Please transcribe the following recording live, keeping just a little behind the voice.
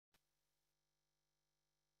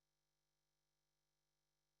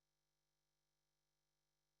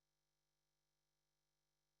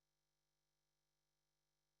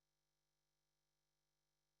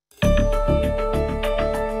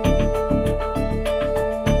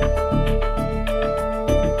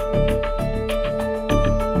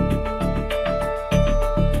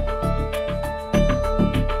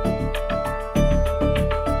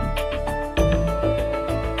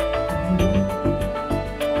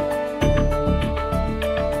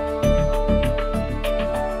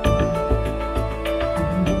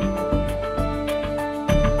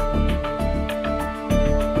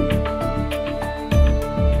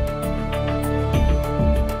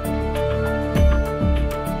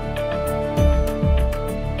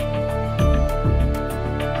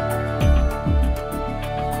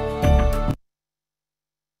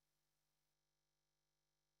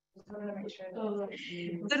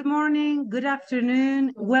Good morning, good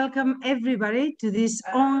afternoon. Welcome everybody to this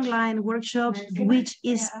online workshop, which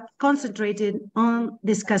is concentrated on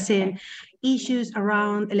discussing issues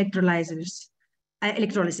around electrolysis.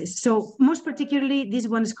 So most particularly, this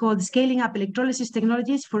one is called Scaling Up Electrolysis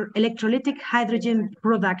Technologies for Electrolytic Hydrogen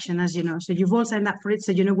Production, as you know. So you've all signed up for it,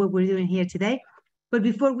 so you know what we're doing here today. But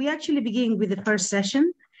before we actually begin with the first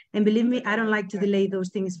session, and believe me, I don't like to delay those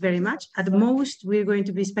things very much. At the most, we're going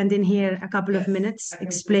to be spending here a couple of minutes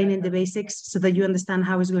explaining the basics so that you understand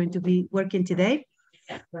how it's going to be working today.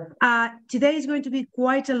 Today is going to be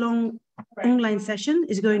quite a long online session.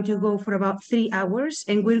 It's going to go for about 3 hours,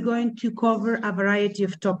 and we're going to cover a variety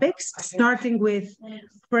of topics, starting with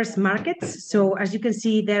first markets. So as you can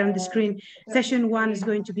see there on the screen, session 1 is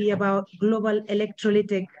going to be about global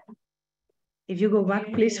electrolytic. If you go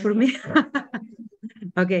back, please, for me.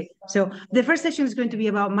 Okay, so the first session is going to be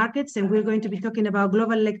about markets, and we're going to be talking about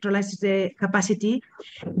global electrolysis capacity.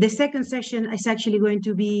 The second session is actually going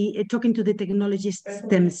to be talking to the technologists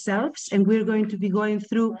themselves, and we're going to be going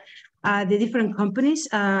through the different companies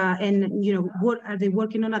and what are they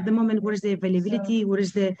working on at the moment, what is the availability, what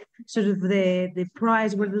is the sort of the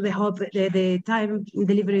price, what do they hope the time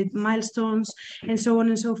delivery milestones, and so on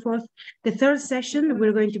and so forth. The third session,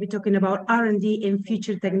 we're going to be talking about R&D and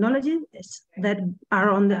future technologies that are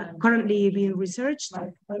currently being researched.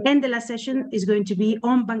 And the last session is going to be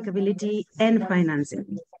on bankability and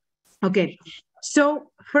financing. Okay. So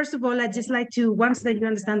first of all, I'd just like to, once that you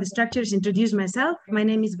understand the structures, introduce myself. My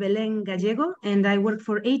name is Belén Gallego, and I work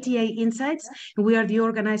for ATA Insights. We are the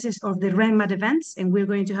organizers of the RENMAD events, and we're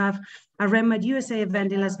going to have a RENMAD USA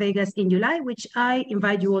event in Las Vegas in July, which I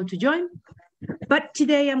invite you all to join. But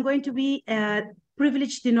today I'm going to be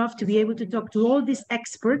privileged enough to be able to talk to all these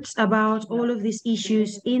experts about all of these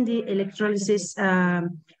issues in the electrolysis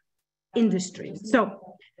industry.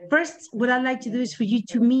 So first, what I'd like to do is for you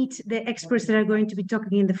to meet the experts that are going to be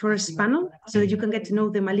talking in the first panel so that you can get to know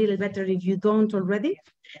them a little better if you don't already.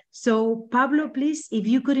 So Pablo, please, if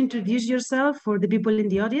you could introduce yourself for the people in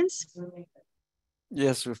the audience.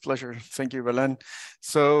 Yes, with pleasure. Thank you, Belén.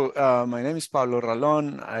 So my name is Pablo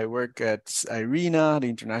Ralón. I work at IRENA, the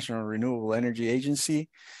International Renewable Energy Agency.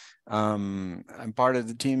 I'm part of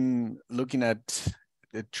the team looking at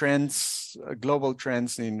the trends, global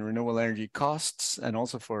trends in renewable energy costs, and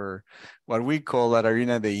also for what we call at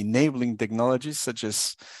IRENA the enabling technologies, such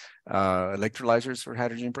as electrolyzers for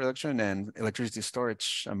hydrogen production and electricity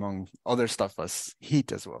storage, among other stuff as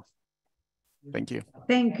heat as well. Thank you.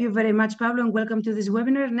 Thank you very much, Pablo, and welcome to this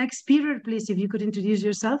webinar. Next, Peter, please, if you could introduce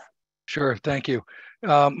yourself. Sure, thank you.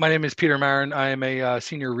 My name is Peter Marin. I am a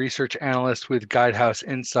senior research analyst with Guidehouse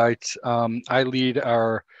Insights. I lead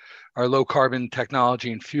our low carbon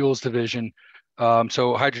technology and fuels division.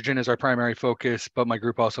 So hydrogen is our primary focus, but my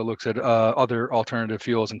group also looks at other alternative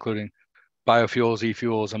fuels, including biofuels,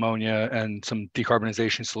 e-fuels, ammonia, and some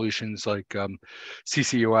decarbonization solutions like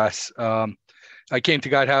CCUS. I came to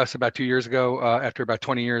Guidehouse about 2 years ago after about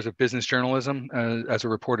 20 years of business journalism as a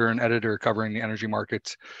reporter and editor covering the energy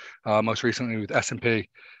markets, most recently with S&P.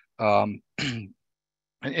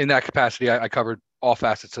 In that capacity, I covered all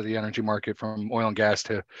facets of the energy market, from oil and gas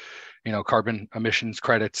to, carbon emissions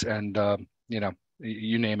credits and,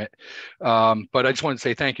 you name it. But I just want to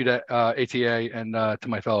say thank you to ATA and to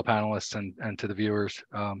my fellow panelists and to the viewers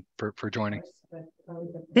for joining.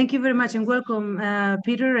 Thank you very much and welcome,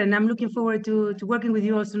 Peter. And I'm looking forward to working with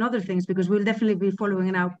you also on other things, because we'll definitely be following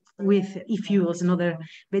it out with e-fuels and other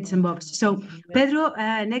bits and bobs. So Pedro,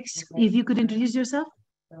 next, if you could introduce yourself.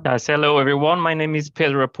 Yes, hello everyone. My name is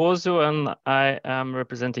Pedro Raposo and I am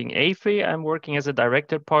representing AFRI. I'm working as a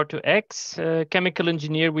director part 2X, chemical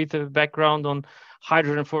engineer with a background on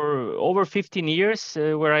hydrogen for over 15 years,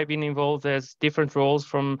 where I've been involved as different roles,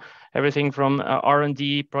 from everything from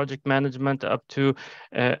R&D, project management, up to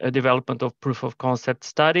a development of proof of concept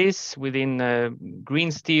studies within green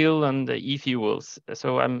steel and e-fuels.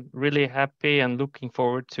 So I'm really happy and looking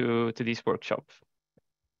forward to this workshop.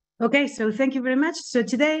 Okay, so thank you very much. So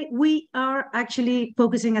today we are actually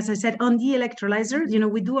focusing, as I said, on the electrolyzer.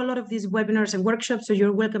 We do a lot of these webinars and workshops, so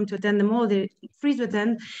you're welcome to attend them all. They're free to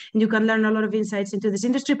attend, and you can learn a lot of insights into this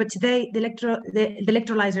industry. But today, the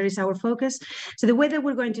electrolyzer is our focus. So the way that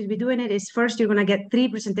we're going to be doing it is, first, you're going to get 3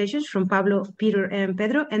 presentations from Pablo, Peter, and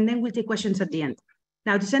Pedro, and then we'll take questions at the end.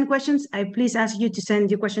 Now, to send questions, I please ask you to send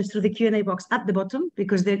your questions through the Q&A box at the bottom,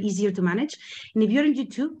 because they're easier to manage. And if you're on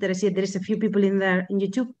YouTube, that I see there is a few people in there in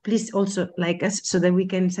YouTube, please also like us so that we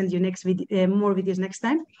can send you more videos next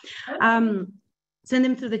time. send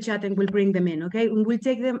them through the chat and we'll bring them in, okay? And we'll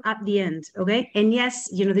take them at the end, okay? And yes,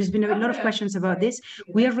 there's been a lot of questions about this.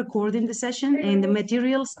 We are recording the session and the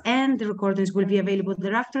materials and the recordings will be available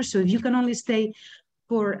thereafter. So if you can only stay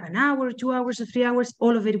for an hour, 2 hours, or 3 hours,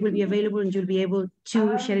 all of it will be available and you'll be able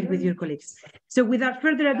to share it with your colleagues. So without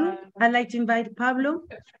further ado, I'd like to invite Pablo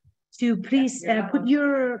to please put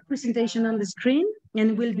your presentation on the screen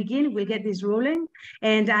and we'll begin. We'll get this rolling.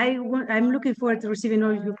 And I'm looking forward to receiving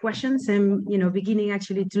all of your questions and, beginning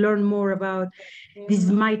actually to learn more about this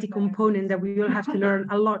mighty component that we all have to learn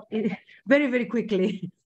a lot very, very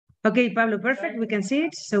quickly. Okay, Pablo, perfect. We can see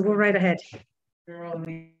it. So go right ahead.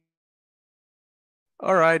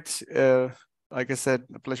 All right. Like I said,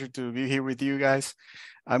 a pleasure to be here with you guys.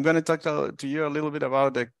 I'm going to talk to you a little bit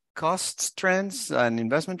about the cost trends and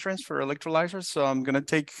investment trends for electrolyzers. So I'm going to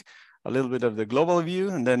take a little bit of the global view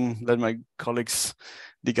and then let my colleagues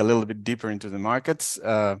dig a little bit deeper into the markets.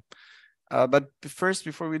 But first,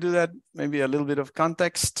 before we do that, maybe a little bit of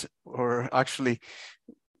context, or actually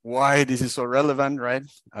why this is so relevant, right?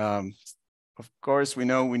 Of course, we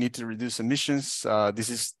know we need to reduce emissions. This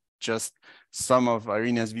is just some of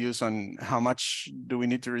Irina's views on how much do we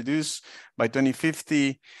need to reduce. By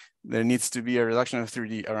 2050, there needs to be a reduction of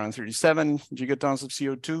around 37 gigatons of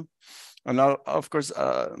CO2. And now, of course,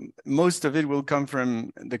 most of it will come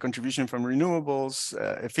from the contribution from renewables.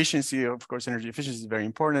 Efficiency, of course, energy efficiency is very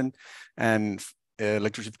important. And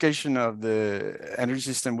electrification of the energy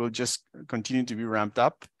system will just continue to be ramped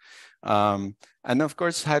up. And of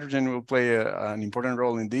course, hydrogen will play an important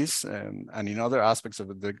role in this and in other aspects of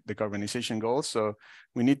the decarbonization goals. So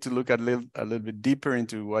we need to look at a little bit deeper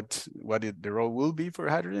into what the role will be for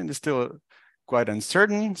hydrogen. It's still quite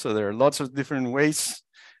uncertain. So there are lots of different ways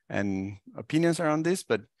and opinions around this,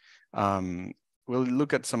 but we'll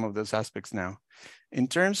look at some of those aspects now. In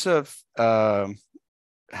terms of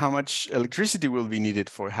how much electricity will be needed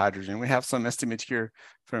for hydrogen, we have some estimates here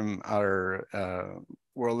from our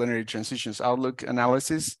World Energy Transitions Outlook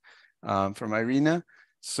analysis from Irina.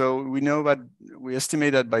 So we know that we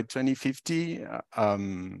estimate that by 2050,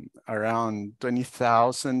 around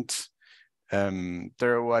 20,000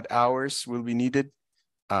 terawatt hours will be needed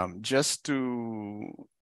just to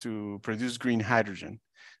produce green hydrogen.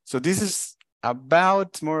 So this is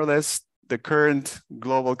about more or less the current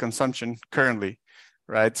global consumption currently,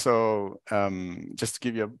 right? So just to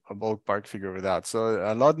give you a ballpark figure of that.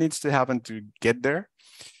 So a lot needs to happen to get there.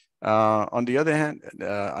 On the other hand,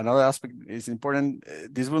 another aspect is important.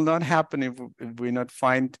 This will not happen if we not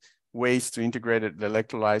find ways to integrate the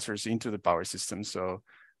electrolyzers into the power system. So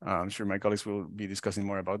I'm sure my colleagues will be discussing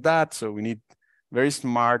more about that. So we need very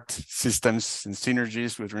smart systems and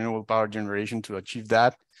synergies with renewable power generation to achieve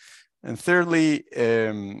that. And thirdly,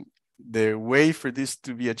 the way for this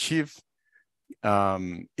to be achieved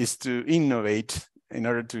is to innovate in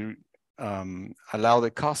order to allow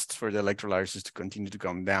the cost for the electrolyzers to continue to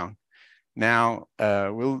come down. Now,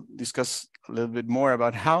 we'll discuss a little bit more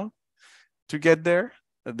about how to get there.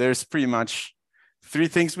 There's pretty much 3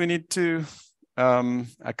 things we need to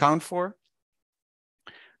account for.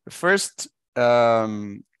 The first,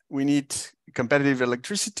 we need competitive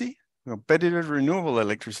electricity, competitive renewable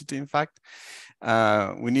electricity, in fact.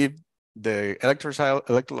 We need the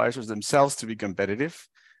electrolyzers themselves to be competitive.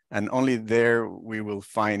 And only there we will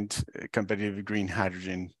find competitive green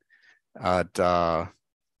hydrogen at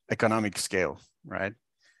economic scale, right?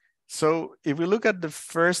 So if we look at the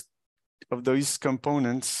first of those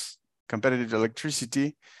components, competitive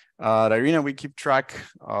electricity, at Irina, we keep track.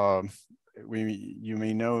 You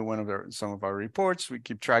may know in some of our reports, we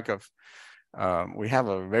keep track of. We have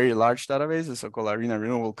a very large database, the so-called Irina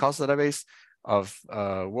Renewable Cost Database of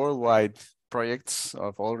worldwide projects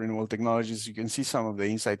of all renewable technologies. You can see some of the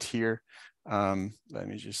insight here. Let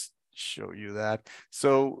me just show you that.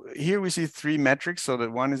 So here we see 3 metrics. So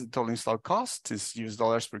that one is the total installed cost, is US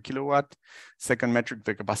dollars per kilowatt. Second metric,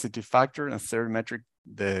 the capacity factor. And third metric,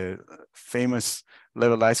 the famous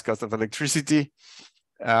levelized cost of electricity.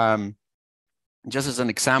 Just as an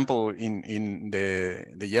example, in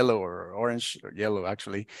the yellow or orange, or yellow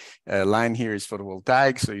actually, line here is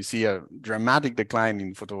photovoltaic. So you see a dramatic decline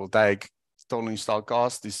in photovoltaic total installed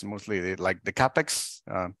cost. This is mostly like the CapEx,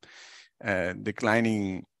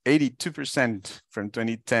 declining 82% from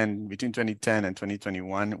 2010, between 2010 and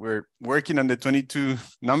 2021. We're working on the 22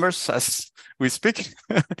 numbers as we speak.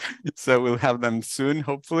 So we'll have them soon,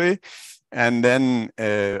 hopefully. And then,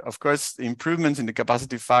 of course, improvements in the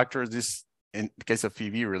capacity factor, this in the case of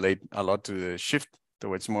PV relate a lot to the shift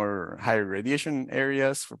towards more higher radiation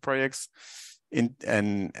areas for projects.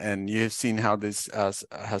 And you have seen how this has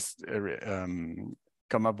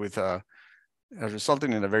come up with has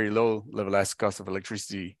resulted in a very low levelized cost of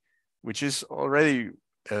electricity, which is already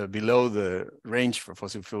below the range for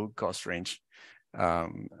fossil fuel cost range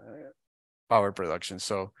power production.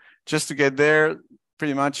 So just to get there,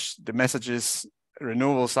 pretty much the message is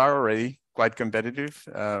renewables are already quite competitive.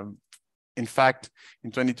 In fact,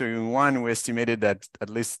 in 2021, we estimated that at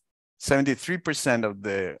least 73% of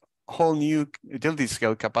the whole new utility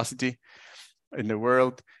scale capacity in the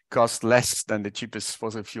world costs less than the cheapest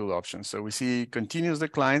fossil fuel option. So we see continuous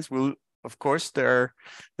declines. Of course, there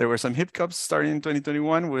were some hiccups starting in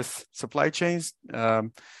 2021 with supply chains,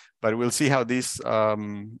 but we'll see how these,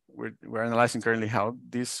 we're analyzing currently how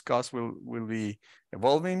these costs will be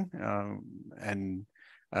evolving.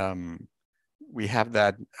 We have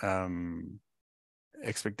that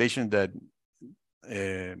expectation that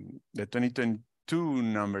the 2022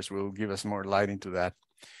 numbers will give us more light into that.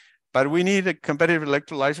 But we need competitive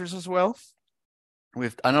electrolyzers as well.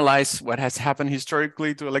 We've analyzed what has happened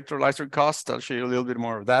historically to electrolyzer costs. I'll show you a little bit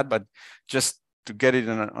more of that, but just to get it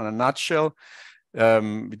on a nutshell,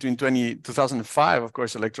 between 2005, of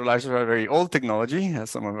course, electrolyzers are a very old technology,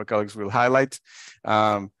 as some of my colleagues will highlight.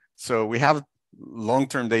 So we have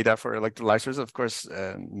long-term data for electrolyzers, of course,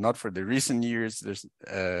 not for the recent years. There's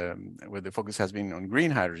where the focus has been on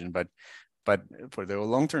green hydrogen, but for the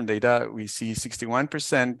long-term data, we see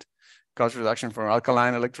 61% cost reduction for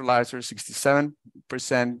alkaline electrolyzers,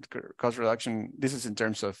 67% cost reduction. This is in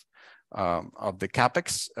terms of the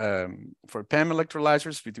capex for PEM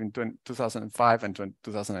electrolyzers between 2005 and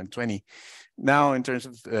 2020. Now, in terms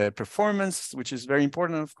of performance, which is very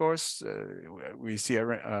important, of course, we see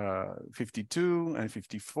 52 and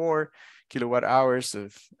 54 kilowatt hours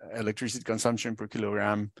of electricity consumption per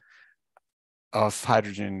kilogram of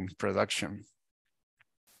hydrogen production.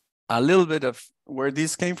 A little bit of where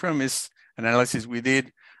this came from is analysis we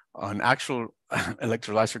did on actual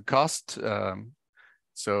electrolyzer cost.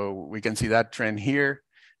 So we can see that trend here.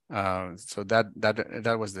 So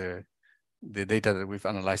that was the data that we've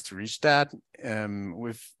analyzed to reach that.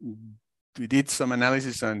 We did some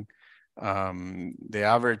analysis on the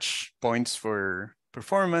average points for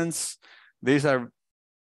performance. These are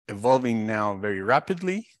evolving now very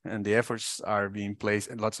rapidly, and the efforts are being placed,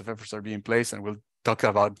 and lots of efforts are being placed, and we'll talk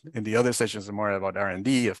about in the other sessions more about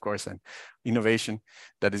R&D, of course, and innovation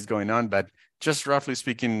that is going on. But just roughly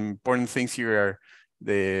speaking, important things here are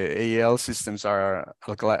the AEL systems are,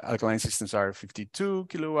 alkaline systems are 52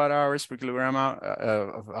 kilowatt hours per kilogram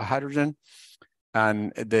of hydrogen.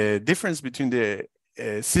 And the difference between the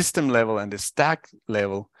system level and the stack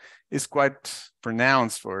level is quite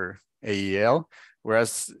pronounced for AEL,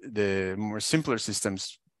 whereas the more simpler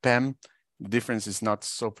systems, PEM, the difference is not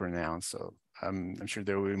so pronounced. So I'm sure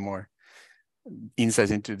there will be more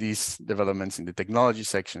insights into these developments in the technology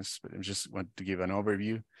sections, but I just want to give an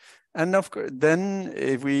overview. And of course, then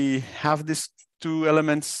if we have these two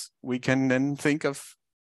elements, we can then think of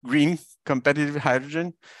green competitive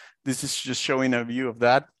hydrogen. This is just showing a view of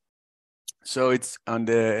that. So it's on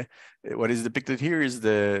the, what is depicted here is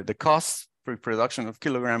the cost per production of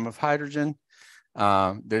kilogram of hydrogen.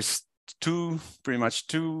 There's pretty much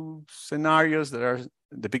two scenarios that are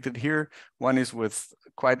depicted here. One is with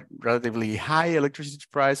quite relatively high electricity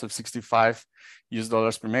price of $65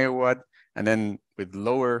 per megawatt, and then with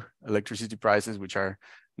lower electricity prices, which are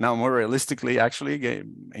now more realistically actually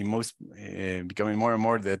becoming more and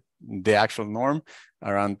more the actual norm,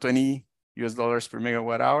 around $20 per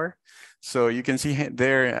megawatt hour. So you can see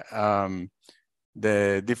there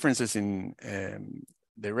the differences in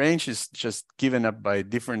the range is just given up by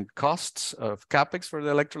different costs of capex for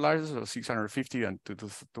the electrolyzers, so 650 and to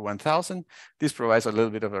 1,000. This provides a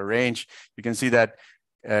little bit of a range. You can see that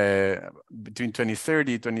between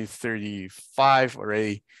 2030, 2035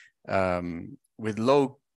 already, with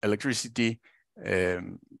low electricity,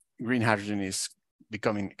 green hydrogen is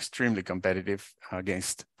becoming extremely competitive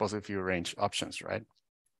against fossil fuel range options, right?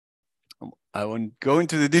 I won't go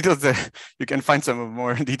into the details. You can find some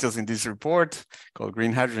more details in this report called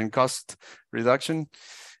Green Hydrogen Cost Reduction.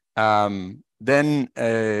 Then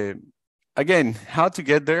again, how to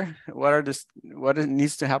get there? What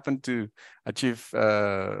needs to happen to achieve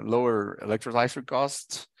lower electrolyzer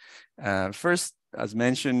costs? First, as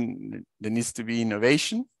mentioned, there needs to be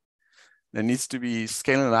innovation. There needs to be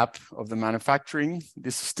scaling up of the manufacturing.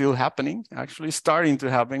 This is still happening, actually starting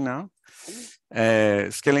to happen now.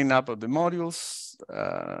 Scaling up of the modules,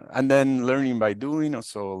 and then learning by doing,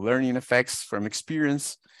 also learning effects from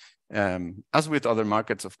experience. As with other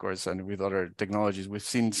markets, of course, and with other technologies, we've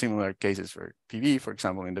seen similar cases for PV, for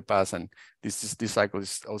example, in the past, and this cycle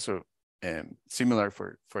is also similar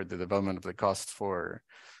for the development of the cost for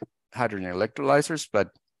hydrogen electrolyzers.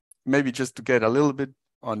 But maybe just to get a little bit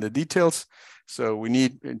on the details. So we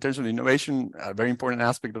need, in terms of innovation, a very important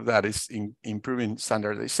aspect of that is improving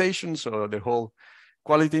standardization. So the whole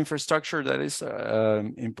quality infrastructure that is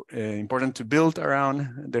important to build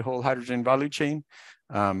around the whole hydrogen value chain.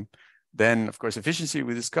 Then, of course, efficiency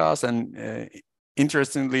we discussed, and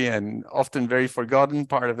interestingly and often very forgotten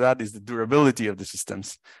part of that is the durability of the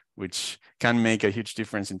systems, which can make a huge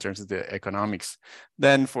difference in terms of the economics.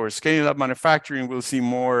 Then for scaling up manufacturing, we'll see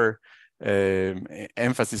more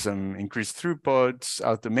emphasis on increased throughputs,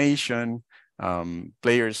 automation,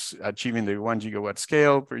 players achieving the 1 gigawatt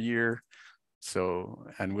scale per year. So,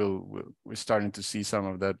 and we're starting to see some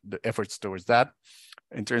of that, the efforts towards that.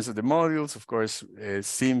 In terms of the modules, of course, it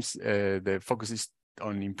seems the focus is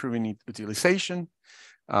on improving utilization.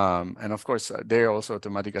 And of course, there also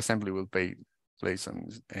automatic assembly will play some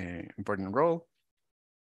important role.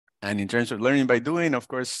 And in terms of learning by doing, of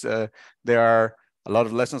course, there are a lot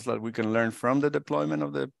of lessons that we can learn from the deployment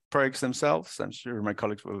of the projects themselves. I'm sure my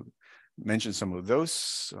colleagues will mention some of those,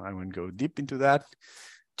 so I won't go deep into that.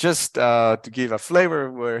 Just to give a flavor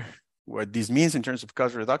of what this means in terms of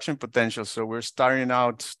cost reduction potential. So we're starting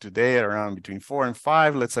out today around between 4 and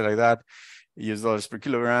 5, let's say like that, US dollars per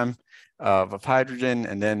kilogram of hydrogen.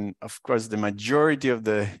 And then, of course, the majority of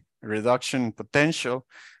the reduction potential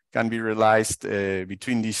can be realized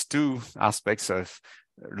between these two aspects of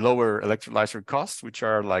lower electrolyzer costs, which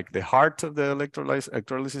are like the heart of the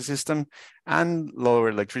electrolysis system, and lower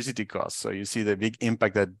electricity costs. So you see the big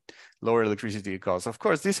impact that lower electricity costs. Of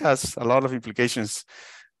course, this has a lot of implications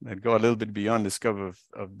that go a little bit beyond the scope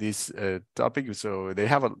of this topic. So they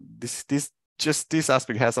have this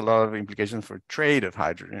aspect has a lot of implications for trade of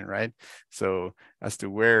hydrogen, right? So as to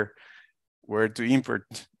where to import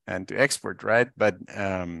and to export, right? But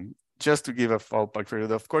just to give a ballpark for it,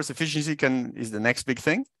 of course, efficiency is the next big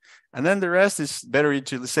thing. And then the rest is better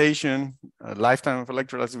utilization, lifetime of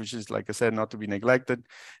electrolysis, which is, like I said, not to be neglected.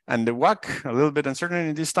 And the WACC, a little bit uncertain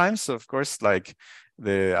in these times. So of course, like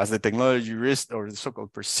as the technology risk, or the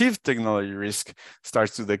so-called perceived technology risk,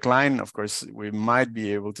 starts to decline, of course, we might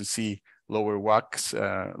be able to see lower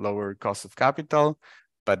WACCs, lower cost of capital.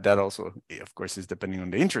 But that also, of course, is depending on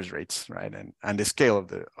the interest rates, right? And the scale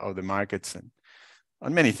of the markets, and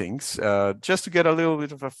on many things. Just to get a little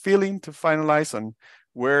bit of a feeling to finalize on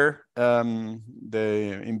where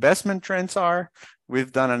the investment trends are,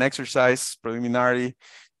 we've done an exercise preliminary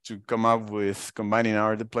to come up with combining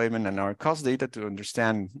our deployment and our cost data to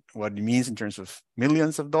understand what it means in terms of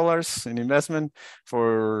millions of dollars in investment.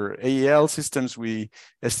 For AEL systems, we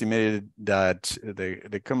estimated that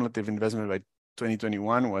the cumulative investment by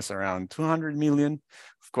 2021 was around 200 million.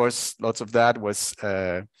 Of course, lots of that was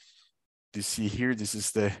you see here, this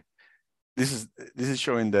is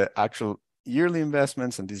showing the actual yearly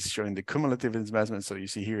investments, and this is showing the cumulative investments. So you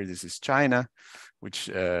see here, this is China, which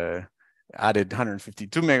added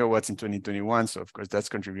 152 megawatts in 2021. So of course, that's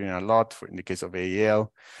contributing a lot in the case of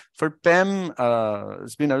AEL. For PEM,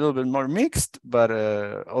 it's been a little bit more mixed, but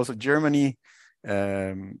also Germany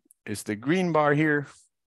is the green bar here,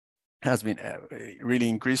 has been really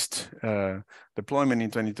increased deployment in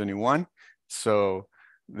 2021. So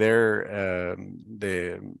the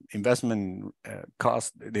investment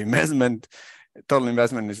cost, total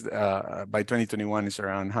investment is by 2021 is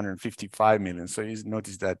around 155 million. So you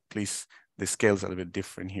notice that, please, the scale's a little bit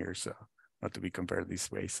different here, so not to be compared this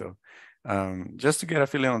way. So just to get a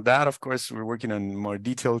feeling on that, of course, we're working on more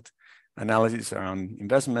detailed analysis around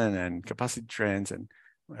investment and capacity trends and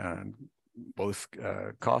both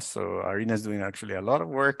costs. So Arena is doing actually a lot of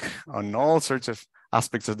work on all sorts of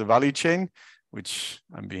aspects of the value chain, which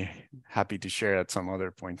I'd be happy to share at some other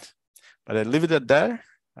point. But I leave it at that.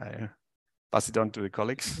 I pass it on to the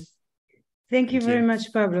colleagues. Thank you very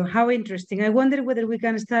much, Pablo. How interesting. I wonder whether we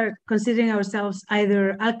can start considering ourselves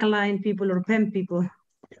either alkaline people or PEM people,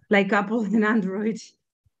 like Apple and Android,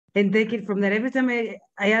 and take it from there. Every time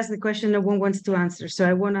I ask the question, no one wants to answer, so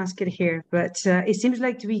I won't ask it here. But it seems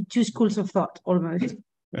like to be two schools of thought almost.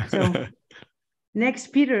 So next,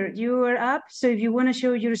 Peter, you are up. So if you want to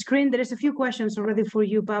show your screen, there is a few questions already for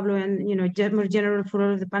you, Pablo, and more general for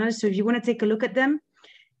all of the panelists. So if you want to take a look at them,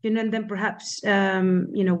 and then perhaps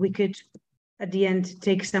we could at the end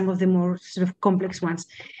take some of the more sort of complex ones.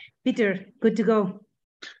 Peter, good to go.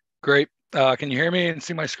 Great. Can you hear me and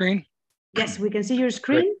see my screen? Yes, we can see your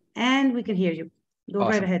screen. Great. And we can hear you. Go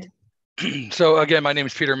awesome. Right ahead. So again, my name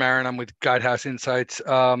is Peter Marin. I'm with Guidehouse Insights.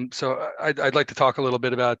 So I'd like to talk a little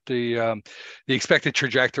bit about the expected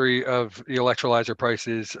trajectory of the electrolyzer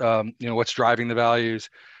prices. What's driving the values,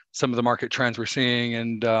 some of the market trends we're seeing,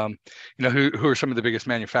 and who are some of the biggest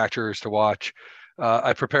manufacturers to watch.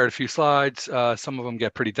 I prepared a few slides. Some of them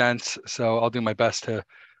get pretty dense, so I'll do my best to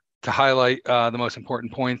highlight the most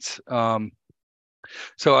important points.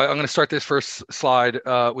 So I'm going to start this first slide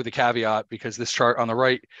with a caveat, because this chart on the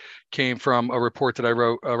right came from a report that I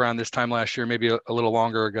wrote around this time last year, maybe a little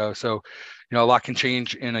longer ago. So, a lot can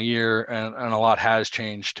change in a year, and a lot has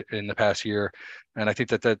changed in the past year. And I think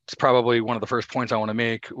that that's probably one of the first points I want to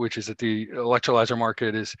make, which is that the electrolyzer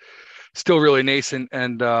market is still really nascent,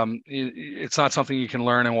 and it's not something you can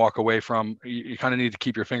learn and walk away from. You kind of need to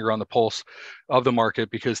keep your finger on the pulse of the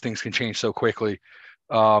market, because things can change so quickly.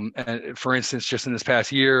 And for instance, just in this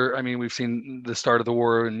past year, I mean, we've seen the start of the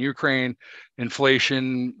war in Ukraine,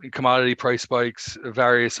 inflation, commodity price spikes,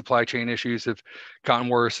 various supply chain issues have gotten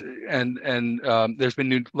worse, and there's been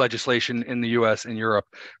new legislation in the U.S. and Europe,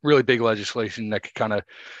 really big legislation that could kind of,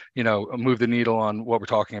 move the needle on what we're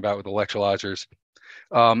talking about with electrolyzers.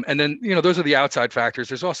 And then, those are the outside factors.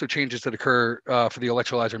 There's also changes that occur for the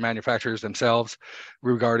electrolyzer manufacturers themselves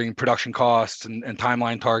regarding production costs and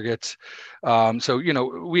timeline targets. So,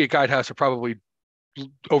 we at Guidehouse are probably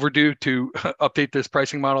overdue to update this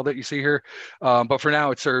pricing model that you see here. But for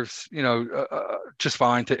now, it serves, just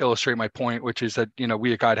fine to illustrate my point, which is that,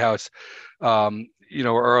 we at Guidehouse,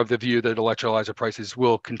 are of the view that electrolyzer prices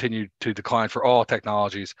will continue to decline for all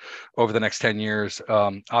technologies over the next 10 years.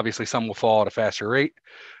 Obviously, some will fall at a faster rate.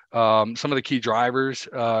 Some of the key drivers,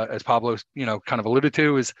 as Pablo, kind of alluded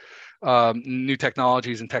to, is new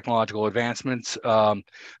technologies and technological advancements,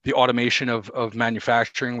 the automation of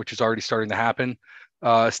manufacturing, which is already starting to happen,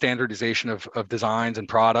 standardization of designs and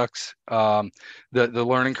products, the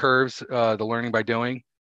learning curves, the learning by doing,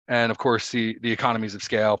 and of course the economies of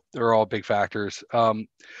scale. They're all big factors. When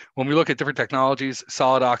we look at different technologies,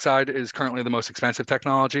 solid oxide is currently the most expensive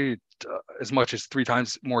technology, as much as 3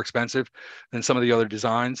 times more expensive than some of the other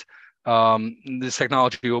designs. This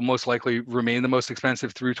technology will most likely remain the most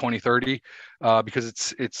expensive through 2030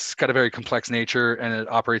 because it's got a very complex nature, and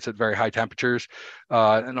it operates at very high temperatures,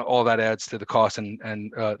 and all that adds to the cost and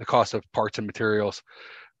the cost of parts and materials.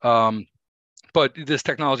 But this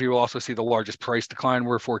technology will also see the largest price decline.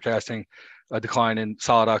 We're forecasting a decline in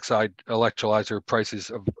solid oxide electrolyzer prices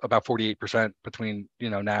of about 48% between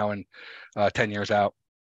now and 10 years out.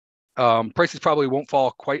 Prices probably won't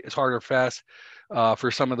fall quite as hard or fast for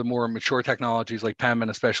some of the more mature technologies like PEM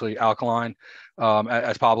and especially alkaline.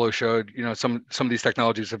 As Pablo showed, some of these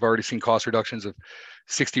technologies have already seen cost reductions of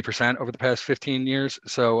 60% over the past 15 years.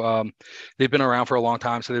 So they've been around for a long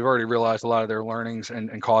time, so they've already realized a lot of their learnings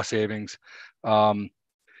and cost savings.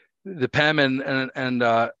 The PEM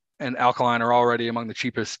and alkaline are already among the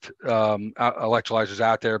cheapest electrolyzers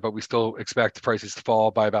out there, but we still expect prices to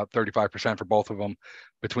fall by about 35% for both of them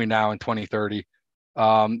between now and 2030.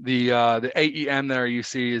 The AEM there you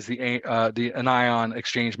see is the anion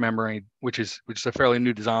exchange membrane, which is a fairly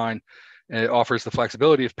new design. It offers the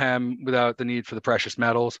flexibility of PEM without the need for the precious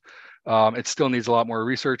metals. It still needs a lot more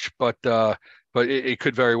research, but it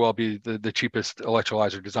could very well be the cheapest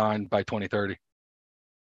electrolyzer design by 2030.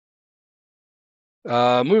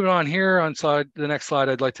 Moving on here on the next slide,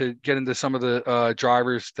 I'd like to get into some of the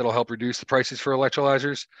drivers that'll help reduce the prices for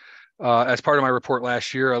electrolyzers. As part of my report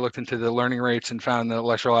last year, I looked into the learning rates and found that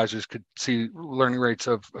electrolyzers could see learning rates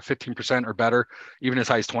of 15% or better, even as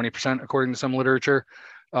high as 20%, according to some literature,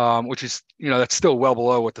 which is, that's still well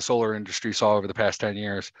below what the solar industry saw over the past 10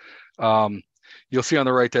 years. You'll see on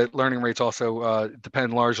the right that learning rates also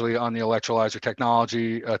depend largely on the electrolyzer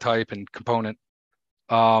technology type and component.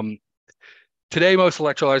 Today, most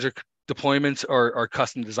electrolyzer deployments are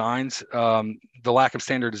custom designs. The lack of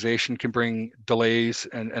standardization can bring delays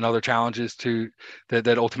and other challenges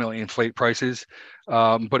that ultimately inflate prices.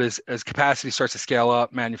 But as capacity starts to scale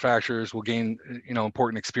up, manufacturers will gain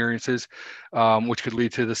important experiences, which could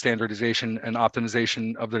lead to the standardization and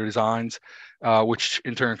optimization of their designs, which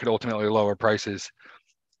in turn could ultimately lower prices.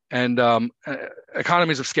 And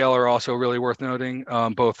economies of scale are also really worth noting.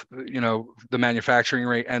 Both the manufacturing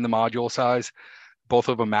rate and the module size, both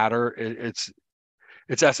of them matter.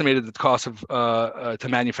 It's estimated that the cost of to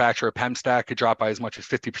manufacture a PEM stack could drop by as much as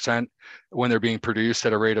 50% when they're being produced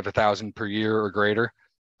at a rate of 1,000 per year or greater.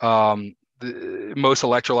 Most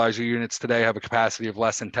electrolyzer units today have a capacity of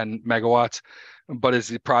less than 10 megawatts, but as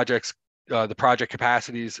the project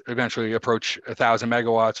capacities eventually approach 1,000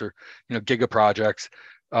 megawatts or giga projects,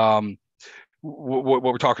 what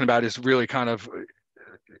we're talking about is really kind of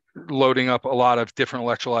loading up a lot of different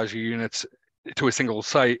electrolyzer units to a single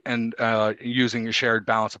site and using a shared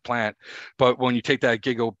balance of plant. But when you take that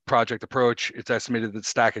giga project approach, it's estimated that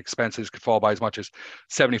stack expenses could fall by as much as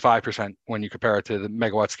 75% when you compare it to the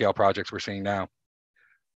megawatt scale projects we're seeing now.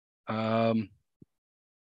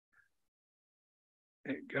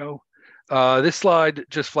 There you go. This slide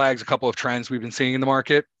just flags a couple of trends we've been seeing in the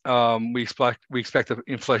market. We expect the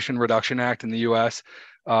Inflation Reduction Act in the U.S.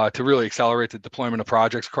 To really accelerate the deployment of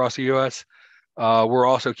projects across the U.S. We're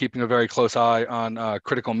also keeping a very close eye on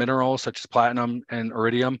critical minerals such as platinum and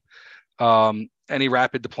iridium. Any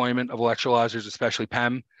rapid deployment of electrolyzers, especially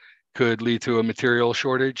PEM, could lead to a material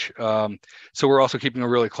shortage. So we're also keeping a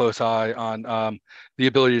really close eye on the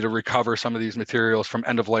ability to recover some of these materials from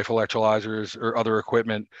end-of-life electrolyzers or other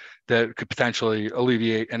equipment that could potentially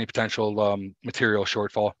alleviate any potential material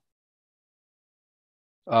shortfall.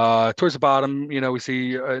 Towards the bottom, we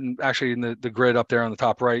see, actually in the grid up there on the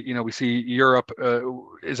top right, we see Europe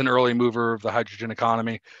is an early mover of the hydrogen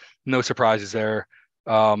economy. No surprises there.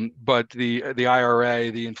 But the IRA,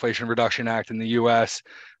 the Inflation Reduction Act in the U.S.,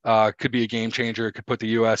 could be a game changer. It could put the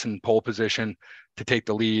U.S. in pole position to take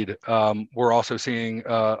the lead. We're also seeing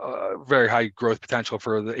very high growth potential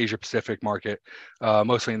for the Asia Pacific market,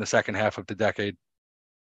 mostly in the second half of the decade.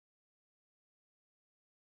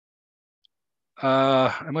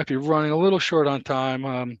 I might be running a little short on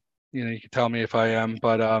time. You can tell me if I am,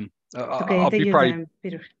 but okay, I'll be probably time,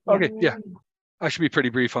 Peter. Okay, yeah. I should be pretty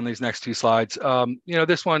brief on these next two slides.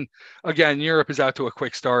 This one, again, Europe is out to a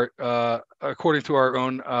quick start. According to our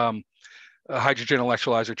own hydrogen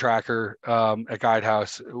electrolyzer tracker at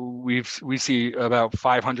Guidehouse, we see about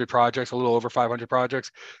 500 projects, a little over 500 projects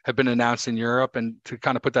have been announced in Europe. And to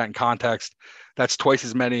kind of put that in context, that's twice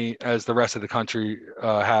as many as the rest of the country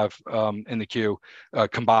have in the queue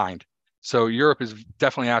combined. So Europe is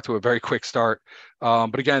definitely out to a very quick start.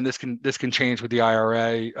 But again, this can change with the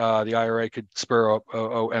IRA. The IRA could spur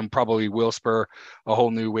and probably will spur a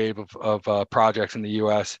whole new wave of projects in the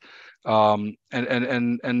U.S.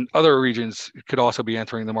 And other regions could also be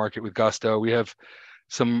entering the market with gusto. We have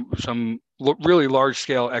some really large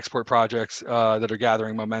scale export projects that are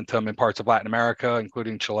gathering momentum in parts of Latin America,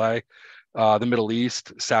 including Chile, the Middle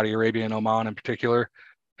East, Saudi Arabia and Oman in particular,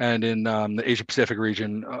 and in the Asia Pacific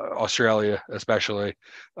region, Australia especially.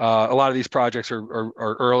 A lot of these projects are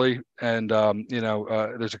early, and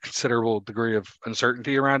there's a considerable degree of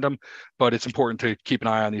uncertainty around them, but it's important to keep an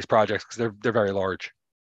eye on these projects because they're very large.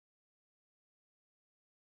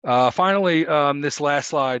 Finally, this last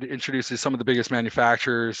slide introduces some of the biggest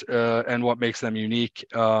manufacturers and what makes them unique.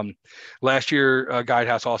 Last year,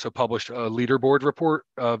 Guidehouse also published a leaderboard report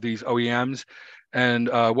of these OEMs. And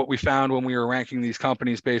what we found when we were ranking these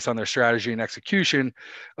companies based on their strategy and execution,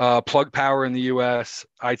 Plug Power in the US,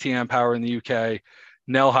 ITM Power in the UK,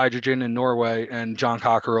 Nel Hydrogen in Norway, and John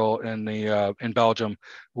Cockerell in Belgium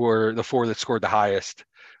were the four that scored the highest.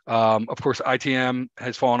 Of course, ITM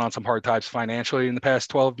has fallen on some hard times financially in the past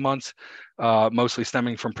 12 months, mostly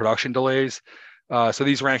stemming from production delays. So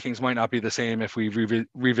these rankings might not be the same if we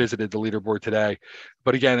revisited the leaderboard today.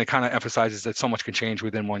 But again, it kind of emphasizes that so much can change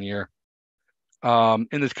within 1 year. In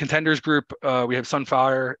the contenders group, we have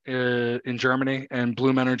Sunfire in Germany and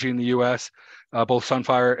Bloom Energy in the US. Both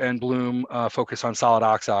Sunfire and Bloom focus on solid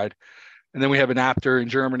oxide. And then we have Enapter in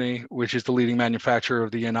Germany, which is the leading manufacturer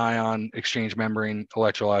of the anion exchange membrane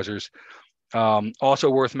electrolyzers. Also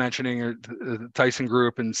worth mentioning are the Tyson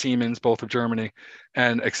Group and Siemens, both of Germany,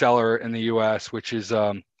 and Acceler in the US, which is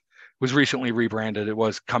was recently rebranded. It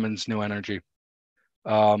was Cummins New Energy.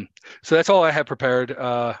 So that's all I have prepared,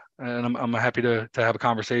 and I'm happy to have a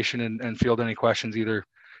conversation and field any questions either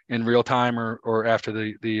in real time or after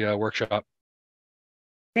the workshop.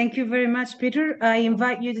 Thank you very much, Peter. I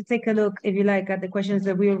invite you to take a look, if you like, at the questions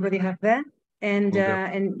that we already have there. And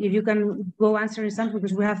if you can go answering some,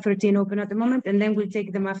 because we have 13 open at the moment, and then we'll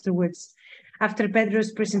take them afterwards, after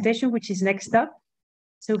Pedro's presentation, which is next up.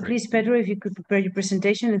 So please, Pedro, if you could prepare your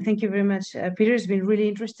presentation, and thank you very much, Peter. It's been really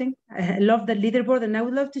interesting. I love that leaderboard, and I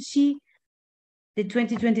would love to see the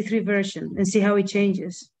 2023 version and see how it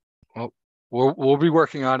changes. Well, we'll be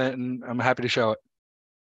working on it, and I'm happy to show it.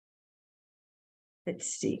 Let's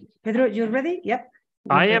see. Pedro, you're ready? Yep.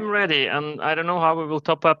 I am ready, and I don't know how we will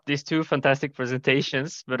top up these two fantastic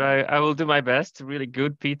presentations, but I will do my best. Really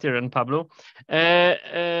good, Peter and Pablo.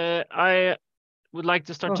 I would like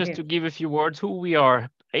to start just to give a few words who we are.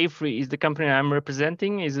 AFRY is the company I'm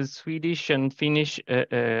representing, is a Swedish and Finnish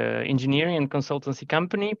engineering and consultancy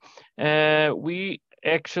company. We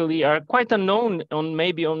actually are quite unknown on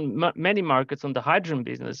many markets on the hydrogen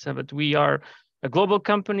business, but we are a global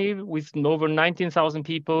company with over 19,000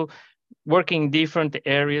 people working in different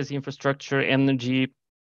areas, infrastructure, energy,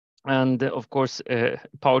 and of course,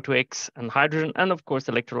 power to X and hydrogen, and of course,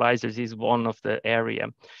 electrolyzers is one of the area.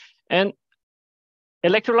 And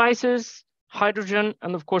electrolyzers, hydrogen,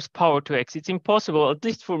 and of course, power to X. It's impossible, at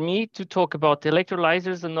least for me, to talk about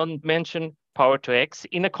electrolyzers and not mention power to X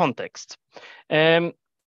in a context. Power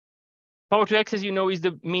to X, as you know,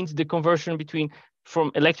 means the conversion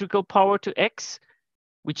from electrical power to X,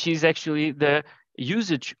 which is actually the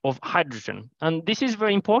usage of hydrogen. And this is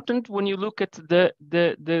very important when you look at the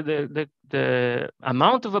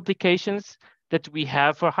amount of applications that we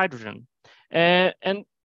have for hydrogen. And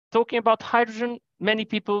talking about hydrogen, many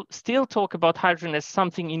people still talk about hydrogen as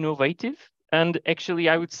something innovative. And actually,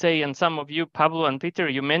 I would say, and some of you, Pablo and Peter,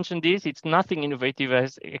 you mentioned this, it's nothing innovative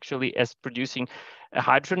as producing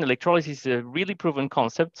hydrogen. Electrolysis is a really proven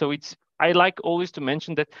concept. So I like always to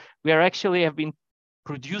mention that we have been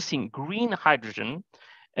producing green hydrogen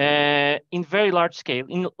in very large scale,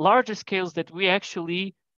 in larger scales that we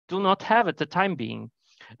actually do not have at the time being.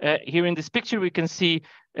 Here in this picture, we can see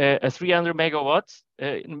a 300 megawatts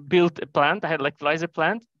built plant, a electrolyzer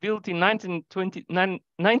plant, built in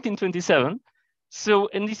 1927. So,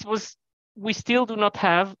 and we still do not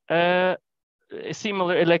have a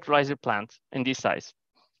similar electrolyzer plant in this size.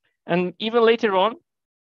 And even later on,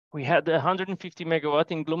 we had 150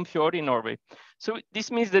 megawatt in Glomfjord in Norway. So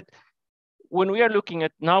this means that when we are looking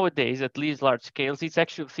at nowadays at these large scales, it's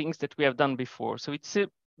actually things that we have done before. So it's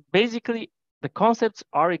basically the concepts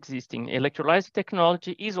are existing. Electrolyzer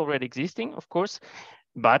technology is already existing, of course,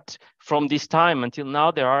 but from this time until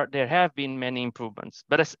now, there have been many improvements.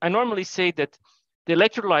 But as I normally say that the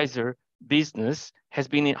electrolyzer business has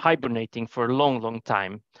been hibernating for a long, long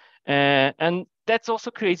time. And that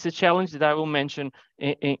also creates a challenge that I will mention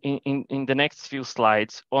in the next few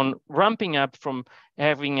slides on ramping up from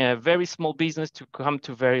having a very small business to come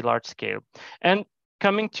to very large scale. And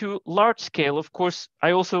coming to large scale, of course,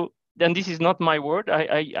 and this is not my word,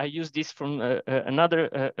 I use this from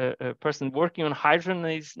another person working on hydrogen,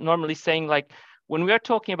 is normally saying, like, when we are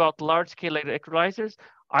talking about large scale electrolyzers,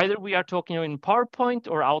 either we are talking in PowerPoint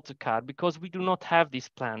or AutoCAD, because we do not have these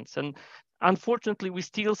plans. And unfortunately, we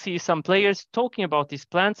still see some players talking about these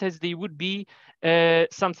plants as they would be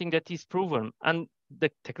something that is proven. And the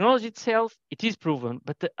technology itself, it is proven,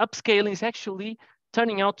 but the upscaling is actually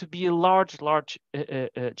turning out to be a large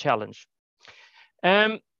challenge.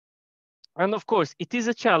 And of course, it is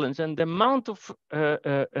a challenge, and the amount of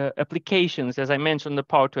applications, as I mentioned, the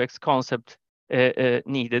Power to X concept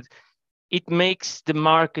needed, it makes the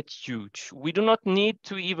market huge. We do not need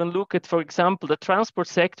to even look at, for example, the transport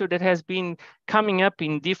sector that has been coming up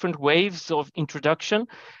in different waves of introduction,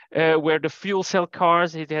 where the fuel cell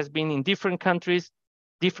cars, it has been in different countries,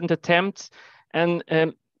 different attempts. And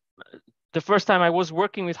the first time I was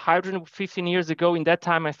working with hydrogen 15 years ago, in that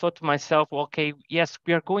time, I thought to myself, well, okay, yes,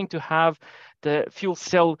 we are going to have the fuel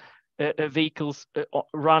cell vehicles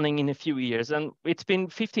running in a few years. And it's been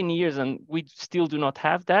 15 years and we still do not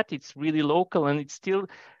have that. It's really local and it's still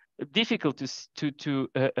difficult to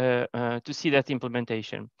see that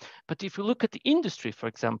implementation. But if you look at the industry, for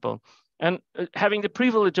example, and having the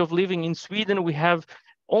privilege of living in Sweden, we have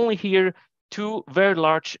only here 2 very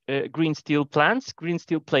large green steel plants, green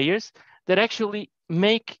steel players, that actually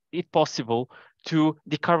make it possible to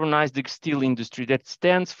decarbonize the steel industry that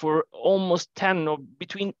stands for almost 10 or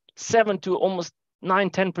between 7 to almost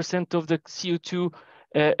 9–10% of the CO2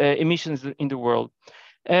 emissions in the world.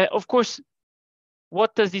 Of course,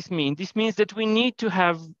 what does this mean? This means that we need to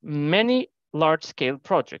have many large-scale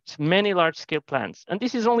projects, many large-scale plants. And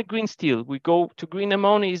this is only green steel. We go to green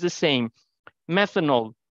ammonia is the same.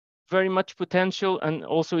 Methanol, very much potential. And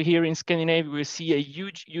also here in Scandinavia, we see a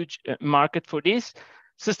huge market for this.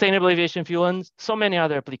 Sustainable aviation fuel and so many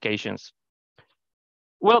other applications.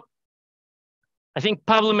 Well, I think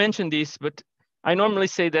Pablo mentioned this, but I normally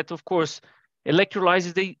say that, of course,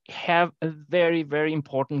 electrolyzers, they have a very, very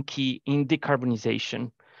important key in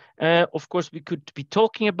decarbonization. Of course, we could be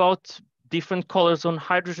talking about different colors on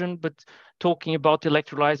hydrogen, but talking about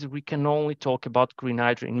electrolyzers, we can only talk about green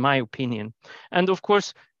hydrogen, in my opinion. And of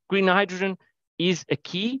course, green hydrogen is a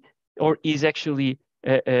key, or is actually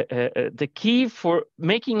the key for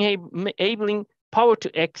enabling Power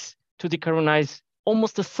to X to decarbonize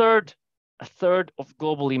almost a third of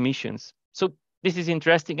global emissions. So this is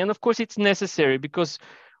interesting. And of course, it's necessary because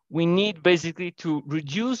we need basically to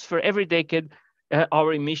reduce for every decade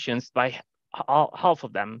our emissions by half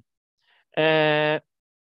of them.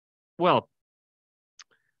 Well,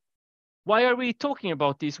 why are we talking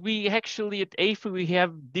about this? We actually at AFI, we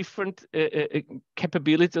have different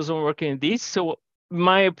capabilities on working on this. So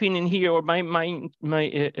my opinion here, or my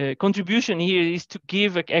contribution here, is to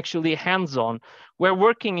give actually hands-on. We're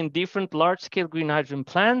working in different large-scale green hydrogen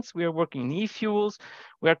plants. We are working in e-fuels.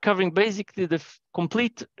 We are covering basically the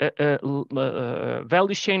complete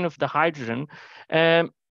value chain of the hydrogen.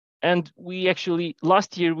 And we actually,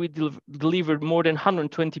 last year, we delivered more than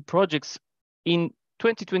 120 projects in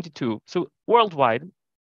 2022, so worldwide.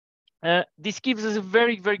 This gives us a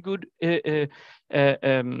very, very good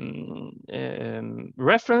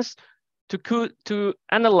reference to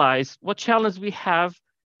analyze what challenge we have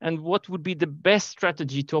and what would be the best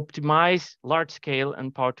strategy to optimize large-scale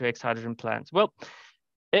and Power-to-X hydrogen plants. Well,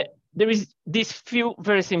 there is these few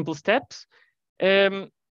very simple steps.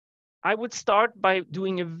 I would start by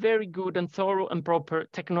doing a very good and thorough and proper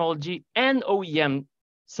technology and OEM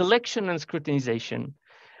selection and scrutinization.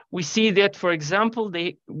 We see that, for example,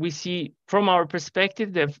 we see from our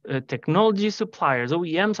perspective that technology suppliers,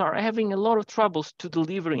 OEMs, are having a lot of troubles to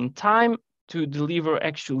deliver in time, to deliver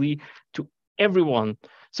actually to everyone.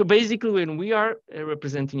 So basically, when we are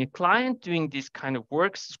representing a client doing this kind of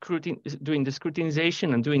work, doing the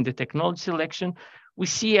scrutinization and doing the technology selection, we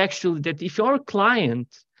see actually that if our client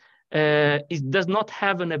does not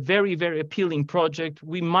have a very, very appealing project,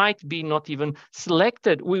 we might be not even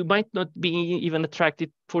selected. We might not be even attracted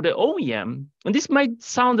for the OEM. And this might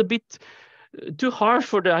sound a bit too harsh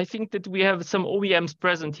for I think that we have some OEMs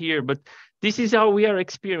present here, but this is how we are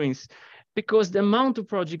experienced, because the amount of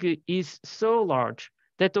project is so large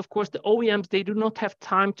that, of course, the OEMs, they do not have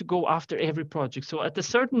time to go after every project. So at a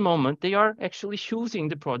certain moment, they are actually choosing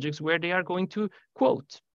the projects where they are going to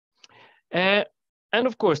quote. And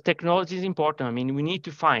of course, technology is important. I mean, we need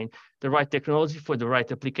to find the right technology for the right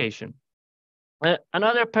application.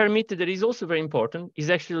 Another parameter that is also very important is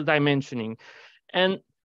actual dimensioning. And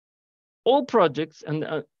all projects,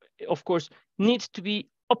 and of course, needs to be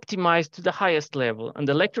optimized to the highest level. And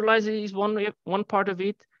the electrolyzer is one part of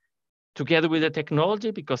it, together with the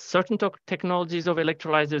technology, because certain technologies of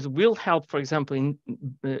electrolyzers will help, for example,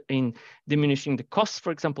 in diminishing the costs,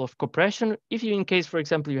 for example, of compression. If you, in case, for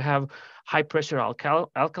example, you have high pressure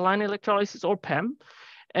alkaline electrolysis or PEM,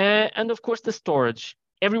 and of course the storage.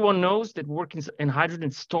 Everyone knows that working in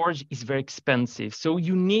hydrogen storage is very expensive. So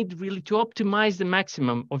you need really to optimize the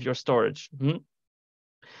maximum of your storage.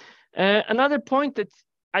 Another point that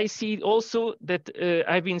I see also that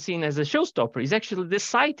I've been seen as a showstopper is actually the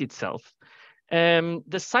site itself.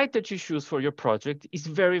 The site that you choose for your project is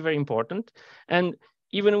very, very important. And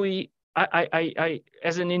even I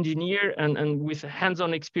as an engineer and with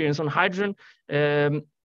hands-on experience on hydrogen,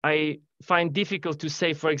 I find difficult to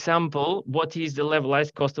say, for example, what is the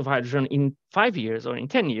levelized cost of hydrogen in 5 years or in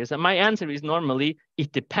 10 years? And my answer is normally,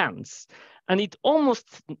 it depends. And it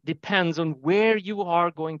almost depends on where you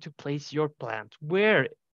are going to place your plant, where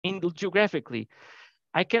geographically.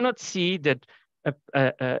 I cannot see that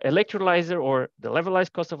electrolyzer or the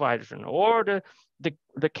levelized cost of hydrogen or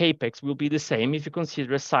the capex will be the same if you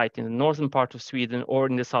consider a site in the northern part of Sweden or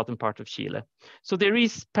in the southern part of Chile. So there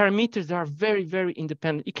is parameters that are very, very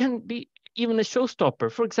independent. It can be even a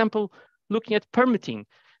showstopper. For example, looking at permitting.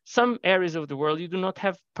 Some areas of the world, you do not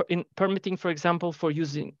have permitting, for example, for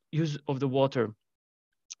use of the water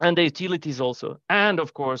and the utilities also. And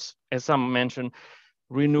of course, as some mentioned,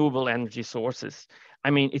 renewable energy sources. I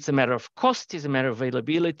mean, it's a matter of cost, it's a matter of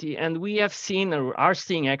availability. And we have seen, or are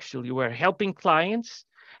seeing actually, we're helping clients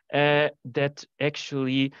that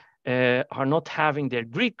actually are not having their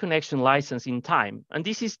grid connection license in time. And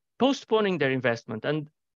this is postponing their investment. And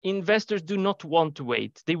investors do not want to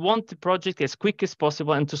wait. They want the project as quick as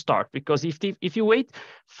possible and to start, because if you wait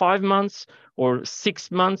 5 months or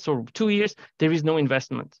 6 months or 2 years, there is no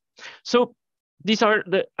investment. So these are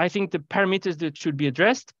I think the parameters that should be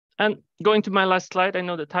addressed. And going to my last slide, I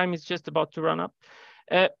know the time is just about to run up.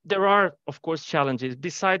 There are, of course, challenges.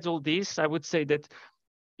 Besides all this, I would say that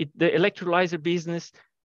the electrolyzer business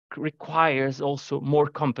requires also more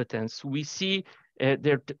competence. We see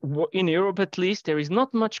there in Europe, at least, there is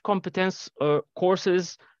not much competence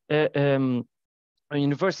courses,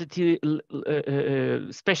 university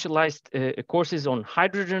specialized courses on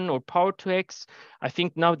hydrogen or Power-to-X. I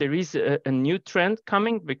think now there is a new trend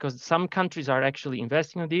coming because some countries are actually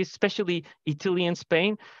investing on this, especially Italy and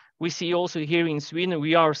Spain. We see also here in Sweden,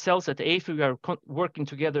 we ourselves at AFRY, we are working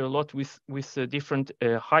together a lot with different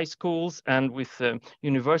high schools and with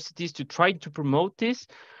universities to try to promote this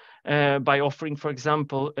by offering, for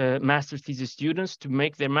example, master's thesis students to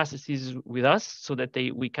make their master's thesis with us so that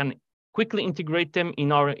we can quickly integrate them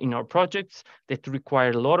in our projects that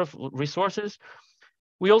require a lot of resources.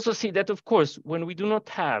 We also see that, of course, when we do not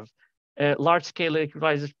have large-scale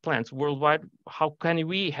electrolyzer plants worldwide, how can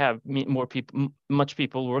we have much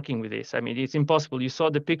people working with this? I mean, it's impossible. You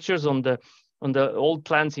saw the pictures on the old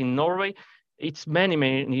plants in Norway. It's many,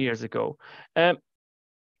 many years ago.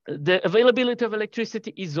 The availability of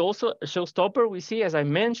electricity is also a showstopper. We see, as I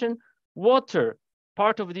mentioned, water,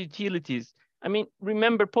 part of the utilities. I mean,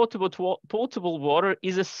 remember, potable water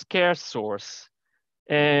is a scarce source.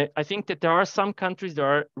 I think that there are some countries that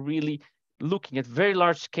are really looking at very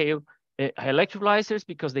large scale electrolyzers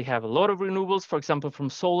because they have a lot of renewables, for example, from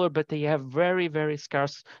solar, but they have very, very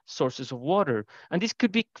scarce sources of water. And this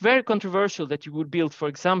could be very controversial that you would build, for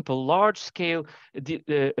example, large scale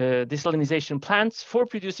desalination plants for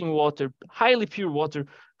producing water, highly pure water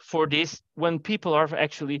for this when people are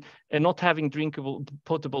actually not having drinkable,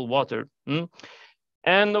 potable water.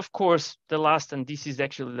 And of course, the last, and this is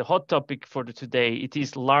actually the hot topic for today, it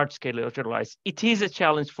is large-scale electrolysis. It is a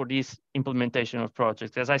challenge for this implementation of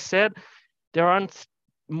projects. As I said, there aren't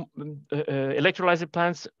electrolyzer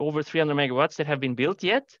plants over 300 megawatts that have been built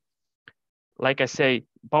yet. Like I say,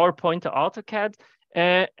 PowerPoint to AutoCAD.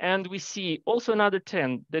 And we see also another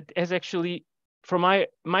trend that has actually, from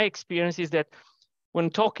my experience, is that when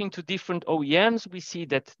talking to different OEMs, we see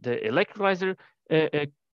that the electrolyzer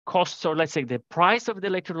costs, or let's say the price of the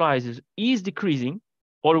electrolyzers is decreasing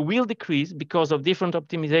or will decrease because of different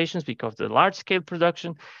optimizations, because of the large scale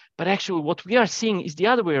production. But actually what we are seeing is the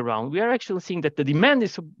other way around. We are actually seeing that the demand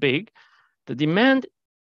is so big, the demand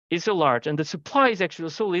is so large, and the supply is actually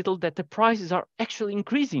so little that the prices are actually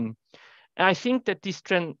increasing. And I think that this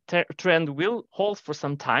trend will hold for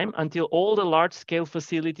some time until all the large scale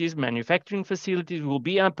facilities, manufacturing facilities will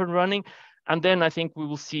be up and running. And then I think we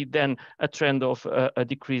will see then a trend of a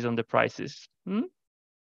decrease on the prices.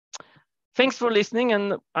 Thanks for listening,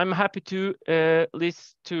 and I'm happy to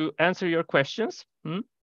answer your questions.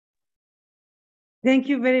 Thank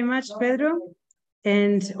you very much, Pedro.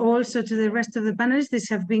 And also to the rest of the panelists, these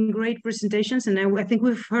have been great presentations. And I think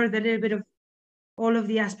we've heard a little bit of all of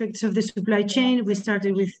the aspects of the supply chain. We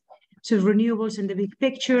started with renewables in the big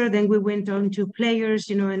picture, then we went on to players,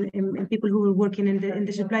 and people who were working in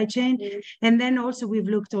the supply chain, and then also we've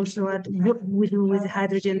looked also at what we do with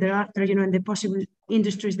hydrogen thereafter, and the possible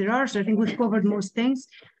industries there are. So I think we've covered most things.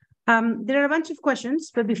 There are a bunch of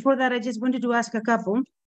questions, but before that, I just wanted to ask a couple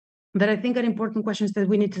that I think are important questions that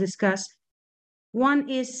we need to discuss. One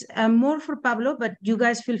is more for Pablo, but you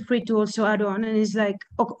guys feel free to also add on. And it's like,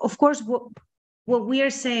 of course, what we are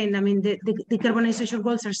saying, I mean, the decarbonization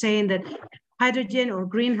goals are saying that hydrogen or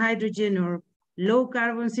green hydrogen or low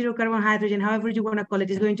carbon, zero carbon hydrogen, however you want to call it,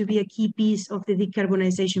 is going to be a key piece of the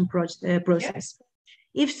decarbonization process.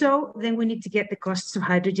 If so, then we need to get the costs of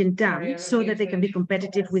hydrogen down so that they can be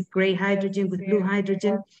competitive with gray hydrogen, with blue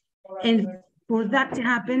hydrogen. And for that to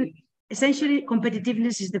happen, essentially,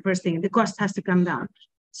 competitiveness is the first thing. The cost has to come down.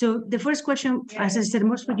 So the first question, as I said,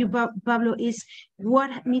 most for you, Pablo, is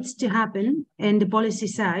what needs to happen in the policy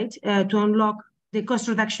side to unlock the cost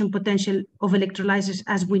reduction potential of electrolyzers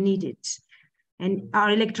as we need it? And are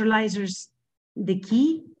electrolyzers the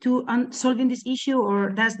key to solving this issue,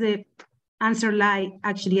 or does the answer lie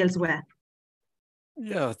actually elsewhere?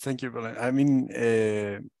 Yeah, thank you, Belen. I mean,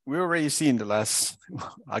 we already see in the last,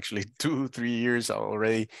 actually 2-3 years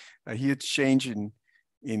already, a huge change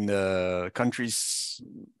in the country's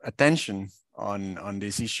attention on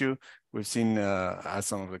this issue. We've seen, as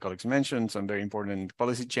some of the colleagues mentioned, some very important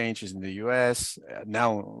policy changes in the US,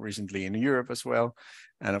 now recently in Europe as well.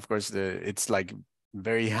 And of course, it's like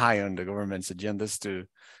very high on the government's agendas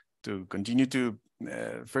to continue to,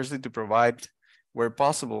 firstly, to provide, where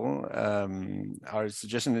possible, our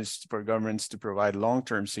suggestion is for governments to provide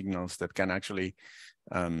long-term signals that can actually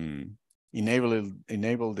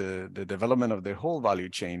enable the development of the whole value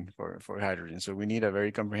chain for hydrogen. So we need a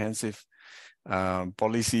very comprehensive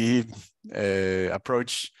policy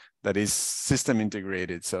approach that is system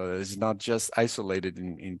integrated. So it's not just isolated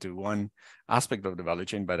into one aspect of the value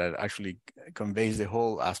chain, but it actually conveys the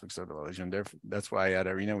whole aspects of the value chain. Therefore, that's why at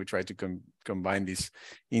ARENA we try to combine these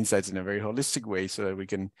insights in a very holistic way so that we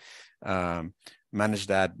can manage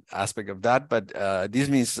that aspect of that. But this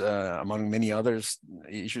means, among many others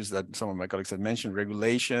issues that some of my colleagues have mentioned,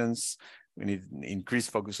 regulations. We need increased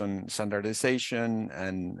focus on standardization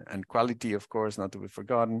and quality, of course, not to be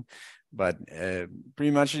forgotten. But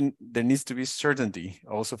pretty much there needs to be certainty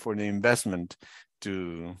also for the investment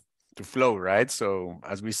to flow, right? So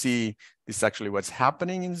as we see, this is actually what's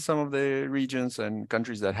happening in some of the regions and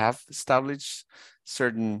countries that have established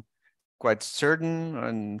quite certain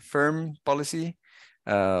and firm policy.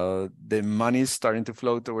 The money is starting to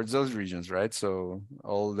flow towards those regions, right? So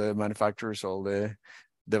all the manufacturers, all the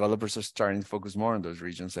developers are starting to focus more on those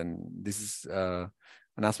regions. And this is an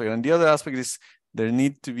aspect. And the other aspect is there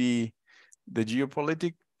need to be the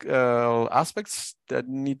geopolitical aspects that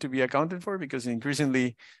need to be accounted for, because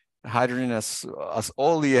increasingly hydrogen as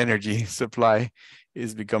all the energy supply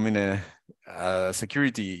is becoming a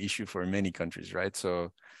security issue for many countries, right?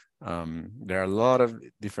 So there are a lot of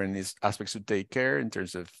different aspects to take care in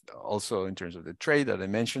terms of the trade that I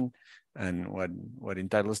mentioned, and what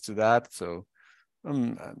entitles to that. So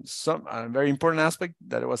some very important aspect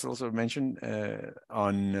that was also mentioned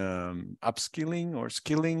on upskilling or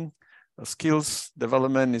skilling. Skills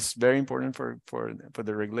development is very important for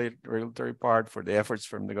the regulatory part, for the efforts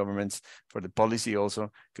from the governments, for the policy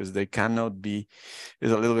also, because they cannot be,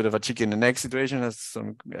 it's a little bit of a chicken and egg situation, as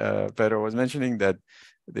some Pedro was mentioning, that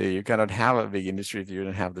you cannot have a big industry if you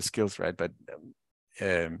don't have the skills, right? But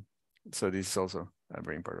so this is also a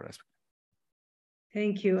very important aspect.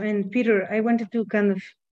 Thank you. And Peter, I wanted to kind of,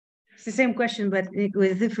 it's the same question, but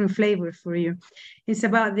with different flavor for you. It's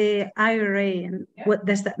about the IRA and what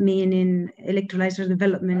does that mean in electrolyzer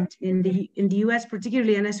development in the US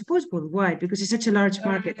particularly, and I suppose worldwide, because it's such a large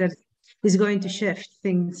market that is going to shift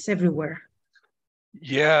things everywhere.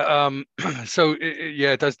 Yeah. So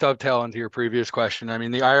it does dovetail into your previous question. I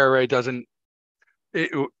mean, the IRA doesn't.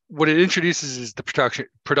 What it introduces is the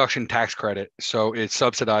production tax credit. So it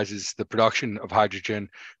subsidizes the production of hydrogen,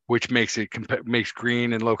 which makes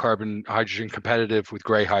green and low carbon hydrogen competitive with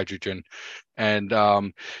gray hydrogen. And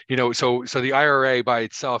so the IRA by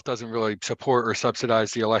itself doesn't really support or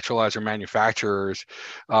subsidize the electrolyzer manufacturers,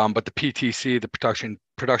 but the PTC, the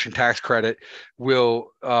production tax credit,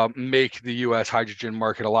 will make the U.S. hydrogen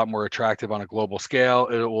market a lot more attractive on a global scale.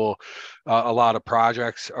 It will a lot of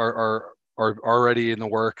projects are already in the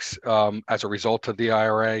works as a result of the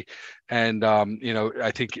IRA, and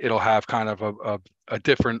I think it'll have kind of a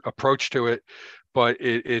different approach to it, but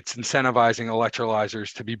it's incentivizing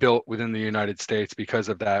electrolyzers to be built within the United States because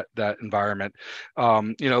of that environment.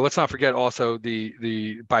 Let's not forget also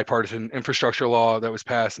the bipartisan infrastructure law that was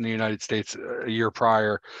passed in the United States a year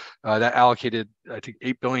prior that allocated, I think,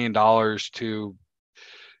 $8 billion to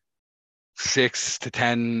 6 to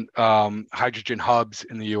 10 hydrogen hubs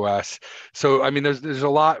in the U.S. So, I mean, there's a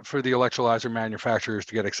lot for the electrolyzer manufacturers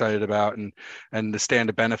to get excited about and to stand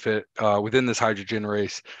to benefit within this hydrogen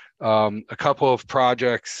race. A couple of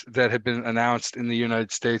projects that have been announced in the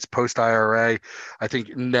United States post IRA. I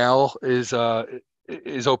think Nel is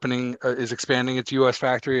expanding its U.S.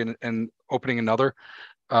 factory and opening another.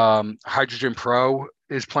 Hydrogen Pro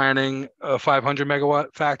is planning a 500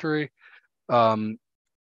 megawatt factory.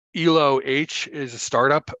 Elo H is a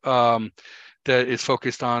startup that is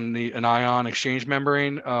focused on an ion exchange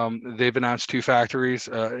membrane. They've announced 2 factories.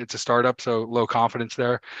 It's a startup, so low confidence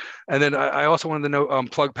there. And then I also wanted to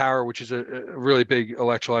note Plug Power, which is a really big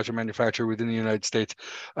electrolyzer manufacturer within the United States.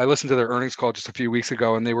 I listened to their earnings call just a few weeks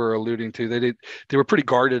ago, and they were alluding to, they were pretty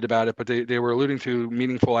guarded about it, but they were alluding to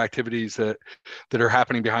meaningful activities that are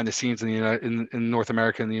happening behind the scenes in North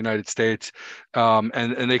America and the United States.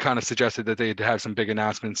 And they kind of suggested that they'd have some big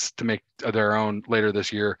announcements to make their own later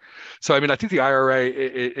this year. So, I mean, I think the IRA,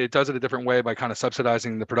 it does it a different way by kind of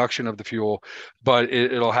subsidizing the production of the fuel, but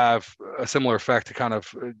it'll have a similar effect to kind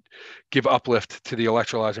of give uplift to the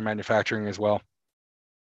electrolyzer manufacturing as well.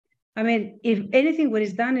 I mean, if anything, what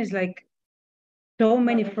is done is like so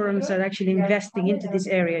many firms are actually investing into this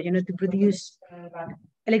area, to produce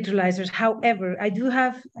electrolyzers. However, I do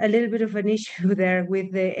have a little bit of an issue there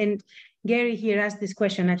and Gary here asked this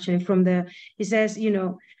question actually he says,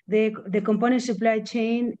 the component supply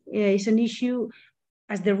chain is an issue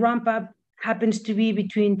as the ramp up happens to be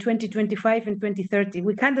between 2025 and 2030.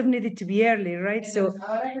 We kind of need it to be early, right? So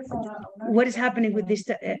what is happening with this,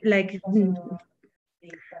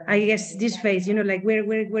 I guess this phase,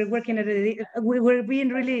 we're working we're being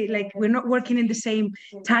really we're not working in the same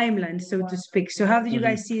timeline, so to speak. So how do you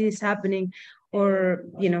guys see this happening or,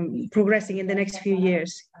 progressing in the next few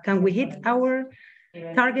years? Can we hit our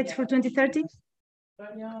targets for 2030?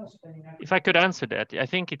 If I could answer that, I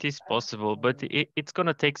think it is possible, but it's going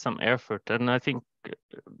to take some effort. And I think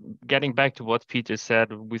getting back to what Peter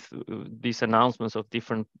said with these announcements of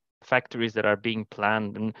different factories that are being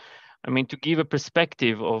planned, and I mean, to give a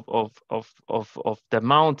perspective of the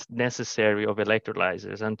amount necessary of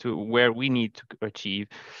electrolyzers and to where we need to achieve,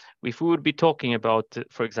 if we would be talking about,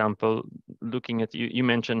 for example, looking at, you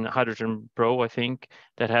mentioned Hydrogen Pro, I think,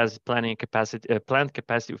 that has plant capacity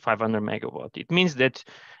of 500 megawatt. It means that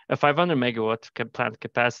a 500 megawatt plant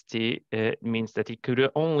capacity means that it could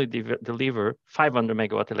only deliver 500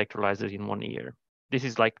 megawatt electrolyzers in 1 year. This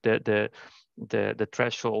is like the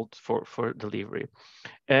threshold for delivery.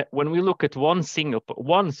 When we look at one single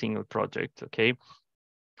project, okay,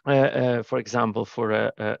 for example, for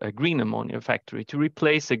a green ammonia factory, to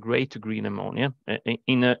replace a gray to green ammonia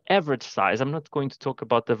in an average size, I'm not going to talk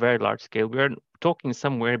about the very large scale. We're talking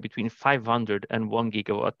somewhere between 500 and 1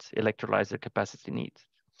 gigawatt electrolyzer capacity needs.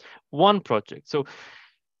 One project. So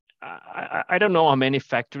I don't know how many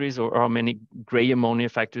factories or how many gray ammonia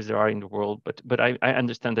factories there are in the world, but I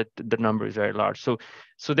understand that the number is very large. So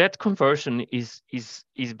that conversion is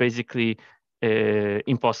basically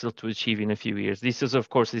impossible to achieve in a few years. This is, of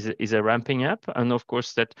course, is a ramping up, and of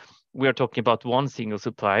course that we are talking about one single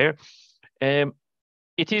supplier.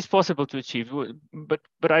 It is possible to achieve,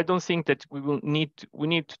 but I don't think that we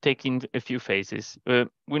need to take in a few phases.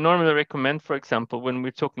 We normally recommend, for example, when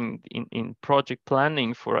we're talking in project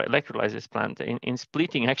planning for electrolysis plant, in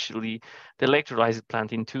splitting actually the electrolysis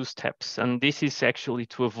plant in 2 steps, and this is actually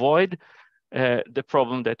to avoid the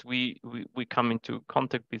problem that we come into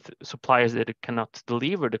contact with suppliers that cannot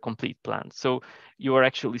deliver the complete plant. So you are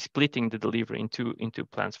actually splitting the delivery into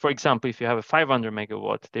plants. For example, if you have a 500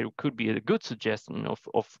 megawatt, there could be a good suggestion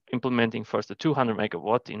of implementing first a 200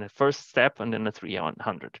 megawatt in a first step and then a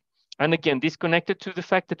 300. And again, this connected to the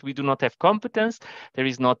fact that we do not have competence. There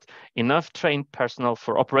is not enough trained personnel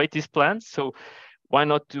for operate these plants. So why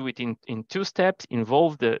not do it in 2 steps,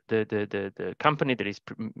 involve the company that is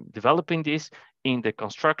developing this in the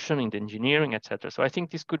construction, in the engineering, etc. So I think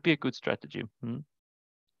this could be a good strategy.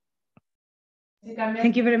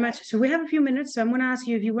 Thank you very much. So we have a few minutes. So I'm going to ask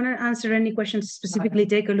you if you want to answer any questions specifically,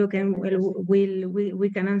 take a look and we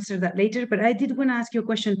can answer that later. But I did want to ask you a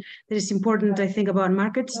question that is important, I think, about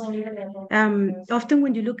markets. Often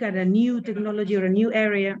when you look at a new technology or a new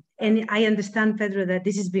area, and I understand, Pedro, that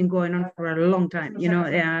this has been going on for a long time. You know,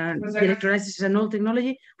 the electrolysis is an old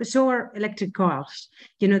technology, but so are electric cars.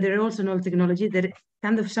 You know, they're also an old technology that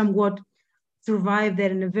kind of somewhat survive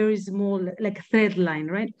there in a very small, like thread line,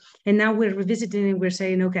 right? And now we're revisiting and we're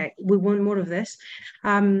saying, okay, we want more of this.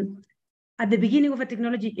 At the beginning of a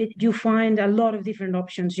technology, you find a lot of different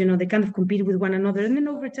options, you know, they kind of compete with one another. And then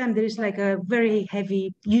over time, there is like a very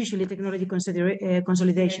heavy, usually technology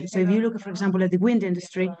consolidation. So if you look, for example, at the wind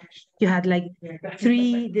industry, you had like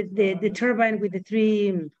the turbine with the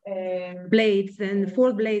 3 blades, and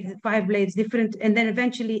 4 blades, 5 blades, different. And then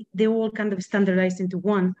eventually they all kind of standardized into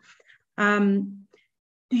one.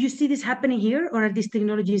 Do you see this happening here, or are these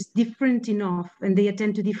technologies different enough and they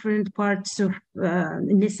attend to different parts of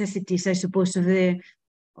necessities, I suppose,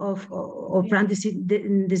 of brand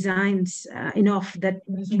designs enough that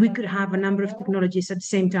we could have a number of technologies at the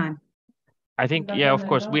same time? I think, yeah, of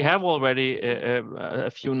course, we have already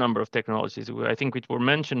a few number of technologies. I think it were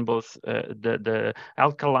mentioned both the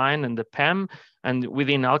alkaline and the PEM, and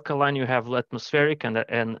within alkaline you have atmospheric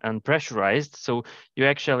and pressurized. So you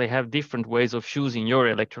actually have different ways of choosing your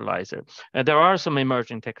electrolyzer. There are some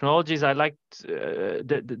emerging technologies. I like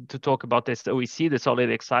to talk about this OEC, the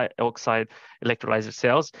solid oxide electrolyzer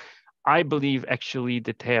cells. I believe actually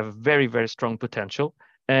that they have very, very strong potential.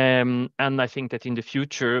 And I think that in the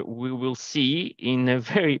future, we will see in a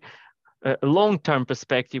very long-term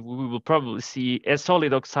perspective, we will probably see a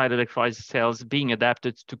solid oxide electrolyzer cells being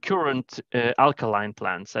adapted to current alkaline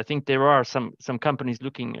plants. I think there are some companies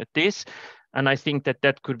looking at this. And I think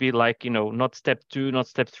that could be like, you know, not step 2, not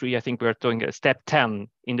step 3. I think we're doing a step 10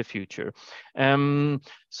 in the future.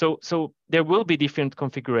 So there will be different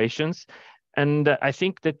configurations. And I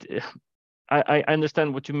think that I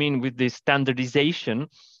understand what you mean with the standardization.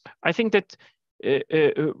 I think that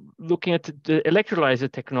looking at the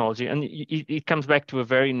electrolyzer technology, and it comes back to a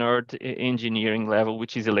very nerd engineering level,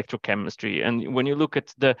 which is electrochemistry. And when you look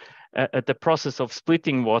at the process of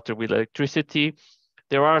splitting water with electricity,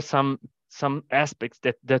 there are some aspects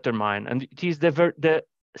that determine, and it is the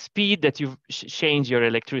speed that you change your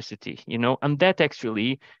electricity, you know, and that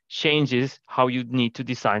actually changes how you need to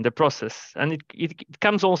design the process. And it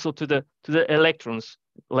comes also to the electrons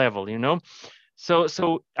level, you know.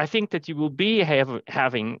 So I think that you will be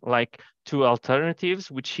having like 2 alternatives,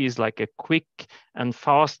 which is like a quick and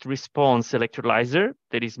fast response electrolyzer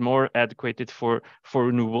that is more adequate for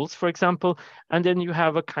renewables, for example. And then you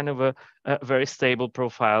have a kind of a very stable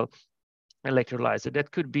profile electrolyzer that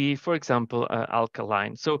could be, for example,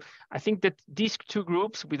 alkaline. So I think that these 2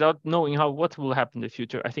 groups, without knowing what will happen in the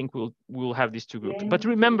future, I think we'll have these 2 groups. But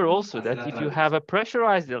remember also that if you have a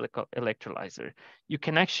pressurized electrolyzer, you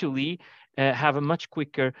can actually have a much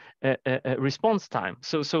quicker response time.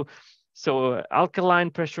 So alkaline,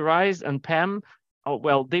 pressurized, and PEM,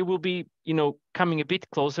 well, they will be, you know, coming a bit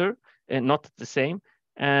closer and not the same.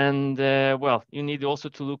 And well, you need also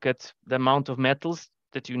to look at the amount of metals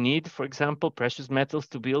that you need, for example, precious metals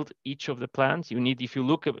to build each of the plants. You need, if you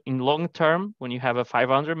look in long term, when you have a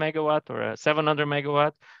 500 megawatt or a 700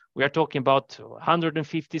 megawatt, we are talking about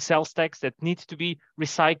 150 cell stacks that need to be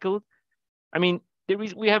recycled. I mean,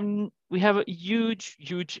 we have a huge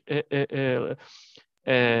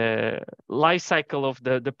life cycle of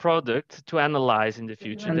the product to analyze in the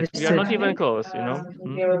future. That we are not even close, you know.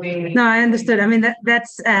 No, I understood. I mean,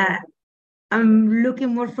 that's I'm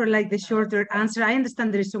looking more for like the shorter answer. I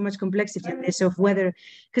understand there is so much complexity in this of whether,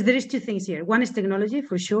 because there is two things here. One is technology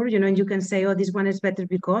for sure, you know, and you can say, oh, this one is better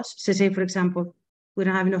because, so say, for example, we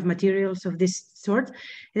don't have enough materials of this sort.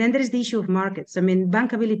 And then there is the issue of markets. I mean,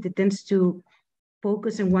 bankability tends to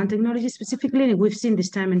focus on one technology specifically, and we've seen this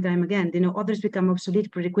time and time again. You know, others become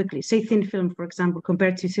obsolete pretty quickly. Say thin film, for example,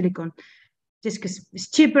 compared to silicon, just because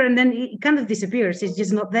it's cheaper, and then it kind of disappears. It's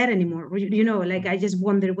just not there anymore. You know, like I just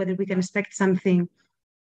wonder whether we can expect something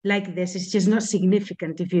like this. It's just not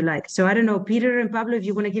significant, if you like. So I don't know, Peter and Pablo, if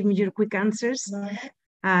you want to give me your quick answers,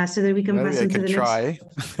 so that we can pass I into can the try.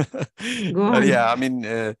 next. Go on. Yeah, I mean,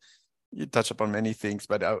 you touch upon many things,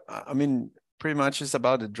 but I mean, pretty much it's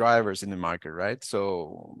about the drivers in the market, right?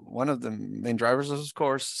 So one of the main drivers is, of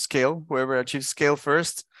course, scale. Whoever achieves scale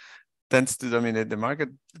first tends to dominate the market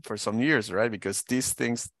for some years, right? Because these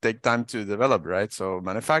things take time to develop, right? So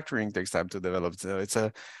manufacturing takes time to develop. So it's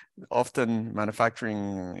often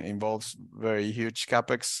manufacturing involves very huge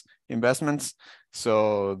capex investments.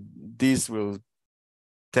 So these will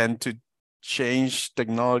tend to change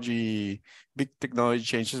technology. Big technology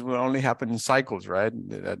changes will only happen in cycles, right?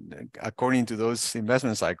 According to those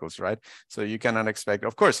investment cycles, right? So you cannot expect,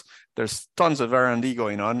 of course, there's tons of R&D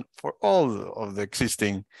going on for all of the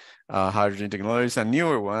existing hydrogen technologies and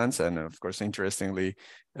newer ones. And of course, interestingly,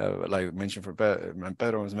 like I mentioned, for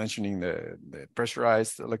Pedro was mentioning the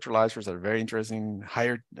pressurized electrolyzers are very interesting.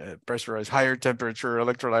 Higher pressurized, higher temperature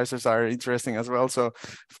electrolyzers are interesting as well. So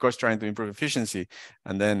of course, trying to improve efficiency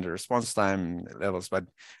and then the response time levels. But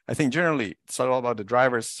I think generally it's all about the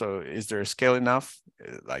drivers. So is there a scale enough?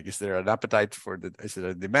 Like, is there an appetite for is it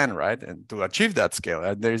a demand, right? And to achieve that scale,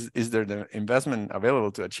 and is there the investment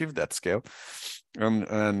available to achieve that scale?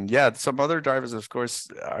 And yeah, some other drivers, of course,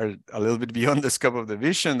 are a little bit beyond the scope of the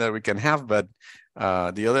vision that we can have, but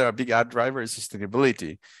the other big ad driver is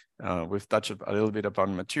sustainability. We've touched a little bit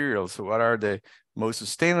upon materials. So what are the most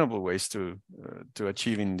sustainable ways to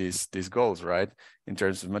achieving these goals, right? In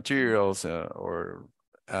terms of materials or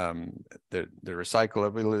the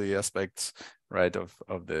recyclability aspects, right, of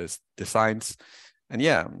the designs, and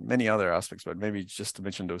yeah, many other aspects, but maybe just to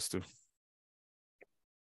mention those two.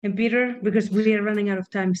 And Peter, because we are running out of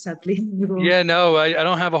time, sadly. Yeah, no, I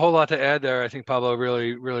don't have a whole lot to add there. I think Pablo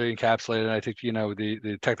really encapsulated. I think, you know,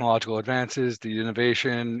 the technological advances, the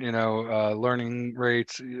innovation, you know, learning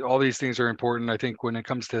rates, all these things are important. I think when it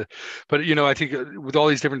comes to, but, you know, I think with all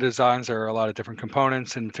these different designs, there are a lot of different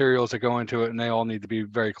components and materials that go into it, and they all need to be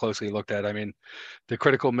very closely looked at. I mean, the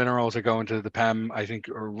critical minerals that go into the PEM, I think,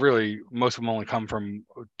 are really, most of them only come from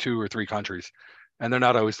 2 or 3 countries. And they're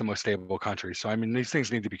not always the most stable countries. So, I mean, these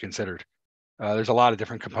things need to be considered. There's a lot of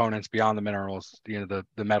different components beyond the minerals, you know,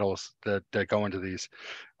 the metals that go into these.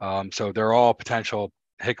 So they're all potential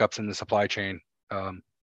hiccups in the supply chain.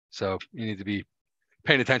 So you need to be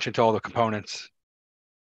paying attention to all the components.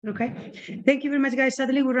 Okay. Thank you very much, guys.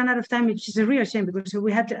 Suddenly we run out of time, which is a real shame because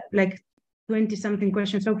we had like 20-something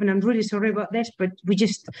questions open. I'm really sorry about this, but we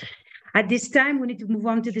just, at this time, we need to move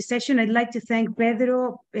on to the session. I'd like to thank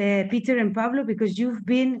Pedro, Peter, and Pablo, because you've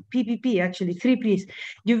been PPP, actually, 3 Ps.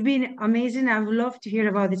 You've been amazing. I would love to hear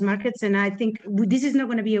about these markets. And I think this is not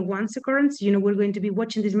going to be a once occurrence. You know, we're going to be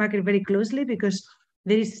watching this market very closely because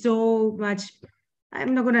there is so much,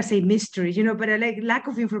 I'm not going to say mystery, you know, but I like lack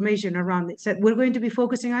of information around it. So we're going to be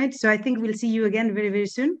focusing on it. So I think we'll see you again very, very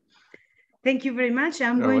soon. Thank you very much.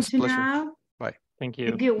 I'm going to now. Bye. Thank you.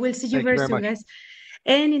 Thank you. We'll see you very soon, guys.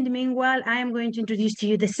 And in the meanwhile, I am going to introduce to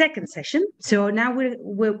you the second session. So now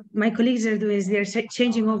my colleagues are doing is they're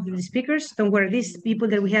changing over the speakers. Don't worry, these people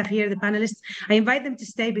that we have here, the panelists, I invite them to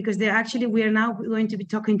stay because we are now going to be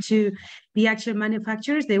talking to the actual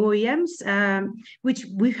manufacturers, the OEMs, which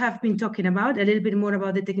we have been talking about a little bit more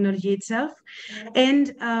about the technology itself.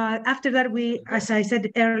 And after that, as I said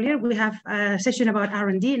earlier, we have a session about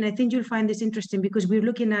R&D, and I think you'll find this interesting because we're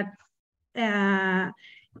looking at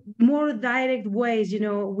more direct ways, you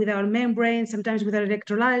know, with our membranes, sometimes with our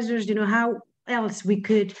electrolyzers, you know, how else we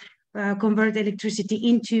could convert electricity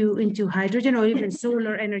into hydrogen, or even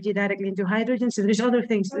solar energy directly into hydrogen. So there's other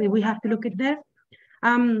things that we have to look at there.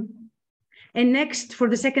 And next, for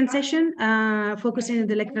the second session, focusing on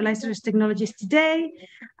the electrolyzers technologies today,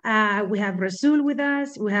 we have Rasul with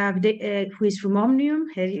us. We have who is from Omnium.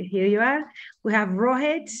 Here you are. We have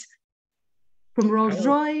Rohit. from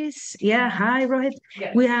Rolls-Royce. Yeah, hi, Rohit.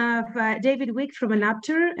 Yes. We have David Wick from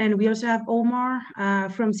Enapter, and we also have Omar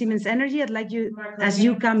from Siemens Energy. I'd like you, as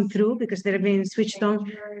you come through, because they're being switched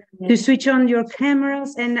on, to switch on your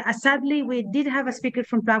cameras. And sadly, we did have a speaker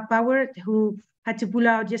from Plug Power who had to pull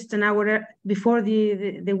out just an hour before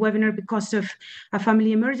the webinar because of a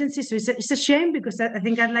family emergency. So it's a shame, because I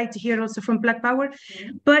think I'd like to hear also from Plug Power.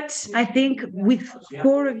 But I think with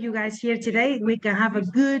 4 of you guys here today, we can have a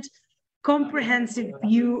good comprehensive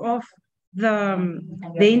view of the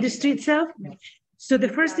industry itself. So the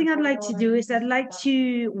first thing I'd like to do is I'd like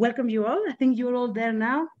to welcome you all. I think you're all there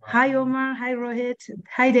now. Hi, Omar. Hi, Rohit.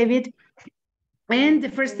 Hi, David. And the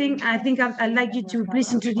first thing, I think I'd like you to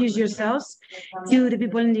please introduce yourselves to the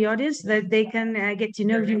people in the audience, that they can get to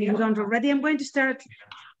know you if you don't already. I'm going to start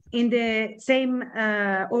in the same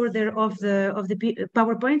order of the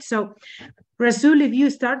PowerPoint. So, Rasul, if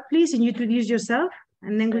you start, please, and you introduce yourself,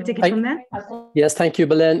 and then we'll take it from there. Yes, thank you,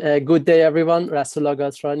 Belen. Good day, everyone. Rasul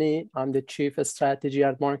Agasrani. I'm the Chief Strategy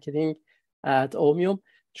and Marketing at Ohmium.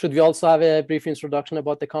 Should we also have a brief introduction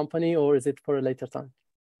about the company, or is it for a later time?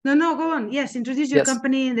 No, go on. Yes, introduce your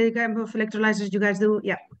company and the kind of electrolyzers you guys do.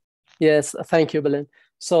 Yeah. Yes, thank you, Belen.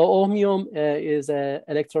 So Ohmium is an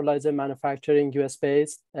electrolyzer manufacturing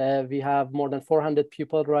US-based. We have more than 400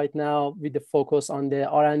 people right now with the focus on the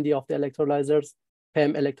R&D of the electrolyzers,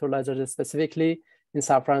 PEM electrolyzers specifically, in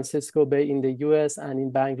San Francisco Bay in the US and in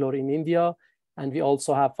Bangalore in India. And we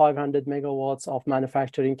also have 500 megawatts of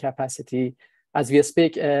manufacturing capacity as we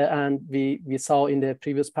speak. And we saw in the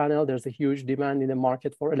previous panel, there's a huge demand in the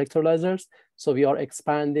market for electrolyzers. So we are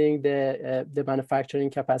expanding the manufacturing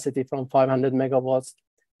capacity from 500 megawatts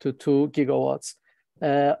to 2 gigawatts.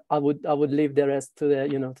 I would leave the rest to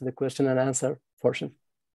the question and answer portion.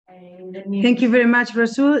 Thank you very much,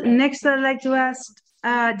 Rasul. Next, I'd like to ask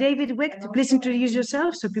David Wick to please introduce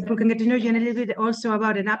yourself so people can get to know you and a little bit also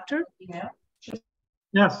about Enapter.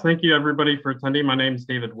 Yes, thank you everybody for attending. My name is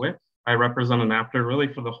David Wick. I represent Enapter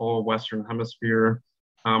really for the whole Western Hemisphere.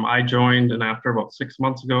 I joined Enapter about 6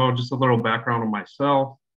 months ago. Just a little background on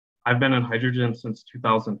myself. I've been in hydrogen since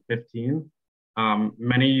 2015.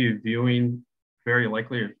 Many of you viewing very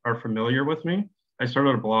likely are familiar with me. I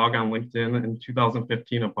started a blog on LinkedIn in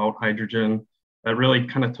 2015 about hydrogen that really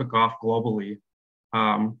kind of took off globally.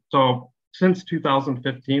 So since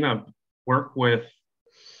 2015, I've worked with,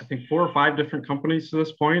 I think, 4 or 5 different companies to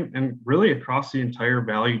this point, and really across the entire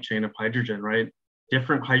value chain of hydrogen, right?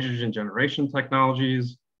 Different hydrogen generation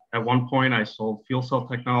technologies. At one point, I sold fuel cell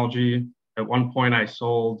technology. At one point, I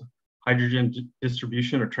sold hydrogen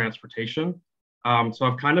distribution or transportation. So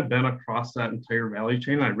I've kind of been across that entire value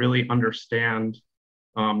chain. I really understand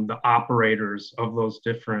the operators of those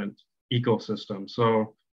different ecosystems.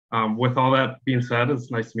 So with all that being said, it's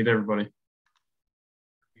nice to meet everybody.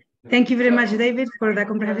 Thank you very much, David, for the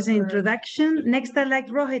comprehensive introduction. Next, I'd like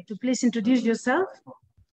Rohit to please introduce yourself.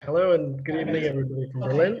 Hello and good evening, everybody from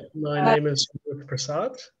Berlin. My name is Rohit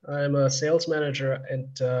Prasad. I'm a sales manager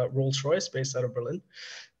at Rolls-Royce based out of Berlin.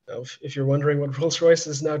 Now, if you're wondering what Rolls-Royce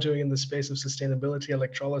is now doing in the space of sustainability,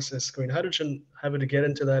 electrolysis, green hydrogen, happy to get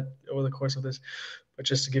into that over the course of this. But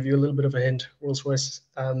just to give you a little bit of a hint, Rolls-Royce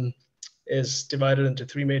is divided into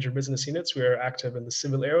 3 major business units. We are active in the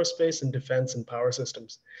civil aerospace and defense and power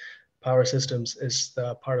systems. Power systems is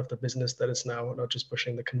the part of the business that is now not just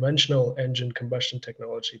pushing the conventional engine combustion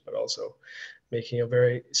technology, but also making a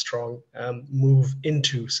very strong move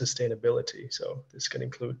into sustainability. So this can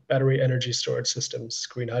include battery energy storage systems,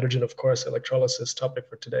 green hydrogen, of course, electrolysis, topic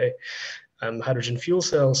for today, hydrogen fuel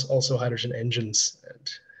cells, also hydrogen engines, and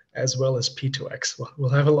as well as P2X. We'll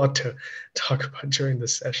have a lot to talk about during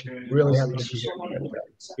this session. Really happy to be here and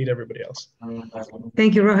meet everybody else.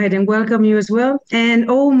 Thank you, Rohit, and welcome you as well.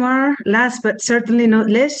 And Omar, last but certainly not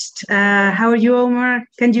least, how are you, Omar?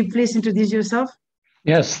 Can you please introduce yourself?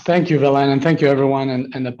 Yes, thank you, Velan, and thank you everyone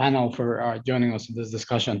and the panel for joining us in this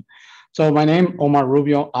discussion. So my name, Omar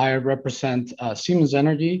Rubio. I represent Siemens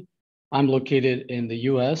Energy. I'm located in the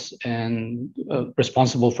US and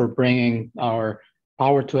responsible for bringing our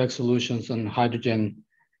Power-to-X solutions and hydrogen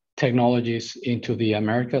technologies into the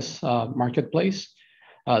Americas marketplace.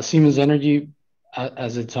 Siemens Energy,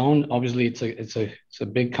 as its own, obviously it's a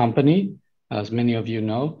big company, as many of you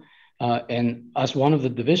know, and as one of the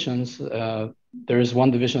divisions, there is one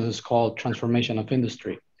division that's called Transformation of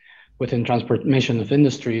Industry. Within Transformation of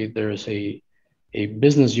Industry, there is a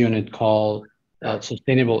business unit called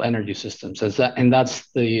Sustainable Energy Systems, and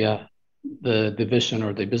that's the division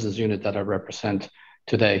or the business unit that I represent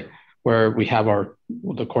today, where we have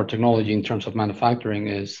the core technology in terms of manufacturing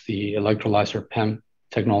is the electrolyzer PEM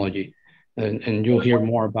technology, and you'll hear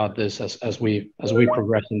more about this as we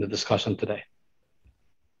progress in the discussion today.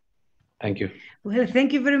 Thank you. Well,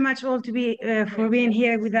 thank you very much all for being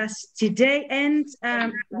here with us today. And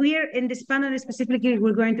we're in this panel specifically,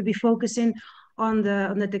 we're going to be focusing on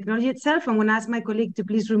the technology itself. I'm going to ask my colleague to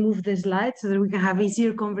please remove the slides so that we can have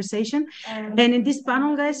easier conversation. And in this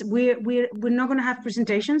panel, guys, we're not going to have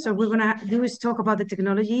presentations. So we're going to do is talk about the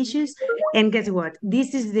technology issues. And guess what?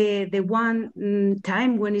 This is the one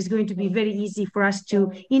time when it's going to be very easy for us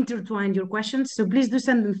to intertwine your questions. So please do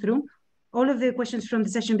send them through. All of the questions from the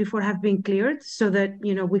session before have been cleared so that,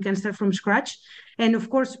 we can start from scratch. And of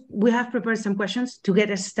course, we have prepared some questions to get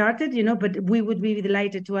us started, but we would be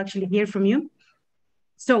delighted to actually hear from you.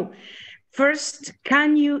 So first,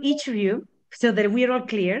 can you, each of you, so that we're all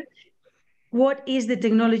clear, what is the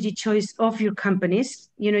technology choice of your companies,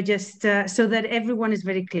 just so that everyone is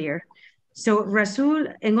very clear. So Rasul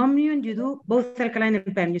and Omnium, you do both alkaline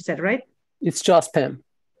and PEM, you said, right? It's just PEM.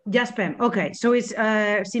 Just PEM. Okay. So it's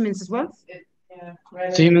Siemens as well?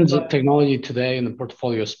 Siemens technology today in the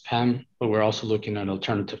portfolio is PEM, but we're also looking at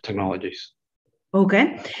alternative technologies.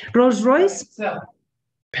 Okay. Rolls-Royce?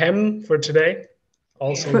 PEM for today.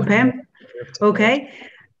 Also for PEM. Okay.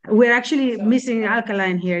 We're actually missing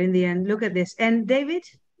alkaline here in the end. Look at this. And David,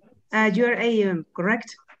 you're AEM,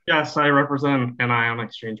 correct? Yes, I represent an ion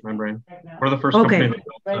exchange membrane. We're the first company to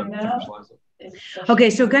commercialize it.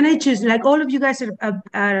 Okay, so can I choose, like all of you guys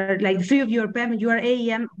are like three of you are PEM, you are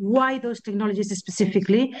AEM. Why those technologies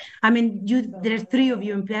specifically? I mean, there are three of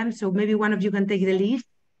you in PEM, so maybe one of you can take the lead.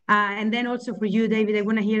 And then also for you, David, I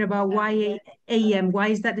want to hear about why AEM. Why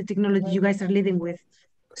is that the technology you guys are leading with?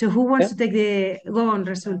 So who wants to take go on,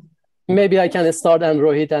 Rasul? Maybe I can start, and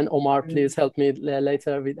Rohit and Omar, please help me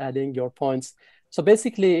later with adding your points. So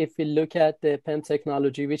basically, if we look at the PEM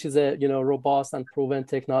technology, which is a robust and proven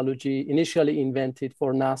technology, initially invented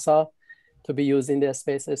for NASA to be used in the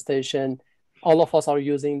space station, all of us are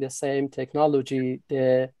using the same technology.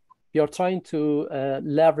 We are trying to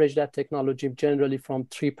leverage that technology generally from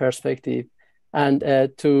three perspectives, and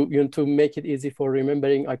to make it easy for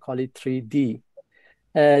remembering, I call it 3D.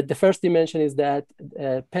 The first dimension is that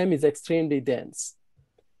PEM is extremely dense.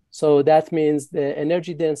 So that means the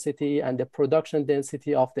energy density and the production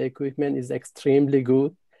density of the equipment is extremely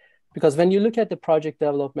good. Because when you look at the project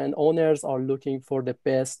development, owners are looking for the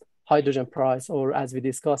best hydrogen price, or as we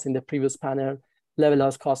discussed in the previous panel,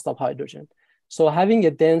 levelized cost of hydrogen. So having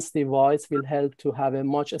a dense device will help to have a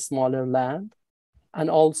much smaller land and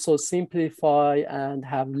also simplify and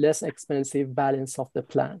have less expensive balance of the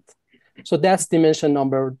plant. So that's dimension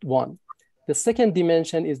number one. The second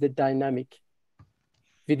dimension is the dynamic.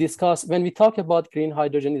 When we talk about green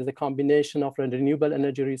hydrogen, is a combination of renewable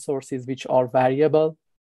energy resources which are variable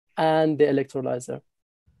and the electrolyzer.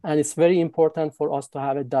 And it's very important for us to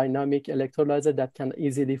have a dynamic electrolyzer that can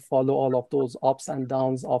easily follow all of those ups and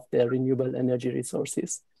downs of the renewable energy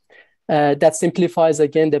resources. That simplifies,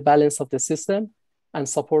 again, the balance of the system and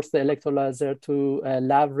supports the electrolyzer to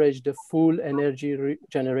leverage the full energy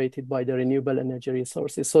generated by the renewable energy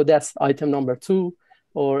resources. So that's item number 2,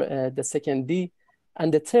 or the second D.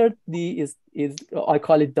 And the third D is I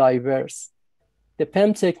call it diverse. The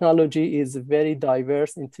PEM technology is very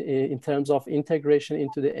diverse in terms of integration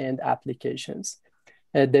into the end applications.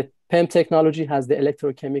 The PEM technology has the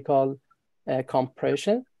electrochemical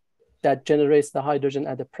compression that generates the hydrogen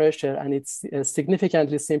at the pressure, and it's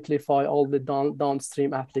significantly simplify all the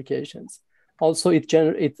downstream applications. Also,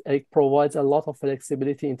 it provides a lot of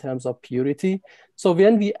flexibility in terms of purity. So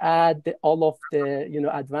when we add all of the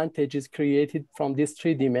advantages created from these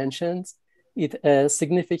three dimensions, it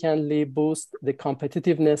significantly boosts the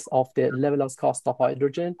competitiveness of the levelized cost of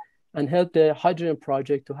hydrogen and help the hydrogen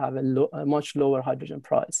project to have a much lower hydrogen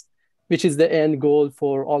price, which is the end goal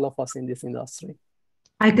for all of us in this industry.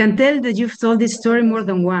 I can tell that you've told this story more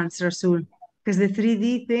than once, Rasul, because the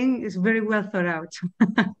 3D thing is very well thought out.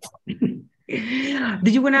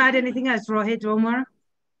 Did you want to add anything else, Rohit, Omar?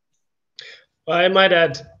 I might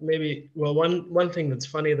add maybe, well, one thing that's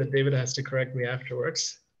funny that David has to correct me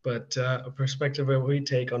afterwards, but a perspective where we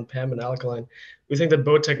take on PEM and alkaline, we think that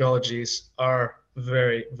both technologies are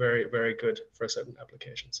very, very, very good for certain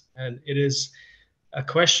applications. And it is a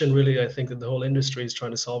question really, I think, that the whole industry is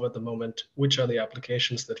trying to solve at the moment. Which are the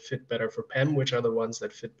applications that fit better for PEM? Which are the ones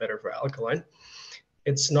that fit better for alkaline?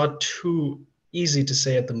 It's not too easy to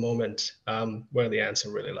say at the moment where the answer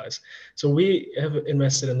really lies. So we have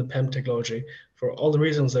invested in the PEM technology for all the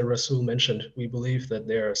reasons that Rasul mentioned. We believe that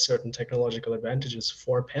there are certain technological advantages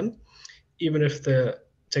for PEM, even if the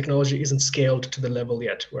technology isn't scaled to the level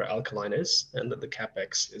yet where alkaline is, and that the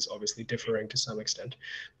CapEx is obviously differing to some extent.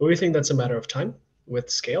 But we think that's a matter of time. With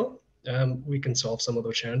scale, we can solve some of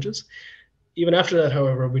those challenges. Even after that,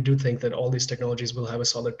 however, we do think that all these technologies will have a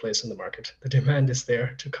solid place in the market. The demand is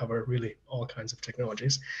there to cover really all kinds of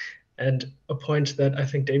technologies. And a point that I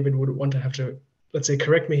think David would want to have to, let's say,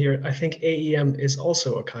 correct me here, I think AEM is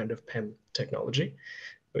also a kind of PEM technology,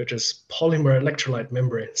 which is polymer electrolyte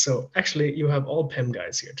membrane. So actually, you have all PEM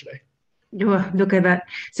guys here today. Oh, look at that.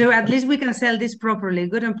 So at least we can sell this properly,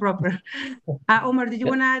 good and proper. Omar, did you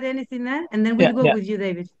want to add anything there? And then we'll go with you,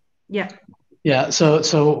 David. Yeah. Yeah, so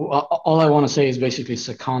all I want to say is basically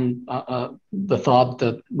second the thought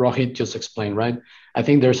that Rohit just explained, right? I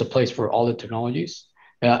think there's a place for all the technologies.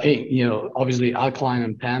 Obviously alkaline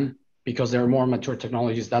and PEM, because they're more mature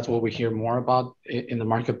technologies. That's what we hear more about in the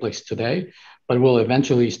marketplace today. But we'll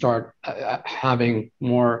eventually start having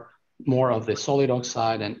more of the solid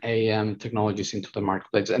oxide and AEM technologies into the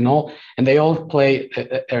marketplace, and they all play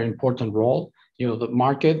an important role. The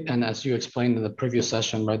market, and as you explained in the previous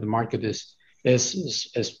session, right, the market is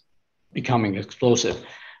becoming explosive.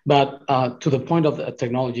 But to the point of the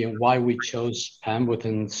technology and why we chose PEM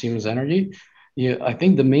within Siemens Energy, I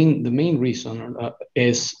think the main reason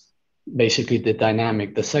is basically the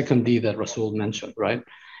dynamic, the second D that Rasul mentioned, right?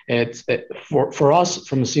 It's for us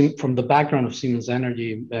from the background of Siemens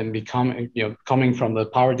Energy and coming from the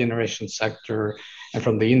power generation sector and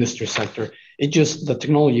from the industry sector, the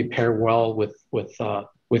technology pair well with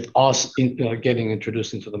us getting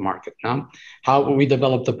introduced into the market. Now, how we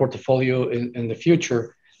develop the portfolio in the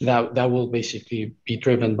future, that will basically be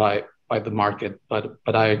driven by the market. But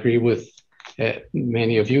I agree with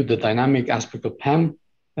many of you, the dynamic aspect of PEM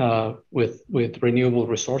with renewable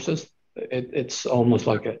resources, it's almost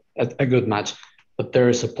like a good match. But there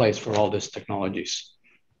is a place for all these technologies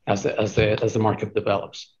as the market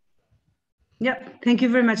develops. Yeah, thank you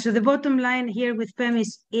very much. So the bottom line here with PEM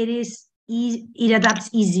is it adapts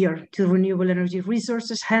easier to renewable energy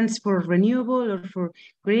resources, hence for renewable or for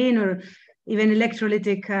green or even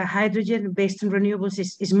electrolytic hydrogen based on renewables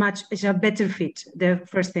is a better fit, the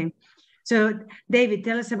first thing. So David,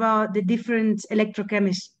 tell us about the different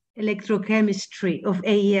electrochemistry of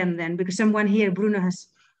AEM then, because someone here, Bruno, has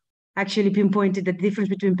actually pinpointed the difference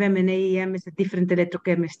between PEM and AEM is a different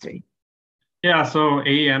electrochemistry. Yeah, so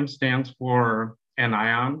AEM stands for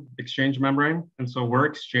anion exchange membrane. And so we're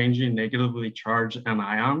exchanging negatively charged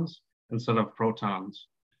anions instead of protons.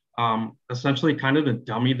 Essentially, kind of to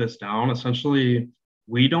dummy this down, essentially,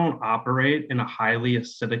 we don't operate in a highly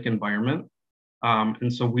acidic environment.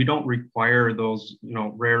 And so we don't require those,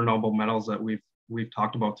 rare noble metals that we've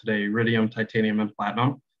talked about today, iridium, titanium, and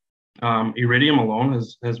platinum. Iridium alone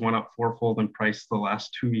has went up fourfold in price the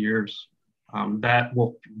last 2 years. That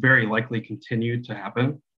will very likely continue to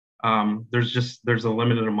happen. There's a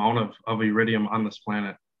limited amount of iridium on this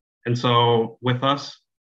planet. And so with us,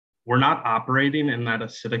 we're not operating in that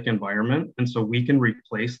acidic environment. And so we can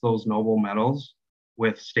replace those noble metals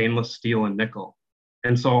with stainless steel and nickel.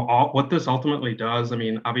 And so what this ultimately does,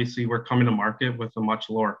 obviously we're coming to market with a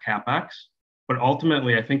much lower CapEx, but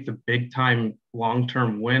ultimately I think the big time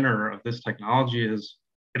long-term winner of this technology is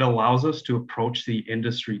it allows us to approach the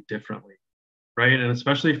industry differently, right? And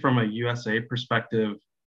especially from a USA perspective,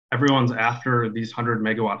 everyone's after these 100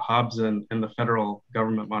 megawatt hubs and the federal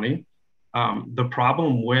government money. The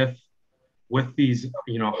problem with these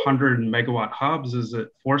 100 megawatt hubs is it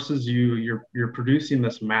forces you're producing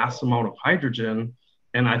this mass amount of hydrogen.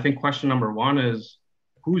 And I think question number one is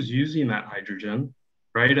who's using that hydrogen,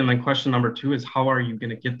 right? And then question number two is how are you going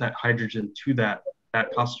to get that hydrogen to that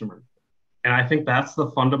customer? And I think that's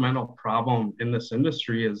the fundamental problem in this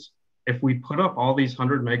industry is if we put up all these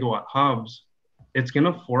 100 megawatt hubs, it's going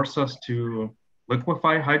to force us to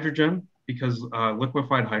liquefy hydrogen because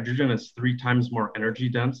liquefied hydrogen is 3 times more energy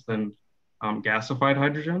dense than gasified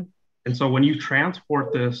hydrogen. And so when you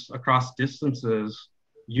transport this across distances,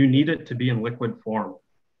 you need it to be in liquid form.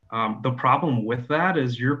 The problem with that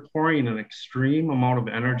is you're pouring an extreme amount of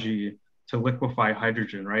energy to liquefy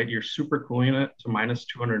hydrogen, right? You're supercooling it to minus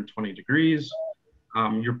 220 degrees.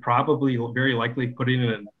 You're probably very likely putting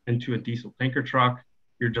it into a diesel tanker truck.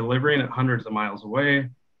 You're delivering it hundreds of miles away.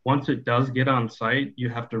 Once it does get on site, you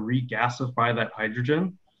have to regasify that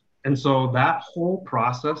hydrogen. And so that whole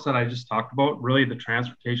process that I just talked about, really the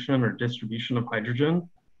transportation or distribution of hydrogen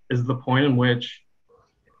is the point in which,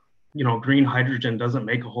 green hydrogen doesn't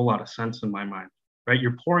make a whole lot of sense in my mind, right?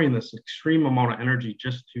 You're pouring this extreme amount of energy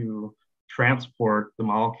just to transport the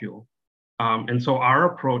molecule. And so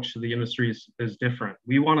our approach to the industry is different.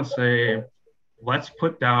 We want to say, let's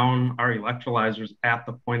put down our electrolyzers at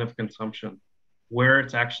the point of consumption where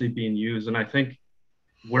it's actually being used. And I think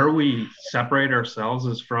where we separate ourselves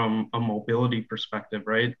is from a mobility perspective,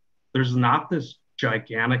 right? There's not this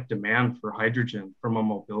gigantic demand for hydrogen from a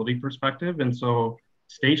mobility perspective. And so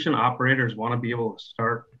station operators want to be able to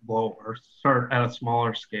start low or start at a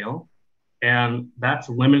smaller scale. And that's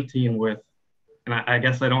limiting with, and I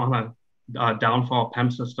guess I don't want to downfall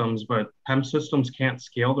PEM systems, but PEM systems can't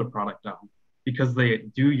scale their product down because they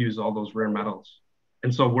do use all those rare metals.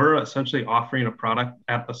 And so we're essentially offering a product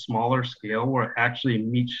at a smaller scale where it actually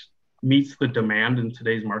meets the demand in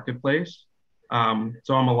today's marketplace.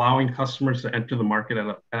 So I'm allowing customers to enter the market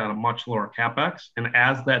at a much lower CapEx. And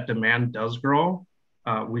as that demand does grow,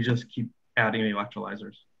 we just keep adding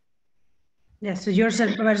electrolyzers. Yeah, so yours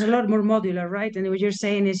is a lot more modular, right? And what you're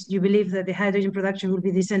saying is you believe that the hydrogen production will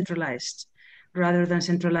be decentralized rather than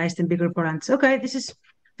centralized in bigger plants. Okay, this is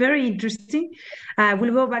very interesting.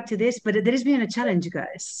 We'll go back to this, but there has been a challenge,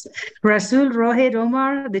 guys. Rasul, Rohit,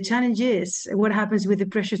 Omar, the challenge is what happens with the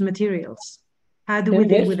precious materials? How do we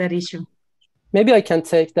deal with that issue? Maybe I can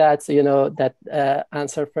take that,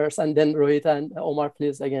 answer first, and then Rohit and Omar,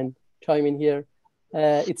 please again chime in here.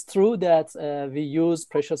 It's true that we use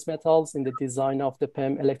precious metals in the design of the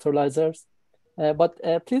PEM electrolyzers, but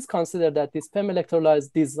please consider that this PEM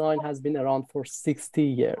electrolyzer design has been around for 60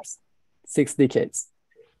 years, 6 decades,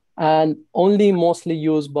 and only mostly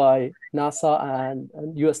used by NASA and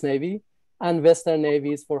US Navy and Western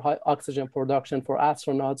navies for high oxygen production for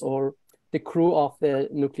astronauts or the crew of the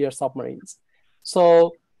nuclear submarines.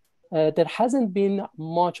 So there hasn't been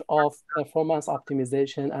much of performance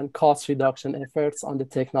optimization and cost reduction efforts on the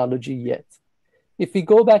technology yet. If we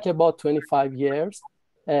go back about 25 years,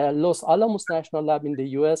 Los Alamos National Lab in the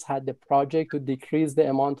US had the project to decrease the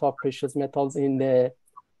amount of precious metals in the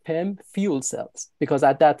PEM fuel cells, because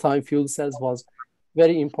at that time, fuel cells was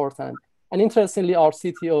very important. And interestingly, our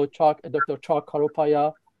CTO, Dr. Chuck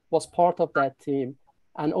Karopaya, was part of that team.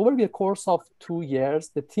 And over the course of 2 years,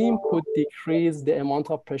 the team could decrease the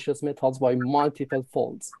amount of precious metals by multiple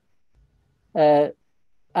folds. And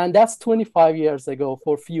that's 25 years ago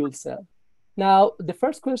for fuel cell. Now, the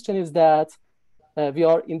first question is that we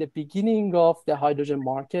are in the beginning of the hydrogen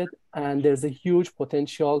market, and there's a huge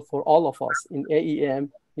potential for all of us in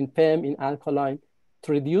AEM, in PEM, in alkaline,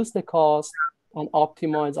 to reduce the cost and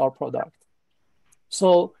optimize our product.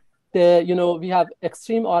 So we have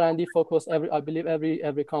extreme R&D focus. I believe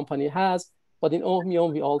every company has, but in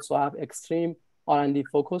Ohmium we also have extreme R&D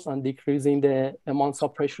focus on decreasing the amounts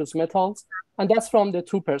of precious metals, and that's from the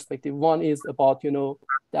two perspectives. One is about the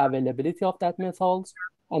availability of that metals,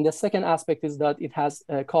 and the second aspect is that it has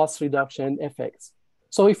cost reduction effects.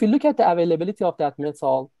 So if you look at the availability of that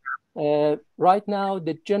metal, right now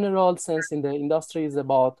the general sense in the industry is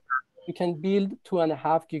about you can build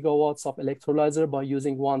 2.5 gigawatts of electrolyzer by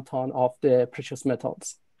using 1 ton of the precious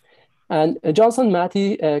metals. And Johnson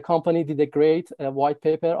Matthey company did a great white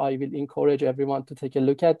paper. I will encourage everyone to take a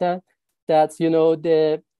look at that. That's,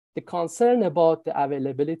 the concern about the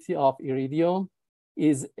availability of iridium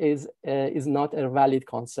is not a valid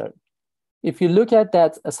concern. If you look at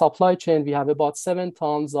that supply chain, we have about 7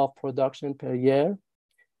 tons of production per year,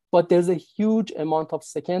 but there's a huge amount of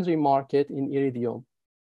secondary market in iridium,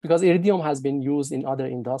 because iridium has been used in other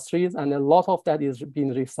industries, and a lot of that is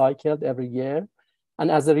being recycled every year. And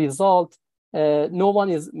as a result, no one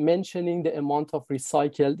is mentioning the amount of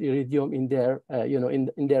recycled iridium in their,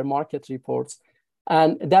 in their market reports,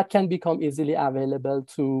 and that can become easily available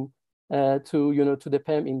to the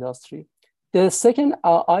PEM industry. The second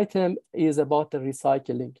item is about the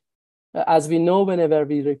recycling. As we know, whenever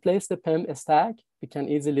we replace the PEM stack, we can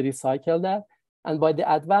easily recycle that. And by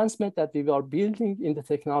the advancement that we are building in the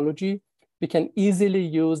technology, we can easily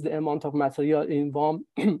use the amount of material in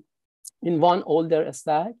one older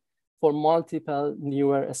stack for multiple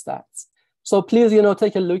newer stacks. So please,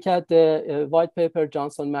 take a look at the white paper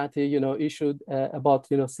Johnson Matthey, issued about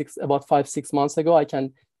 5-6 months ago. I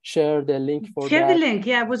can share the link for that. Share the link.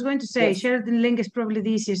 Yeah, I was going to say, yes. Share the link is probably the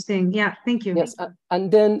easiest thing. Yeah, thank you. Yes,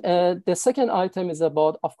 and then the second item is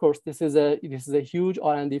about, of course, this is a huge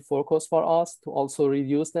R&D focus for us to also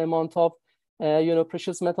reduce the amount of,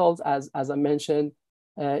 precious metals. As I mentioned,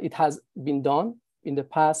 it has been done in the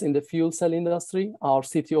past in the fuel cell industry. Our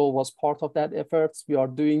CTO was part of that efforts. We are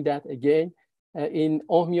doing that again. In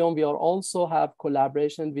Ohmium, we are also have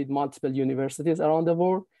collaboration with multiple universities around the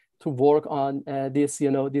world to work on this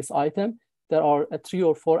item. There are 3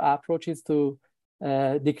 or 4 approaches to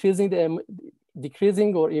decreasing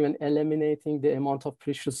or even eliminating the amount of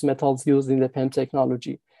precious metals used in the PEM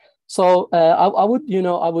technology. So I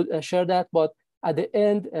would share that, but at the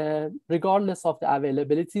end, regardless of the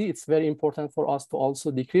availability, it's very important for us to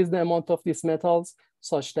also decrease the amount of these metals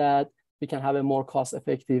such that we can have a more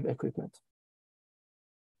cost-effective equipment.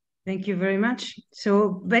 Thank you very much.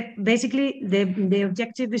 So, but basically, the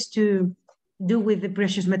objective is to do with the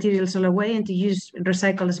precious materials all away and to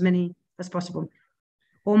recycle as many as possible.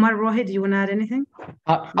 Omar, Rohit, do you want to add anything?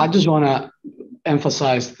 I just want to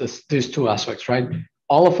emphasize these two aspects, right?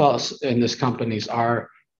 All of us in these companies are,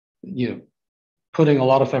 putting a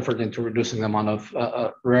lot of effort into reducing the amount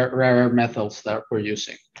of rare metals that we're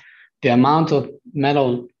using. The amount of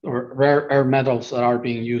metal or rare earth metals that are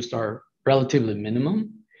being used are relatively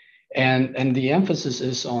minimum. And the emphasis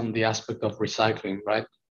is on the aspect of recycling, right?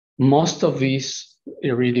 Most of these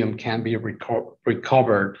iridium can be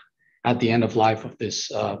recovered at the end of life of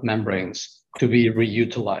these membranes to be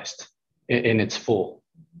reutilized in its full.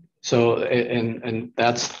 So, and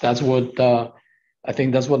that's what I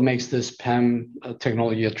think that's what makes this PEM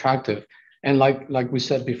technology attractive. And like we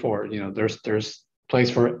said before, there's place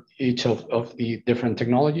for each of the different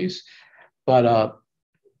technologies, but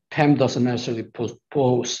PEM doesn't necessarily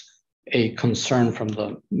pose a concern from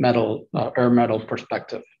the metal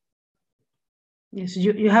perspective. Yes,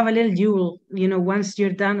 you have a little jewel. Once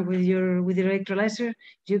you're done with your electrolyzer,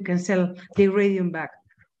 you can sell the iridium back.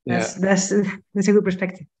 That's a good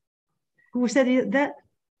perspective. Who said that?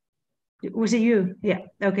 Was it you? Yeah.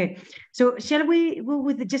 Okay. So shall we go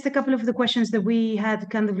with just a couple of the questions that we had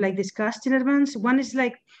kind of like discussed in advance? One is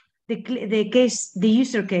like the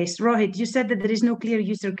user case. Rohit, you said that there is no clear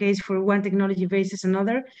user case for one technology versus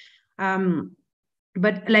another.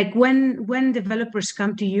 But like when developers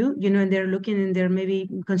come to you, and they're looking and they're maybe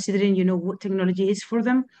considering, what technology is for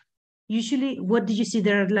them, usually what do you see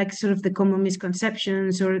there are like sort of the common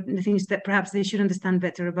misconceptions or the things that perhaps they should understand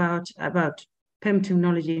better about PEM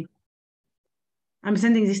technology? I'm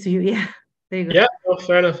sending this to you. Yeah, there you go. Yeah,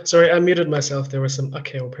 fair enough. Sorry, I muted myself. There was some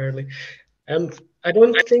echo apparently. I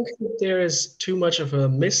don't think that there is too much of a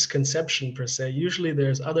misconception per se. Usually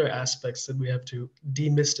there's other aspects that we have to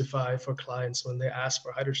demystify for clients when they ask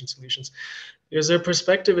for hydrogen solutions, because their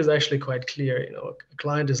perspective is actually quite clear. A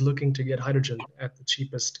client is looking to get hydrogen at the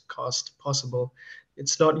cheapest cost possible.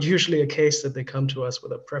 It's not usually a case that they come to us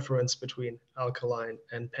with a preference between alkaline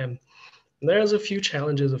and PEM. And there's a few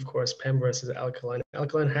challenges, of course, PEM versus alkaline.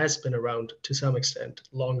 Alkaline has been around to some extent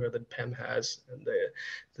longer than PEM has, and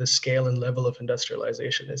the scale and level of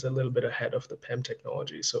industrialization is a little bit ahead of the PEM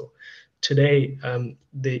technology. So today,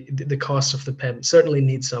 the cost of the PEM certainly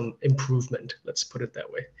needs some improvement, let's put it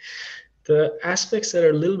that way. The aspects that are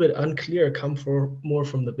a little bit unclear come more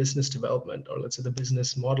from the business development, or let's say the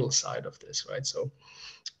business model side of this, right? So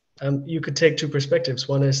you could take two perspectives.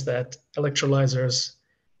 One is that electrolyzers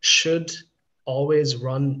should always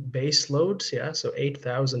run base load, so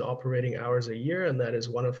 8,000 operating hours a year, and that is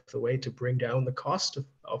one of the way to bring down the cost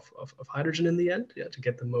of hydrogen in the end, to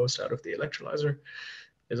get the most out of the electrolyzer.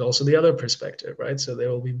 There's also the other perspective, right? So there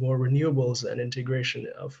will be more renewables and integration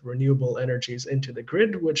of renewable energies into the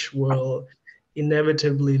grid, which will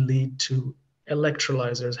inevitably lead to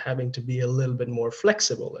electrolyzers having to be a little bit more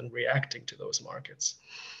flexible and reacting to those markets.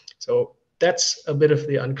 So that's a bit of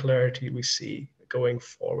the unclarity we see going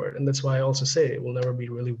forward. And that's why I also say it will never be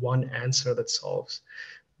really one answer that solves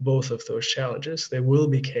both of those challenges. There will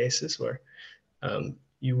be cases where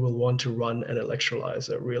you will want to run an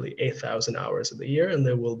electrolyzer really 8,000 hours of the year. And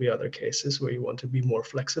there will be other cases where you want to be more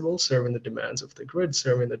flexible, serving the demands of the grid,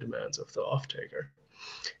 serving the demands of the off-taker.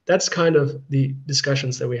 That's kind of the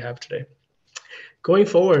discussions that we have today. Going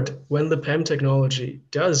forward, when the PEM technology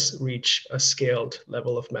does reach a scaled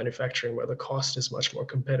level of manufacturing where the cost is much more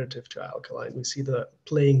competitive to alkaline, we see the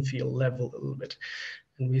playing field level a little bit.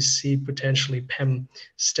 And we see potentially PEM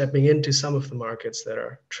stepping into some of the markets that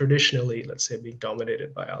are traditionally, let's say, being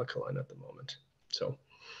dominated by alkaline at the moment. So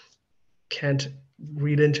can't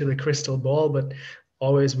read into the crystal ball, but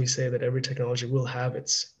always we say that every technology will have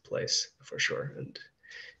its place for sure. And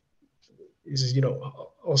this is,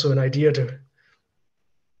 also an idea to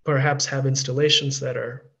perhaps have installations that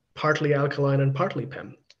are partly alkaline and partly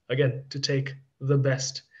PEM, again, to take the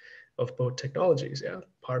best of both technologies.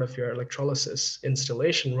 Part of your electrolysis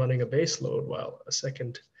installation running a base load, while a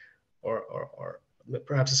second or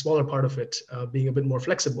perhaps a smaller part of it being a bit more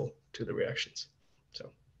flexible to the reactions. So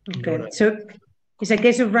okay, so it's a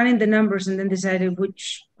case of running the numbers and then deciding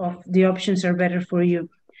which of the options are better for you.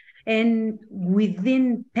 And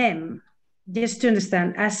within PEM, just to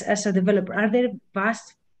understand, as a developer, are there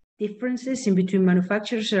vast differences in between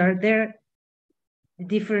manufacturers? Are there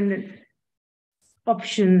different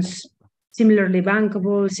options similarly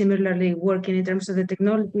bankable, similarly working in terms of the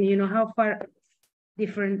technology? How far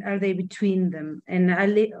different are they between them? And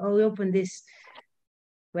I'll open this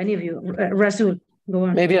to any of you. Rasul, go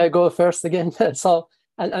on. Maybe I go first again. So,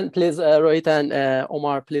 and please, Rohit and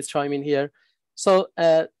Omar, please chime in here. So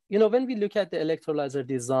when we look at the electrolyzer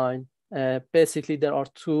design, basically there are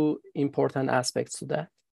two important aspects to that.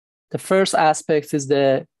 The first aspect is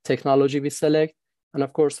the technology we select. And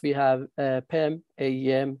of course, we have PEM,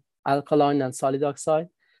 AEM, alkaline, and solid oxide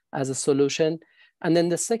as a solution. And then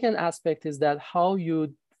the second aspect is that how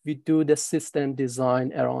we do the system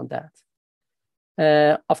design around that.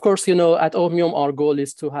 Of course, at Ohmium, our goal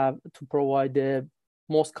is to provide the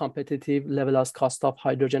most competitive levelized cost of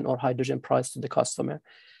hydrogen or hydrogen price to the customer.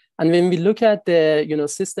 And when we look at the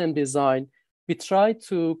system design, we try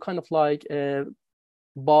to kind of like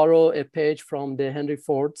borrow a page from the Henry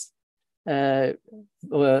Ford's kind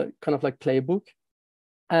of like playbook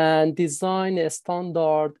and design a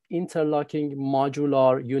standard interlocking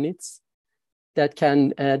modular units that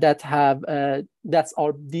can that's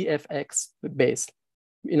our DFX based.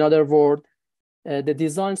 In other words, the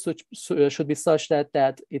design should be such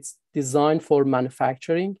that it's designed for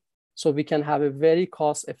manufacturing, so we can have a very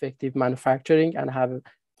cost-effective manufacturing and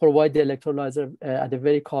provide the electrolyzer at a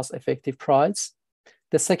very cost-effective price.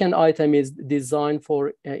 The second item is designed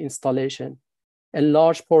for installation. A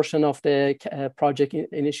large portion of the project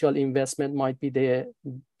initial investment might be the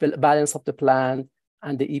balance of the plant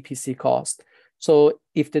and the EPC cost. So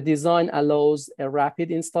if the design allows a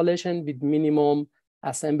rapid installation with minimum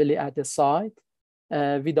assembly at the site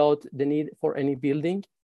without the need for any building,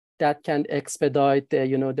 that can expedite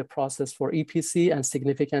the process for EPC and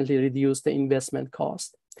significantly reduce the investment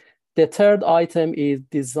cost. The third item is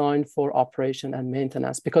designed for operation and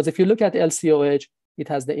maintenance, because if you look at LCOH, it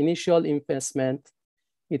has the initial investment,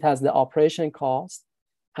 it has the operation cost,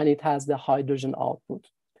 and it has the hydrogen output.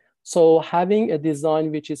 So having a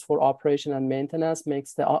design which is for operation and maintenance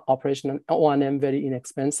makes the operation and O&M very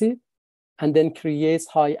inexpensive, and then creates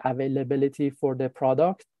high availability for the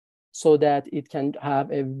product so that it can have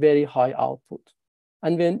a very high output.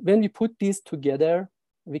 And when we put these together,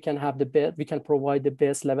 we can provide the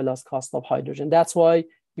best levelized cost of hydrogen. That's why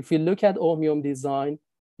if you look at Ohmium design,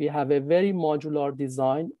 we have a very modular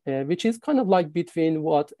design, which is kind of like between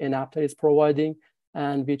what Enapter is providing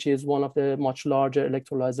and which is one of the much larger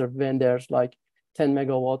electrolyzer vendors like 10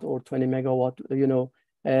 megawatt or 20 megawatt,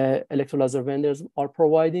 electrolyzer vendors are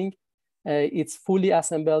providing. It's fully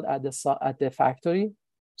assembled at the factory.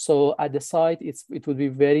 So at the site, it would be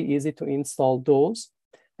very easy to install those.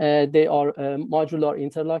 They are modular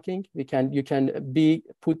interlocking. You can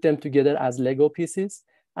put them together as Lego pieces,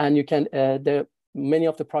 and you can. Many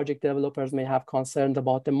of the project developers may have concerns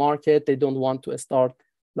about the market. They don't want to start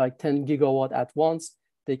like 10 gigawatt at once.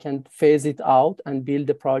 They can phase it out and build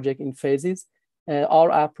the project in phases. Our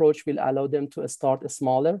approach will allow them to start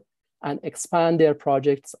smaller and expand their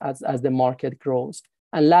projects as the market grows.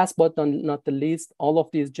 And last but not the least, all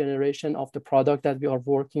of these generation of the product that we are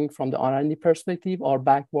working from the R&D perspective are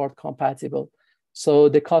backward compatible. So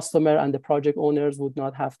the customer and the project owners would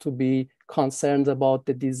not have to be concerned about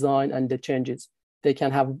the design and the changes. They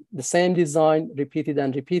can have the same design repeated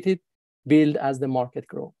and repeated, build as the market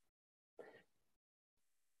grows.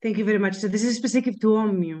 Thank you very much. So this is specific to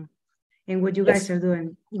Ohmium and what you guys are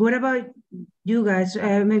doing. What about you guys?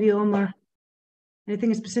 Maybe Omar,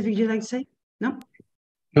 anything specific you'd like to say? No?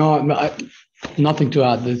 No, nothing to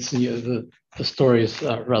add. The story is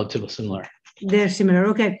relatively similar. They're similar.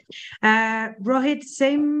 Okay. Rohit,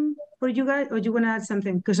 same for you guys, or do you want to add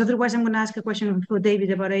something? Because otherwise, I'm going to ask a question for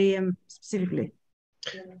David about AEM specifically.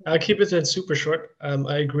 I'll keep it then super short.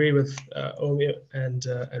 I agree with Omi and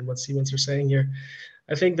what Siemens are saying here.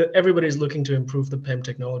 I think that everybody's looking to improve the PEM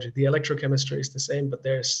technology. The electrochemistry is the same, but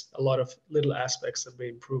there's a lot of little aspects that we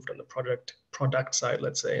improved on the product side,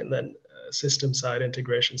 let's say, and then system side,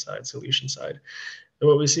 integration side, solution side. And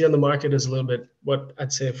what we see on the market is a little bit what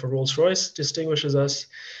I'd say for Rolls-Royce distinguishes us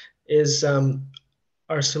is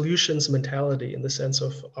our solutions mentality, in the sense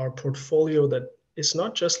of our portfolio that is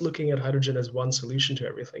not just looking at hydrogen as one solution to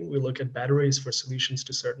everything. We look at batteries for solutions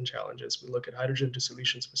to certain challenges. We look at hydrogen to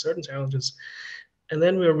solutions for certain challenges. And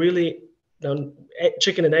then we're really,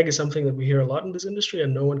 chicken and egg is something that we hear a lot in this industry,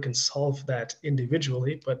 and no one can solve that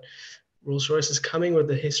individually. But Rolls-Royce is coming with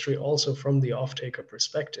the history also from the off-taker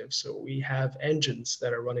perspective. So we have engines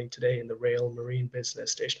that are running today in the rail, marine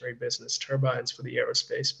business, stationary business, turbines for the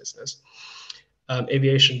aerospace business,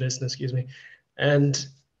 aviation business, excuse me. And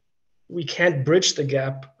we can't bridge the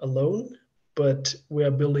gap alone, but we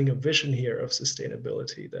are building a vision here of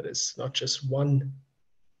sustainability that is not just one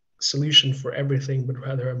solution for everything, but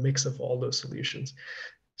rather a mix of all those solutions,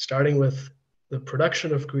 starting with the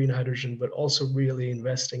production of green hydrogen, but also really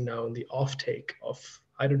investing now in the offtake of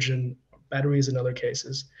hydrogen, batteries in other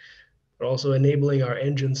cases, but also enabling our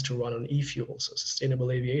engines to run on e-fuel. So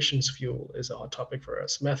sustainable aviation fuel is a hot topic for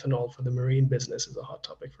us. Methanol for the marine business is a hot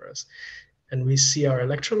topic for us. And we see our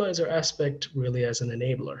electrolyzer aspect really as an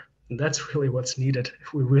enabler. And that's really what's needed.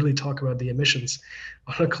 If we really talk about the emissions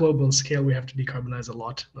on a global scale, we have to decarbonize a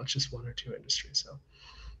lot, not just one or two industries. So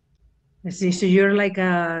I see. So you're like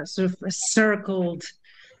a sort of a circled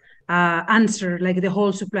answer, like the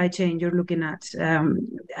whole supply chain you're looking at.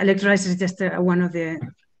 Electrolysis is just one of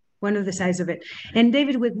the sides of it. And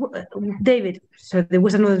David, so there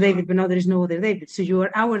was another David, but now there is no other David. So you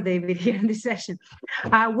are our David here in this session.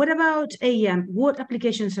 What about AEM? What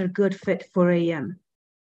applications are good fit for AEM?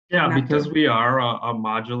 Yeah, because we are a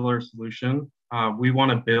modular solution, we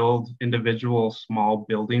want to build individual small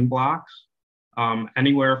building blocks,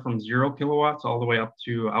 anywhere from 0 kilowatts all the way up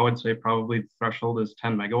to, I would say probably the threshold is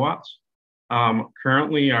 10 megawatts.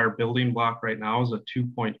 Currently, our building block right now is a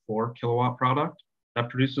 2.4 kilowatt product that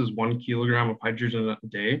produces 1 kilogram of hydrogen a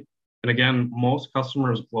day. And again, most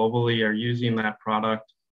customers globally are using that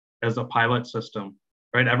product as a pilot system,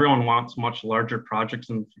 right? Everyone wants much larger projects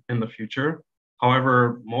in the future.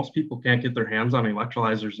 However, most people can't get their hands on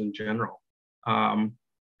electrolyzers in general.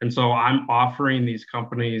 And so I'm offering these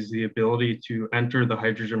companies the ability to enter the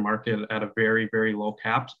hydrogen market at a very, very low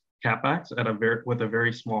capex with a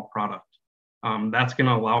very small product. That's going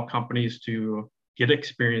to allow companies to get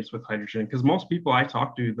experience with hydrogen, because most people I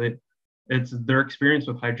talk to, their experience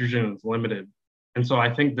with hydrogen is limited. And so I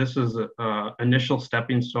think this is an initial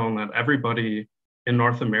stepping stone that everybody in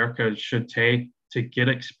North America should take to get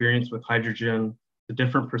experience with hydrogen, the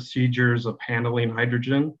different procedures of handling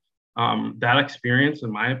hydrogen. That experience,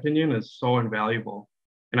 in my opinion, is so invaluable.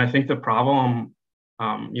 And I think the problem,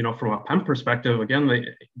 from a PEM perspective, again,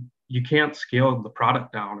 you can't scale the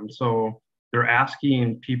product down. And so they're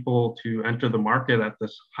asking people to enter the market at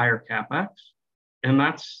this higher capex. And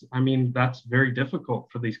that's very difficult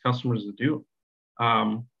for these customers to do.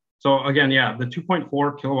 So again, yeah, the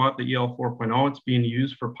 2.4 kilowatt, the EL 4.0, it's being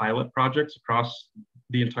used for pilot projects across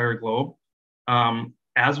the entire globe.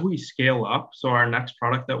 As we scale up, so our next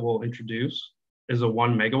product that we'll introduce is a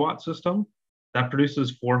 1 megawatt system that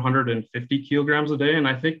produces 450 kilograms a day. And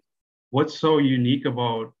I think what's so unique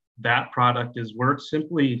about that product is we're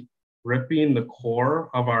simply ripping the core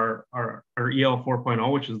of our EL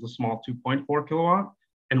 4.0, which is the small 2.4 kilowatt,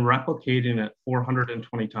 and replicating it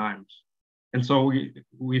 420 times. And so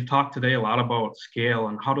we've talked today a lot about scale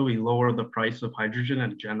and how do we lower the price of hydrogen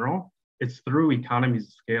in general. It's through economies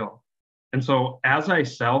of scale. And so as I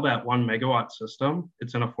sell that 1 megawatt system,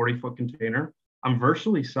 it's in a 40-foot container, I'm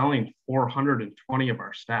virtually selling 420 of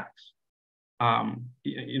our stacks.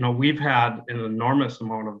 We've had an enormous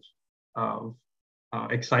amount of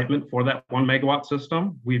excitement for that 1 megawatt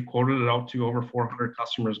system. We've quoted it out to over 400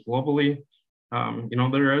 customers globally.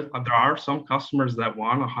 There are some customers that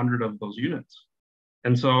want 100 of those units.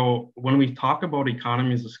 And so when we talk about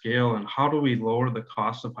economies of scale and how do we lower the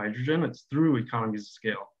cost of hydrogen, it's through economies of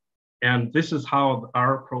scale. And this is how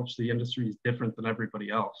our approach to the industry is different than everybody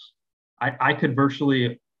else. I could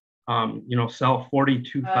virtually, sell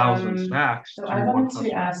 42,000 stacks to one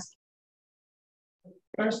customer.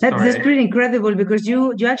 That's pretty incredible, because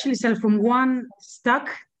you actually sell from one stack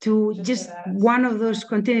to just one of those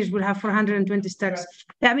containers will have 420 stacks.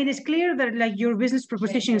 I mean, it's clear that like your business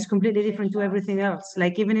proposition is completely different to everything else.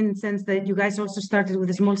 Like even in the sense that you guys also started with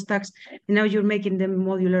the small stacks, and now you're making them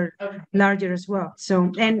modular, larger as well.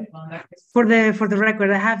 So, and for the record,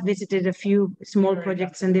 I have visited a few small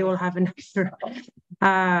projects, and they all have an answer.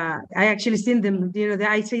 I actually seen them.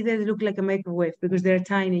 I say they look like a microwave because they're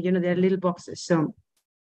tiny. They're little boxes. So.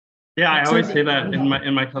 Yeah, I always say that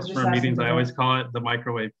in my customer meetings. I always call it the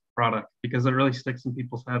microwave product because it really sticks in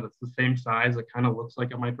people's head. It's the same size. It kind of looks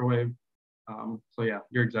like a microwave. So yeah,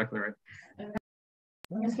 you're exactly right.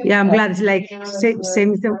 Yeah, I'm glad it's like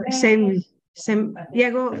same. Yeah,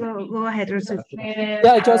 go ahead, Russell. Yeah,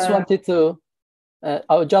 I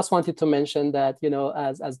just wanted to mention that,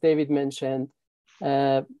 as David mentioned,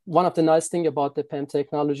 one of the nice things about the PEM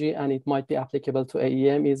technology, and it might be applicable to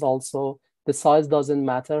AEM, is also the size doesn't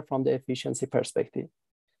matter from the efficiency perspective.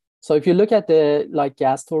 So if you look at the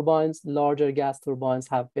gas turbines, larger gas turbines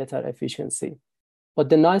have better efficiency. But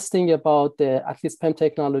the nice thing about at least PEM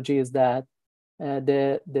technology is that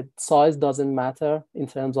the size doesn't matter in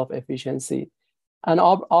terms of efficiency. And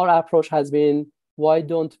our approach has been, why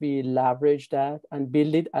don't we leverage that and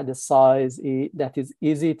build it at a size that is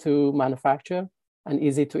easy to manufacture and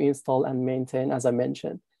easy to install and maintain, as I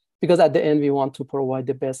mentioned. Because at the end, we want to provide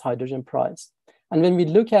the best hydrogen price. And when we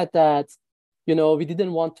look at that, we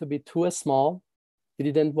didn't want to be too small. We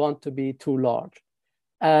didn't want to be too large.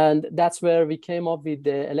 And that's where we came up with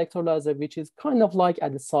the electrolyzer, which is kind of like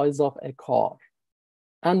at the size of a car.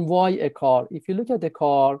 And why a car? If you look at the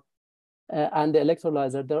car and the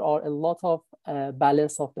electrolyzer, there are a lot of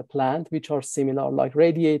balance of the plant, which are similar, like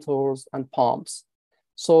radiators and pumps.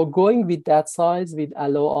 So going with that size will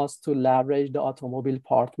allow us to leverage the automobile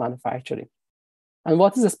part manufacturing. And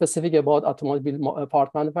what is specific about automobile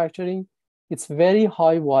part manufacturing? It's very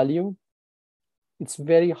high volume, it's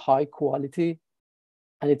very high quality,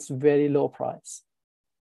 and it's very low price.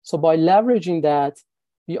 So by leveraging that,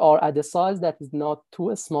 we are at a size that is not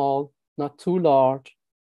too small, not too large,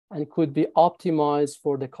 and could be optimized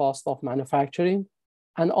for the cost of manufacturing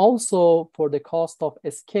and also for the cost of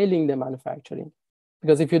scaling the manufacturing.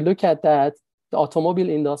 Because if you look at that, the automobile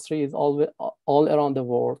industry is all around the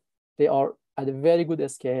world. They are at a very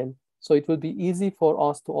good scale. So it will be easy for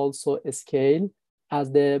us to also scale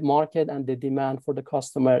as the market and the demand for the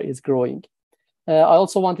customer is growing. I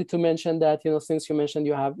also wanted to mention that, since you mentioned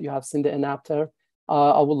you have seen the Enapter,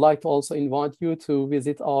 I would like to also invite you to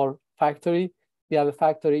visit our factory. We have a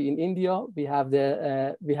factory in India. We have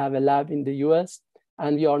a lab in the US,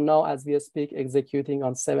 and we are now, as we speak, executing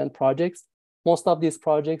on 7 projects. Most of these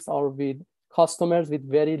projects are with customers with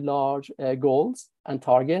very large goals and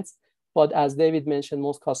targets. But as David mentioned,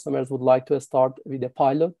 most customers would like to start with a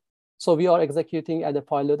pilot. So we are executing at a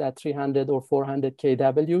pilot at 300 or 400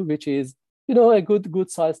 kW, which is a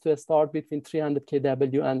good size to start between 300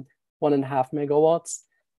 kW and 1.5 megawatts.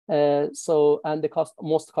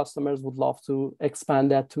 Most customers would love to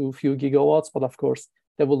expand that to a few gigawatts, but of course,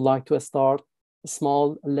 they would like to start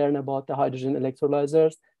small, learn about the hydrogen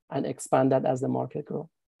electrolyzers, and expand that as the market grows.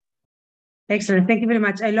 Excellent. Thank you very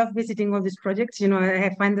much. I love visiting all these projects.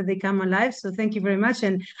 I find that they come alive. So thank you very much.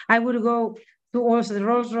 And I would go to also the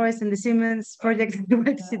Rolls-Royce and the Siemens projects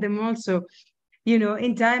to see them also.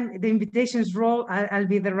 In time, the invitations roll, I'll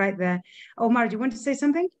be right there. Omar, do you want to say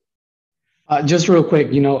something? Just real quick,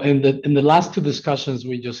 in the last 2 discussions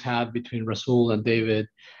we just had between Rasul and David,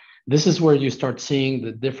 this is where you start seeing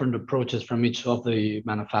the different approaches from each of the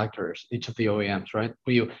manufacturers, each of the OEMs, right?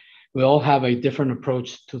 We all have a different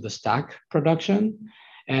approach to the stack production,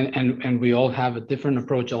 and we all have a different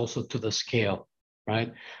approach also to the scale,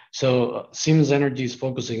 right? So Siemens Energy is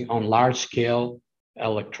focusing on large scale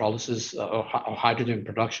electrolysis or hydrogen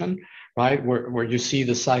production, right? Where you see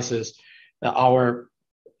the sizes. Our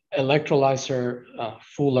electrolyzer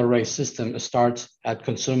full array system starts at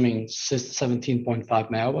consuming 17.5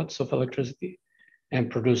 megawatts of electricity and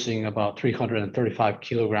producing about 335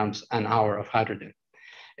 kilograms an hour of hydrogen.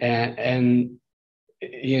 And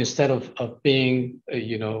instead of being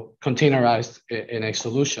containerized in a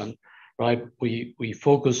solution, right? We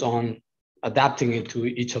focus on adapting it to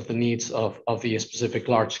each of the needs of the specific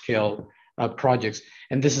large scale projects.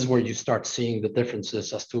 And this is where you start seeing the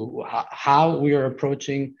differences as to how we are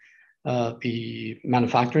approaching the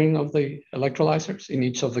manufacturing of the electrolyzers in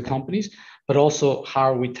each of the companies, but also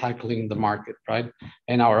how are we tackling the market, right?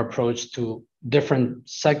 And our approach to different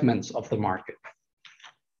segments of the market.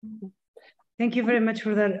 Thank you very much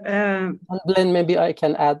for that. Glenn, maybe I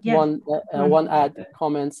can add one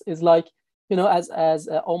comments. Is like, as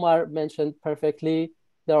Omar mentioned perfectly,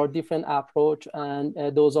 there are different approach, and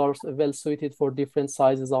those are well suited for different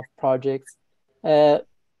sizes of projects.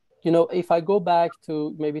 If I go back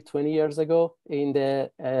to maybe 20 years ago in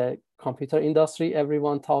the computer industry,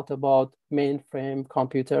 everyone thought about mainframe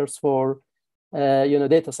computers for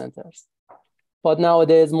data centers. But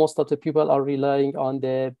nowadays, most of the people are relying on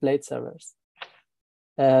the blade servers.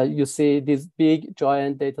 You see these big,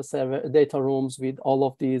 giant data rooms with all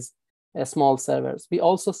of these small servers. We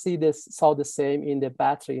also saw the same in the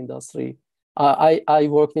battery industry. I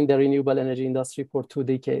worked in the renewable energy industry for 2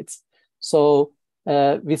 decades. So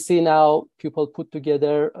we see now people put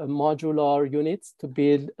together modular units to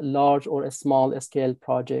build large or small scale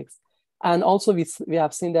projects. And also we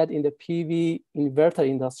have seen that in the PV inverter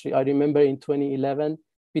industry. I remember in 2011,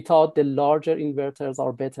 we thought the larger inverters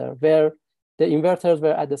are better, where the inverters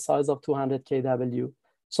were at the size of 200 kW.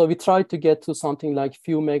 So we tried to get to something like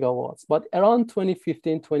few megawatts. But around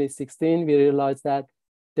 2015, 2016, we realized that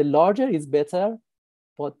the larger is better,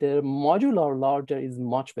 but the modular larger is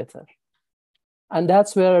much better. And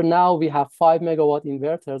that's where now we have 5 megawatt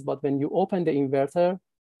inverters, but when you open the inverter,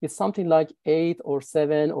 it's something like 8 or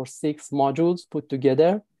 7 or 6 modules put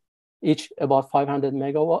together, each about 500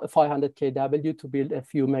 kW to build a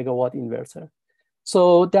few megawatt inverter.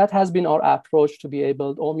 So that has been our approach to be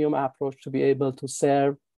able, Ohmium approach to be able to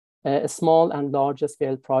serve small and large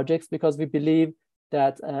scale projects, because we believe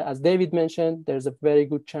that, as David mentioned, there's a very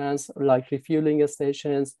good chance like refueling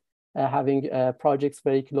stations, having projects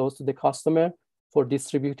very close to the customer. for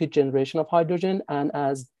distributed generation of hydrogen. And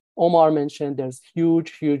as Omar mentioned, there's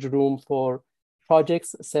huge room for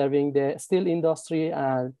projects serving the steel industry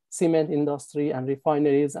and cement industry and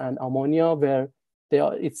refineries and ammonia, where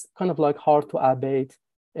it's kind of like hard to abate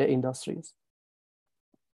industries.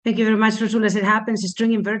 Thank you very much, Rasul. As it happens,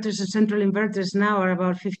 string inverters and central inverters now are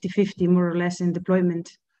about 50-50, more or less, in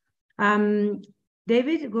deployment.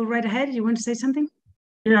 David, go right ahead. You want to say something?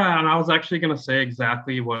 Yeah, and I was actually going to say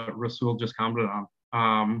exactly what Rasul just commented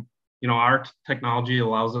on. Our technology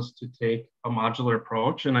allows us to take a modular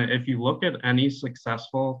approach. And if you look at any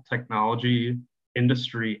successful technology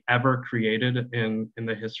industry ever created in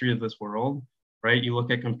the history of this world, right? You look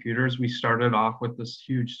at computers, we started off with this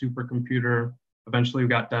huge supercomputer. Eventually we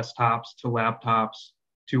got desktops to laptops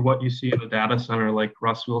to what you see in a data center, like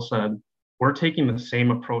Rasul said. We're taking the same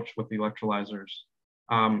approach with the electrolyzers.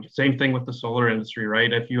 Same thing with the solar industry,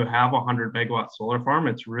 right? If you have a 100 megawatt solar farm,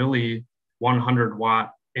 it's really 100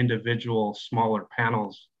 watt individual smaller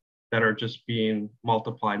panels that are just being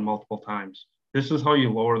multiplied multiple times. This is how you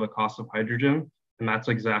lower the cost of hydrogen. And that's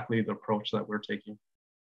exactly the approach that we're taking.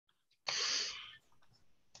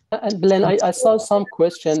 And Glenn, I saw some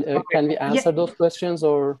question. Can we answer those questions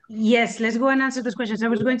or? Yes, let's go and answer those questions. I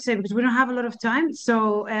was going to say, because we don't have a lot of time.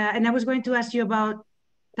 So, and I was going to ask you about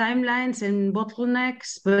timelines and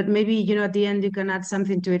bottlenecks, but maybe, at the end you can add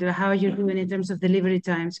something to it, or how are you doing in terms of delivery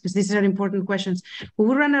times? Because these are important questions. But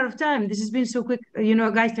we run out of time. This has been so quick.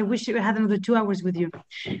 Guys, I wish we had another 2 hours with you.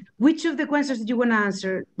 Which of the questions did you want to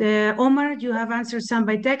answer? Omar, you have answered some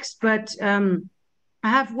by text, but I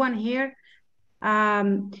have one here.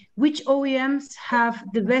 Which OEMs have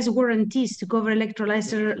the best warranties to cover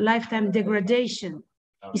electrolyzer lifetime degradation?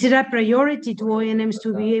 Is it a priority to OEMs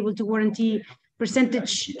to be able to warranty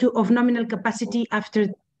percentage of nominal capacity after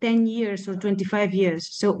 10 years or 25 years?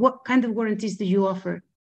 So what kind of warranties do you offer?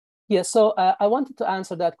 Yeah, so I wanted to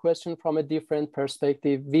answer that question from a different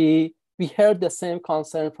perspective. We heard the same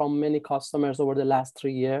concern from many customers over the last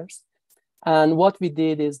 3 years. And what we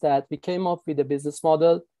did is that we came up with a business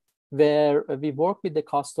model where we work with the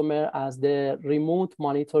customer as the remote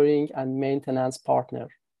monitoring and maintenance partner.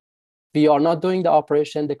 We are not doing the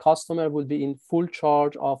operation. The customer will be in full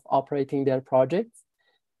charge of operating their projects,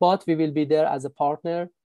 but we will be there as a partner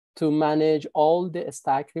to manage all the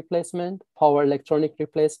stack replacement, power electronic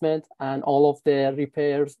replacement, and all of the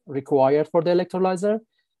repairs required for the electrolyzer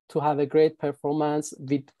to have a great performance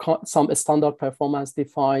with some standard performance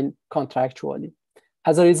defined contractually.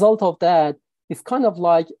 As a result of that, it's kind of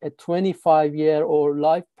like a 25-year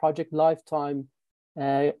or project lifetime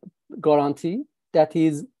guarantee that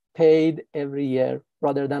is paid every year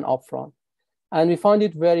rather than upfront. And we find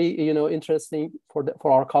it very interesting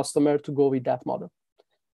for our customer to go with that model.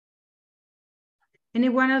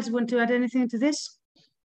 Anyone else want to add anything to this?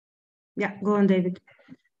 Yeah, go on, David.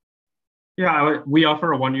 Yeah, we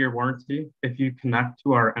offer a 1-year warranty. If you connect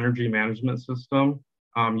to our energy management system,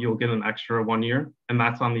 you'll get an extra 1 year, and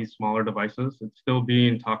that's on these smaller devices. It's still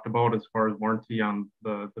being talked about as far as warranty on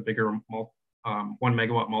the bigger 1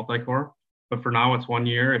 megawatt multi-core. But for now, it's 1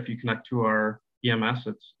 year. If you connect to our EMS,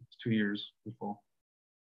 it's 2 years in full.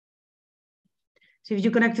 So if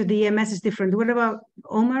you connect to the EMS, it's different. What about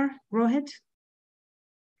Omar, Rohit?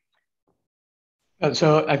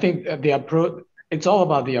 So I think the approach, it's all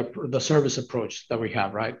about the service approach that we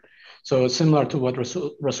have, right? So similar to what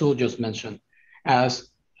Rasul just mentioned,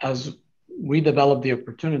 as we develop the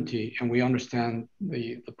opportunity and we understand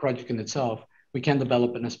the project in itself, we can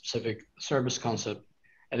develop in a specific service concept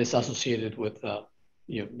that is associated with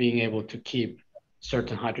being able to keep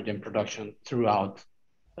certain hydrogen production throughout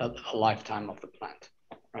a lifetime of the plant,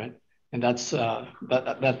 right? And that's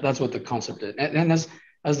what the concept is. And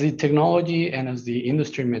as the technology and as the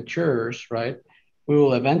industry matures, right, we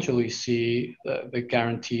will eventually see the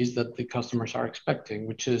guarantees that the customers are expecting,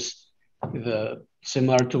 which is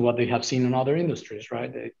similar to what they have seen in other industries,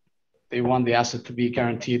 right? They want the asset to be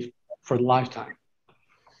guaranteed for the lifetime.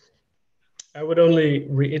 I would only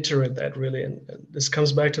reiterate that really, and this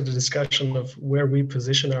comes back to the discussion of where we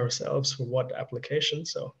position ourselves for what application.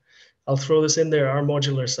 So I'll throw this in there. Our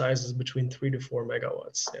modular size is between 3 to 4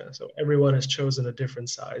 megawatts. Yeah, so everyone has chosen a different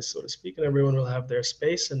size, so to speak, and everyone will have their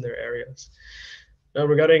space and their areas. Now,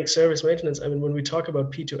 regarding service maintenance, I mean, when we talk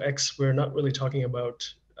about P2X, we're not really talking about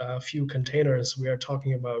a few containers. We are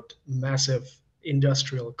talking about massive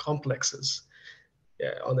industrial complexes.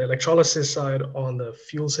 Yeah, on the electrolysis side, on the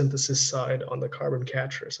fuel synthesis side, on the carbon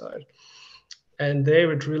capture side. And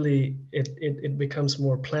there it becomes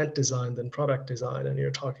more plant design than product design. And you're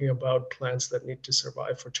talking about plants that need to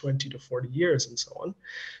survive for 20 to 40 years and so on,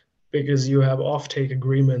 because you have offtake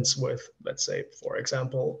agreements with, let's say, for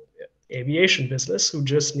example, aviation business who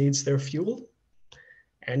just needs their fuel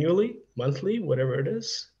annually, monthly, whatever it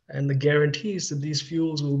is, and the guarantees that these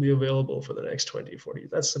fuels will be available for the next 20, 40.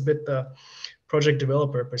 That's a bit the project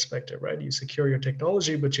developer perspective, right? You secure your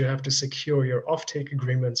technology, but you have to secure your offtake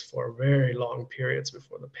agreements for very long periods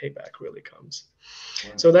before the payback really comes.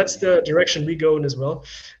 So that's the direction we go in as well.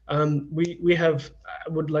 We have, I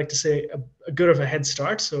would like to say, a good of a head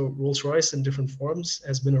start. So Rolls-Royce in different forms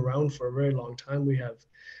has been around for a very long time. We have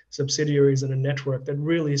subsidiaries and a network that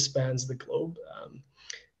really spans the globe,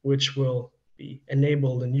 which will be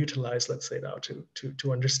enabled and utilized, let's say now,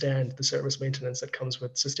 to understand the service maintenance that comes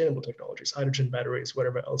with sustainable technologies, hydrogen batteries,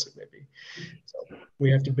 whatever else it may be. So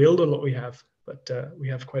we have to build on what we have, but we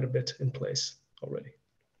have quite a bit in place already.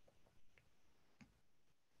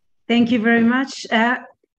 Thank you very much. Can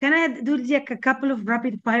I do like a couple of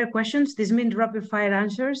rapid fire questions? This means rapid fire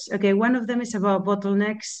answers. Okay, one of them is about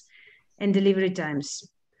bottlenecks and delivery times.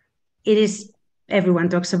 It is, everyone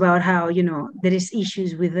talks about how, you know, there is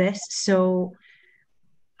issues with this. So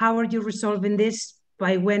how are you resolving this?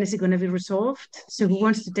 By when is it going to be resolved? So who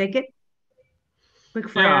wants to take it? Quick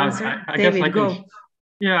fire answer. David, go.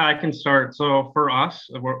 Yeah, I can start. So for us,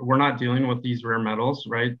 we're not dealing with these rare metals,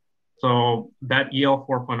 right? So that EL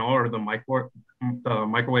 4.0 or the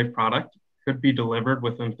microwave product could be delivered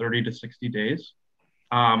within 30 to 60 days.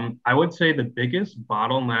 I would say the biggest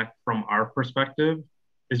bottleneck from our perspective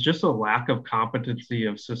is just a lack of competency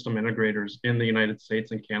of system integrators in the United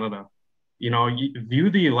States and Canada. You know, you view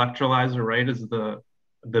the electrolyzer, right, as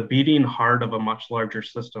the beating heart of a much larger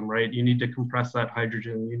system, right? You need to compress that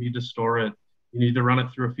hydrogen, you need to store it, you need to run it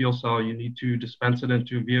through a fuel cell, you need to dispense it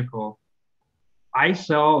into a vehicle. I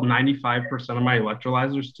sell 95% of my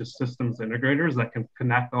electrolyzers to systems integrators that can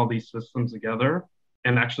connect all these systems together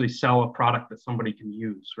and actually sell a product that somebody can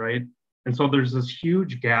use, right? And so there's this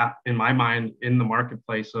huge gap in my mind in the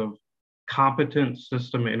marketplace of competent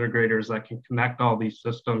system integrators that can connect all these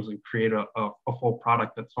systems and create a full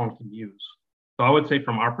product that someone can use. So I would say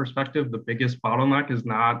from our perspective, the biggest bottleneck is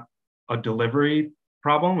not a delivery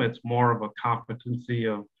problem. It's more of a competency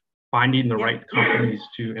of finding the right companies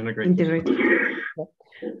to integrate.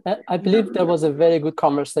 I believe there was a very good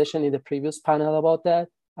conversation in the previous panel about that.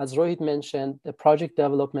 As Rohit mentioned, the project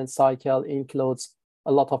development cycle includes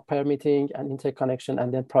a lot of permitting and interconnection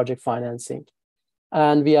and then project financing.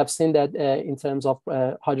 And we have seen that in terms of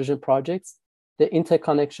hydrogen projects, the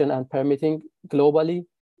interconnection and permitting globally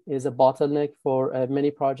is a bottleneck for many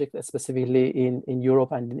projects, specifically in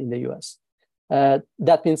Europe and in the US.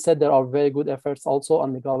 That being said, there are very good efforts also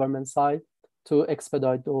on the government side to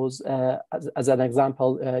expedite those. As an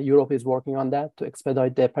example, Europe is working on that to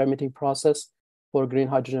expedite the permitting process for green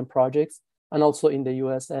hydrogen projects. And also in the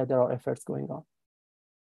US, there are efforts going on.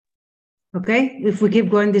 Okay, if we keep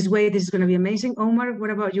going this way, this is going to be amazing. Omar, what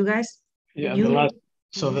about you guys? Yeah,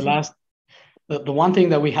 the one thing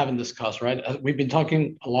that we haven't discussed, right? We've been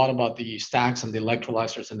talking a lot about the stacks and the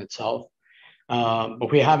electrolyzers in itself, but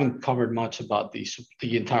we haven't covered much about the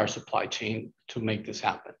entire supply chain to make this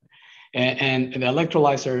happen. And the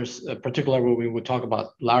electrolyzers, particularly when we would talk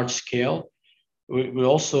about large scale, we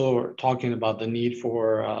also are talking about the need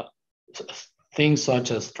for things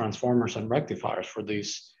such as transformers and rectifiers for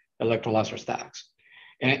these electrolyzer stacks.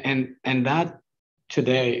 And that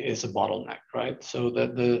today is a bottleneck, right? So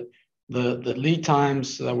that the lead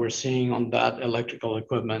times that we're seeing on that electrical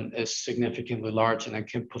equipment is significantly large, and it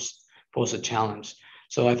can pose a challenge.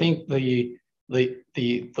 So I think the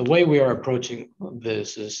way we are approaching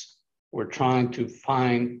this is we're trying to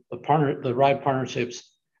find the right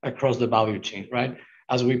partnerships across the value chain, right?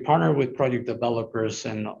 As we partner with project developers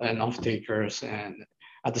and off-takers, and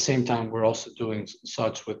at the same time, we're also doing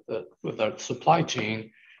such with our supply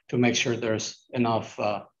chain to make sure there's enough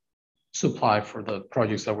supply for the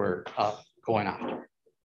projects that we're going after.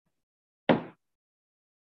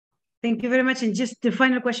 Thank you very much. And just the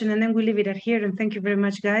final question, and then we'll leave it at here. And thank you very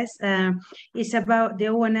much, guys. It's about the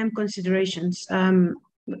O&M considerations.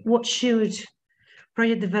 What should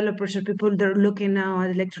project developers or people that are looking now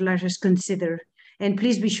at electrolyzers consider? And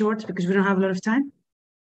please be short because we don't have a lot of time.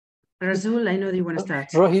 Razul, I know that you want to start.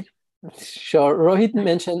 Rohit, sure. Rohit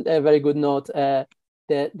mentioned a very good note. The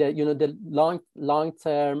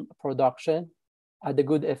long-term production at the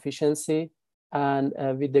good efficiency and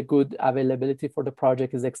with the good availability for the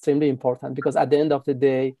project is extremely important, because at the end of the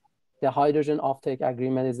day, the hydrogen offtake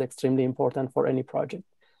agreement is extremely important for any project.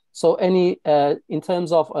 So in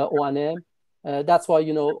terms of O&M, that's why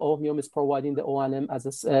Ohmium is providing the O&M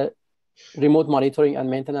as a remote monitoring and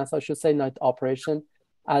maintenance, I should say, not operation,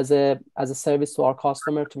 as a service to our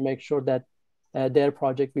customer to make sure that their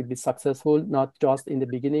project will be successful, not just in the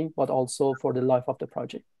beginning, but also for the life of the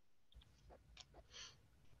project.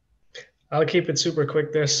 I'll keep it super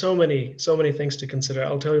quick. There's so many things to consider.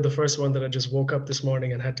 I'll tell you the first one that I just woke up this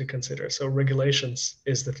morning and had to consider. So regulations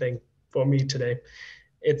is the thing for me today.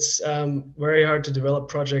 It's very hard to develop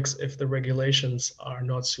projects if the regulations are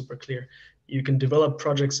not super clear. You can develop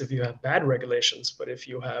projects if you have bad regulations, but if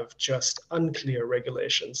you have just unclear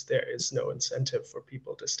regulations, there is no incentive for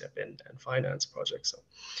people to step in and finance projects. So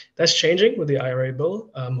that's changing with the IRA bill.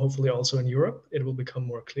 Hopefully also in Europe, it will become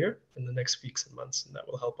more clear in the next weeks and months, and that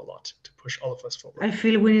will help a lot to push all of us forward. I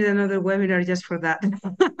feel we need another webinar just for that.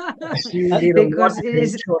 Because Because it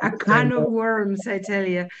is a can of worms, I tell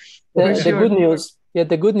you. The good news,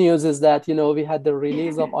 the good news is that, we had the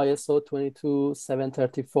release of ISO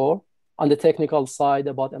 22734 on the technical side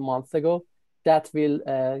about a month ago. That will,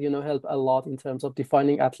 help a lot in terms of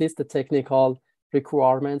defining at least the technical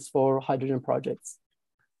requirements for hydrogen projects.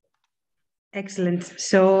 Excellent.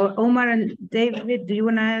 So Omar and David, do you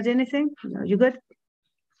want to add anything? No, you good?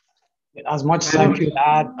 As much as I could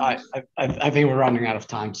add, I think we're running out of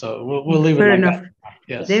time, so we'll leave it Fair like enough. that.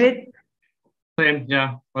 Yes. David? Same,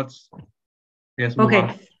 yeah. Let's move Okay.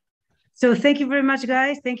 on. So thank you very much,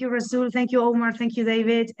 guys. Thank you, Rasul. Thank you, Omar. Thank you,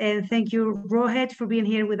 David. And thank you, Rohit, for being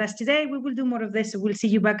here with us today. We will do more of this, so we'll see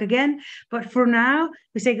you back again. But for now,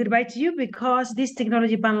 we say goodbye to you because this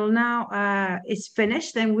technology panel now is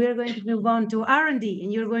finished, and we're going to move on to R&D,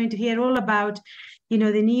 and you're going to hear all about, the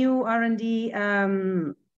new R&D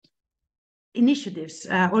initiatives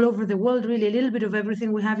all over the world, really a little bit of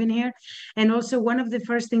everything we have in here. And also one of the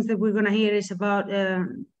first things that we're going to hear is about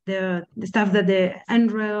the stuff that the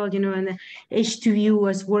NREL, and the H2U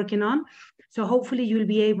was working on. So hopefully you'll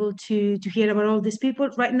be able to hear about all these people.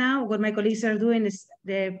 Right now, what my colleagues are doing is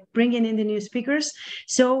they're bringing in the new speakers.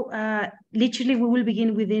 So literally we will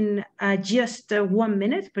begin within just 1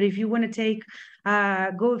 minute. But if you want to take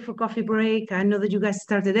go for coffee break, I know that you guys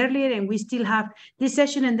started earlier and we still have this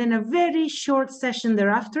session and then a very short session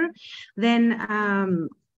thereafter, then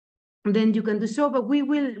you can do so. But we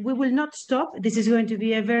will not stop. This is going to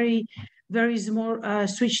be a very, very small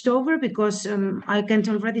switched over because I can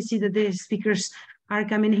already see that the speakers are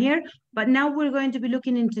coming here. But now we're going to be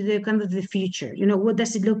looking into the kind of the future. What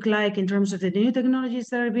does it look like in terms of the new technologies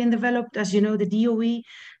that are being developed? As you know, the DOE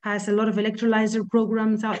has a lot of electrolyzer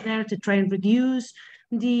programs out there to try and reduce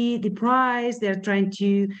the price. They're trying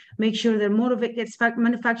to make sure that more of it gets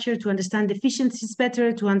manufactured, to understand efficiencies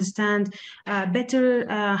better, to understand better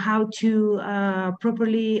how to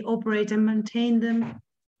properly operate and maintain them.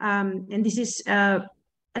 And this is a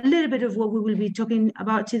little bit of what we will be talking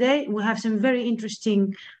about today. We have some very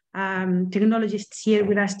interesting technologists here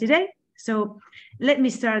with us today. So let me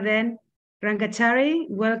start then. Rangachari,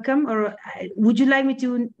 welcome. Or would you like me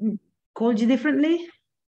to call you differently?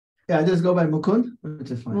 Yeah, just go by Mukund,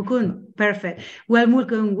 which is fine. Mukund, perfect. Well,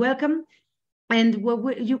 Mukund, welcome. And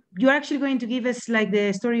what you're actually going to give us like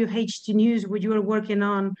the story of H2 News, what you are working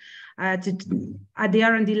on at the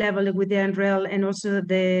R&D level with the NREL and also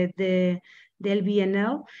the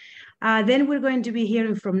LBNL. Then we're going to be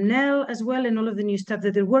hearing from NEL as well and all of the new stuff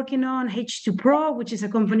that they're working on. H2 Pro, which is a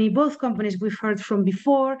company, both companies we've heard from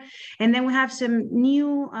before. And then we have some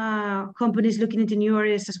new companies looking into new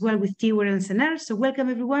areas as well with Tiwar and Sener. So welcome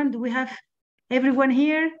everyone. Do we have everyone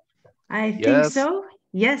here? I think so.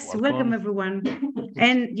 Yes, welcome everyone.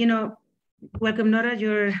 And, welcome Nora,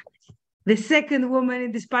 you're the second woman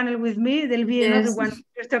in this panel with me. There'll be another one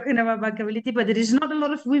who's talking about bankability, but there is not a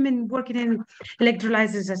lot of women working in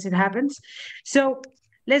electrolyzers as it happens. So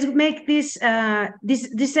let's make this,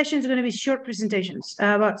 this session is going to be short presentations,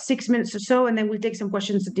 about 6 minutes or so, and then we'll take some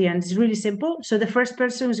questions at the end. It's really simple. So the first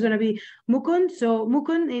person is going to be Mukund. So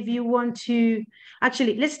Mukund, if you want to,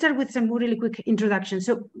 actually, let's start with some really quick introduction.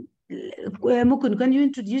 So Mukund, can you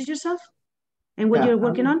introduce yourself and what you're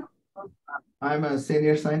working on? I'm a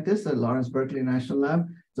senior scientist at Lawrence Berkeley National Lab.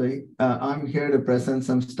 So I'm here to present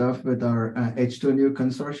some stuff with our H2New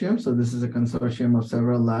consortium. So this is a consortium of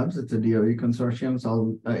several labs. It's a DOE consortium.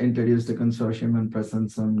 So I'll introduce the consortium and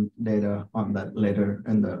present some data on that later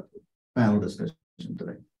in the panel discussion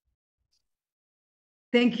today.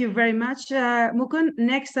 Thank you very much, Mukund.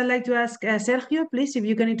 Next, I'd like to ask Sergio, please, if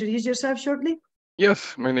you can introduce yourself shortly.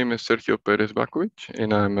 Yes, my name is Sergio Perez Bakovic,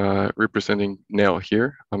 and I'm representing NEL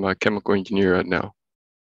here. I'm a chemical engineer at NEL.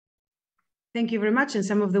 Thank you very much. And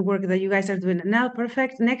some of the work that you guys are doing at NEL,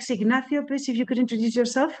 perfect. Next, Ignacio, please, if you could introduce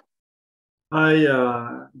yourself. Hi,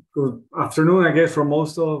 good afternoon, I guess, for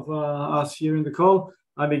most of us here in the call.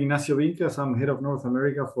 I'm Ignacio Vincas. I'm head of North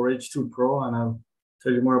America for H2 Pro, and I'll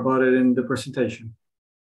tell you more about it in the presentation.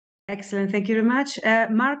 Excellent. Thank you very much.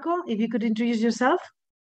 Marco, if you could introduce yourself.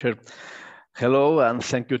 Sure. Hello, and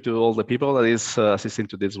thank you to all the people that is assisting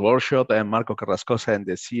to this workshop. I'm Marco Carrascosa, and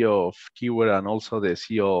the CEO of Kiwer and also the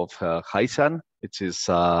CEO of Hysan, which is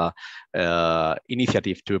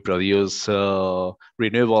initiative to produce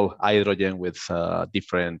renewable hydrogen with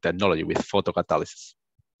different technology, with photocatalysis.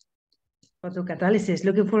 Photocatalysis,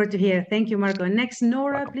 looking forward to hear. Thank you, Marco. Next,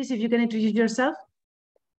 Nora, Welcome. please, if you can introduce yourself.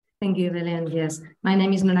 Thank you, Belen. Yes, my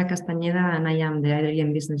name is Nora Castañeda, and I am the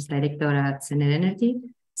Hydrogen Business Director at Sener Energy.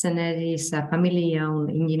 Sener is a family-owned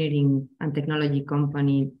engineering and technology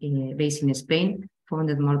company based in Spain,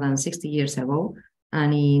 founded more than 60 years ago.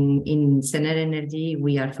 And in Sener Energy,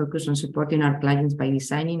 we are focused on supporting our clients by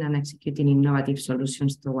designing and executing innovative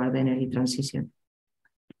solutions toward the energy transition.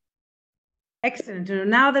 Excellent.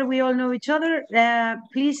 Now that we all know each other,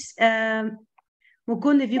 please,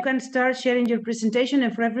 Mukund, if you can start sharing your presentation,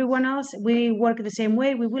 and for everyone else, we work the same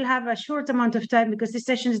way. We will have a short amount of time because this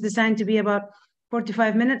session is designed to be about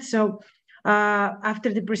 45 minutes. So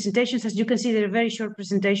after the presentations, as you can see, they're very short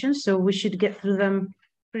presentations, so we should get through them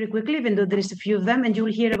pretty quickly, even though there is a few of them, and you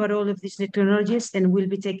will hear about all of these technologies, and we'll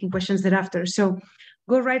be taking questions thereafter. So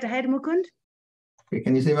go right ahead, Mukund. Okay,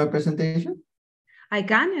 can you see my presentation? I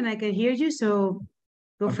can, and I can hear you, so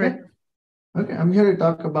go for it. Okay, I'm here to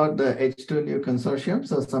talk about the H2 New Consortium,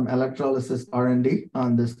 so some electrolysis R&D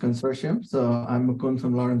on this consortium. So I'm Mukund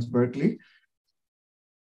from Lawrence Berkeley.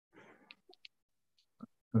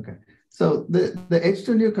 Okay, so the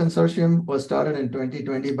H2 New Consortium was started in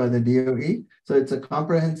 2020 by the DOE. So it's a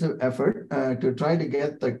comprehensive effort to try to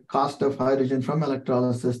get the cost of hydrogen from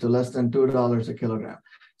electrolysis to less than $2 a kilogram.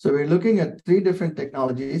 So we're looking at 3 different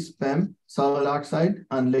technologies: PEM, solid oxide,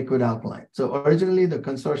 and liquid alkaline. So originally the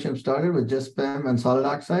consortium started with just PEM and solid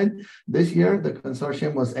oxide. This year, the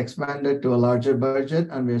consortium was expanded to a larger budget,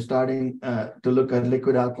 and we're starting to look at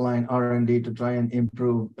liquid alkaline R&D to try and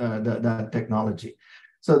improve that technology.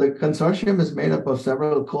 So the consortium is made up of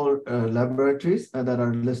several core laboratories that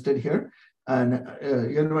are listed here, and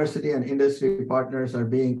university and industry partners are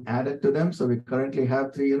being added to them. So we currently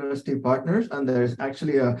have 3 university partners, and there's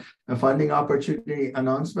actually a funding opportunity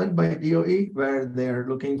announcement by DOE where they're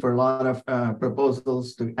looking for a lot of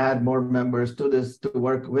proposals to add more members to this to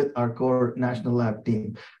work with our core national lab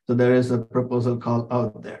team. So there is a proposal call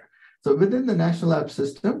out there. So within the National Lab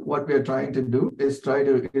system, what we are trying to do is try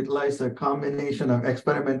to utilize a combination of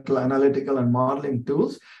experimental, analytical, and modeling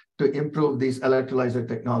tools to improve these electrolyzer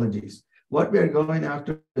technologies. What we are going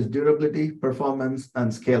after is durability, performance,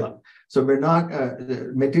 and scale-up. So we're not,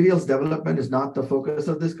 materials development is not the focus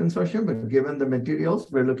of this consortium, but given the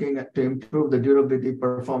materials, we're looking at to improve the durability,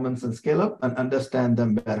 performance, and scale-up and understand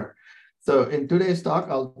them better. So in today's talk,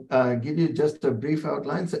 I'll give you just a brief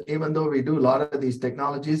outline. So even though we do a lot of these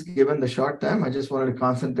technologies, given the short time, I just wanted to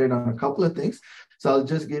concentrate on a couple of things. So I'll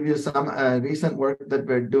just give you some recent work that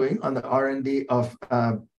we're doing on the R&D of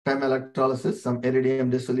PEM electrolysis, some iridium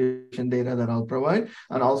dissolution data that I'll provide,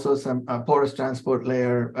 and also some porous transport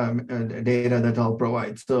layer data that I'll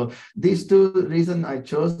provide. So these 2 reasons I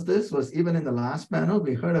chose this was even in the last panel,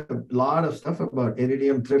 we heard a lot of stuff about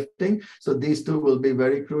iridium thrifting. So these 2 will be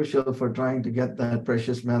very crucial for trying to get that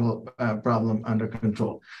precious metal problem under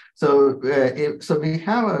control. So, so we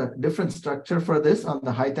have a different structure for this on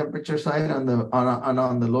the high temperature side and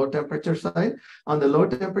on the low temperature side. On the low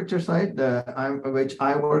temperature side, which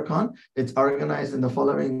I work on, it's organized in the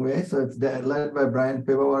following way. So it's led by Brian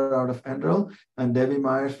Pivowar out of NREL, and Debbie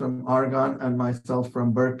Myers from Oregon, and myself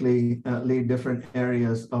from Berkeley lead different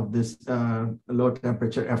areas of this low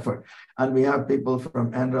temperature effort. And we have people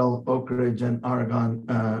from NREL, Oak Ridge, and Oregon,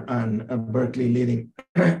 and Berkeley leading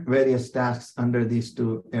various tasks under these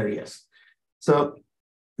 2 areas. So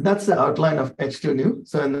that's the outline of H2 New.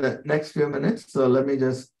 So in the next few minutes, so let me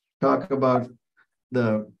just talk about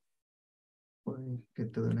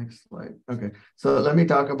get to the next slide. Okay, so let me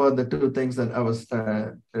talk about the 2 things that I was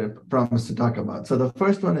promised to talk about. So the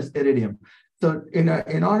first one is iridium. So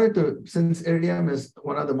in order to, since iridium is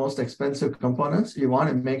one of the most expensive components, you want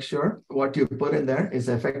to make sure what you put in there is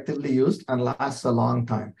effectively used and lasts a long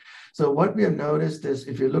time. So what we have noticed is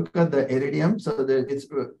if you look at the iridium, so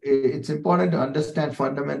it's important to understand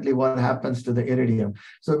fundamentally what happens to the iridium.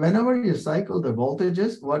 So whenever you cycle the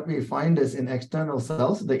voltages, what we find is in external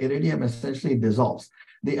cells, the iridium essentially dissolves.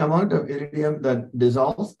 The amount of iridium that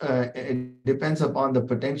dissolves it depends upon the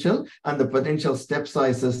potential and the potential step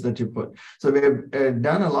sizes that you put. So we've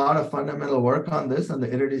done a lot of fundamental work on this and the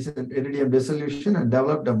iridium dissolution and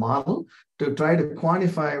developed a model to try to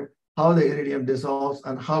quantify how the iridium dissolves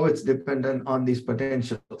and how it's dependent on these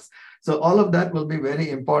potentials. So all of that will be very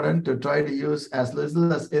important to try to use as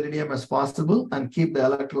little as iridium as possible and keep the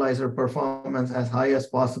electrolyzer performance as high as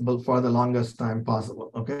possible for the longest time possible,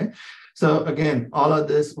 okay? So again, all of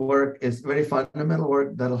this work is very fundamental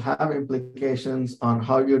work that'll have implications on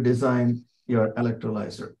how you design your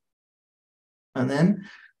electrolyzer. And then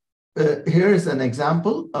here is an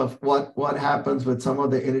example of what happens with some of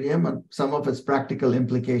the iridium and some of its practical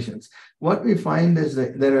implications. What we find is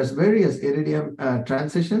that there is various iridium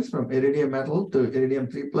transitions from iridium metal to iridium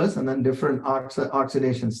 3+, and then different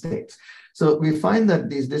oxidation states. So we find that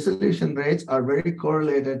these dissolution rates are very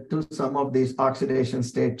correlated to some of these oxidation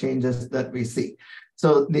state changes that we see.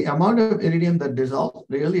 So the amount of iridium that dissolves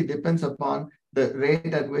really depends upon the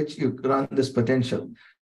rate at which you run this potential.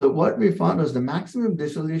 So what we found was the maximum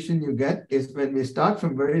dissolution you get is when we start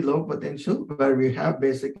from very low potential, where we have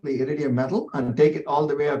basically iridium metal, and take it all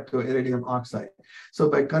the way up to iridium oxide. So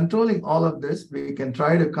by controlling all of this, we can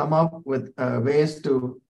try to come up with ways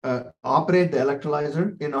to operate the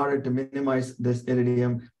electrolyzer in order to minimize this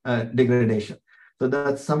iridium degradation. So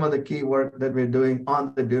that's some of the key work that we're doing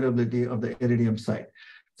on the durability of the iridium side.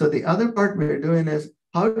 So the other part we're doing is,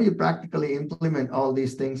 how do you practically implement all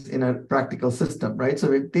these things in a practical system, right? So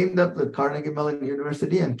we teamed up with Carnegie Mellon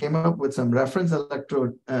University and came up with some reference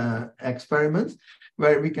electrode experiments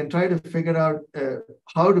where we can try to figure out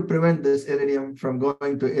how to prevent this iridium from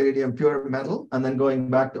going to iridium pure metal and then going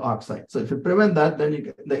back to oxide. So if you prevent that,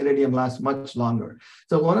 then the iridium lasts much longer.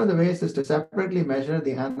 So one of the ways is to separately measure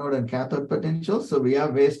the anode and cathode potential. So we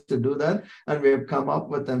have ways to do that, and we have come up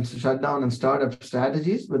with them shutdown and startup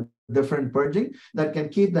strategies with different purging that can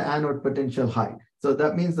keep the anode potential high. So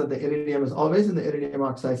that means that the iridium is always in the iridium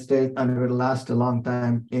oxide state and it will last a long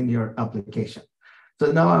time in your application.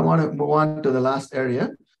 So now I want to move on to the last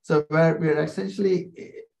area. So where we're essentially,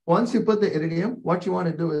 once you put the iridium, what you want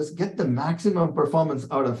to do is get the maximum performance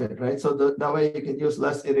out of it, right? So that way you can use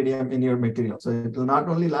less iridium in your material. So it will not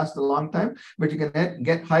only last a long time, but you can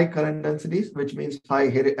get high current densities, which means high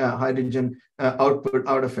hydrogen output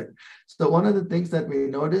out of it. So one of the things that we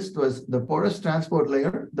noticed was the porous transport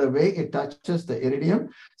layer, the way it touches the iridium.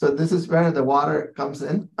 So this is where the water comes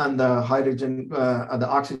in and the hydrogen, the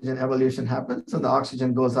oxygen evolution happens, and the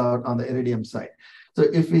oxygen goes out on the iridium side. So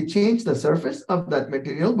if we change the surface of that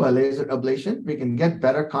material by laser ablation, we can get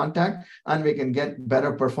better contact and we can get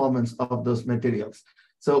better performance of those materials.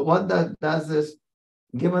 So what that does is,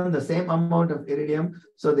 given the same amount of iridium,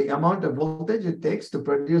 so the amount of voltage it takes to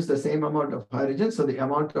produce the same amount of hydrogen, so the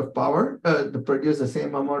amount of power to produce the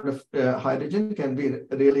same amount of hydrogen can be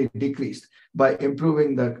really decreased by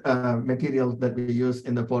improving the material that we use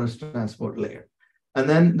in the porous transport layer. And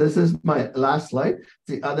then this is my last slide.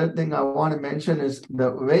 The other thing I want to mention is the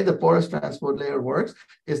way the porous transport layer works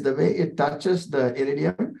is the way it touches the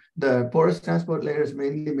iridium. The porous transport layer is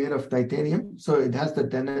mainly made of titanium, so it has the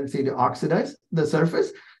tendency to oxidize the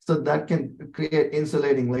surface. So that can create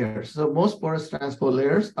insulating layers. So most porous transport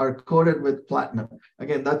layers are coated with platinum.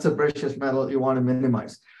 Again, that's a precious metal you want to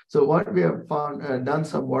minimize. So what we have found, done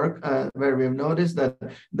some work where we have noticed that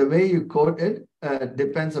the way you coat it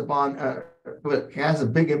depends upon, it has a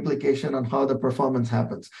big implication on how the performance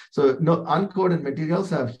happens. So uncoated materials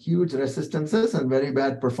have huge resistances and very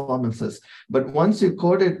bad performances. But once you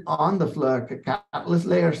coat it on the catalyst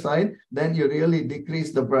layer side, then you really decrease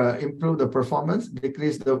improve the performance,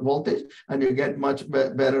 decrease the voltage, and you get much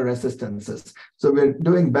better resistances. So we're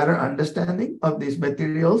doing better understanding of these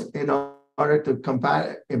materials in order to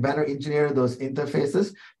better engineer those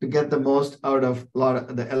interfaces to get the most out of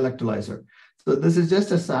the electrolyzer. So this is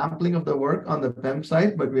just a sampling of the work on the PEM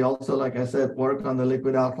side, but we also, like I said, work on the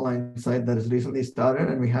liquid alkaline side that has recently started,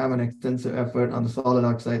 and we have an extensive effort on the solid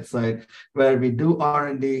oxide side where we do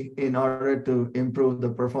R&D in order to improve the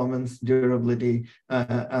performance, durability,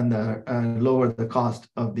 and lower the cost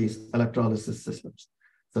of these electrolysis systems.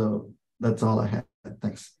 So that's all I had.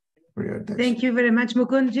 Thanks for your attention. Thank you very much,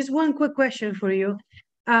 Mukund. Just one quick question for you.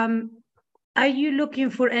 Are you looking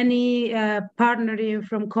for any partnering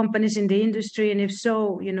from companies in the industry? And if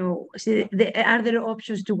so, are there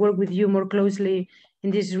options to work with you more closely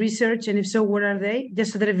in this research? And if so, what are they?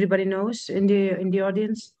 Just so that everybody knows in the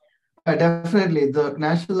audience. Definitely. The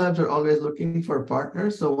national labs are always looking for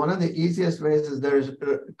partners. So one of the easiest ways is there's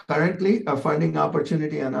currently a funding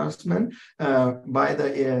opportunity announcement by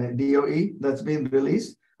the DOE that's been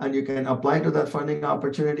released. And you can apply to that funding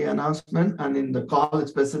opportunity announcement. And in the call, it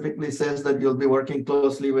specifically says that you'll be working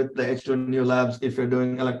closely with the H2New labs if you're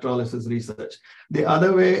doing electrolysis research. The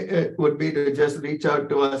other way would be to just reach out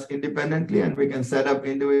to us independently, and we can set up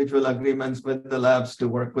individual agreements with the labs to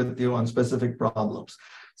work with you on specific problems.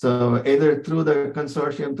 So either through the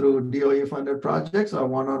consortium, through DOE-funded projects, or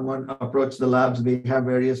one-on-one approach the labs. We have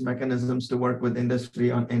various mechanisms to work with industry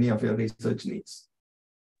on any of your research needs.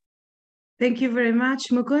 Thank you very much,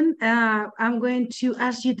 Mukund. I'm going to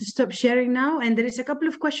ask you to stop sharing now, and there is a couple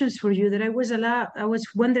of questions for you that I was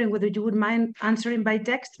wondering whether you would mind answering by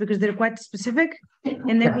text, because they're quite specific,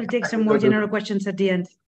 and then we'll take some more general questions at the end.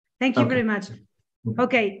 Thank you very much.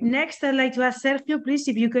 Okay, next I'd like to ask Sergio, please,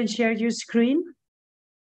 if you can share your screen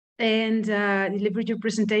and deliver your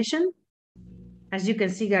presentation. As you can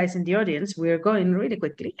see, guys, in the audience, we are going really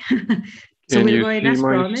quickly. So we'll go ahead as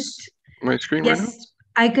promised. My screen yes. right now?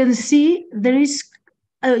 I can see there is,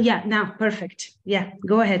 yeah, now, perfect. Yeah,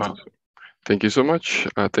 go ahead. Awesome. Thank you so much.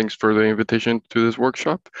 Thanks for the invitation to this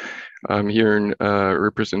workshop. I'm here in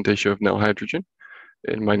representation of Nel Hydrogen,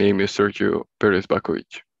 and my name is Sergio Perez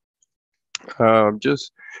Bakovic.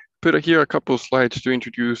 Just put here a couple of slides to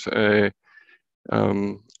introduce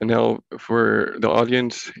Nel for the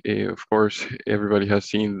audience. Of course, everybody has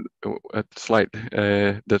seen a slide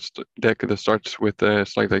deck that starts with a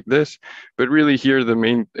slide like this, but really here the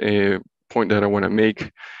main point that I want to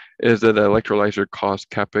make is that the electrolyzer cost,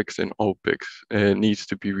 capex and opex needs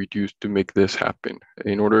to be reduced to make this happen.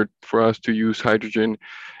 In order for us to use hydrogen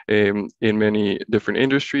in many different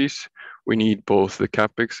industries, we need both the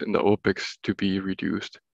capex and the opex to be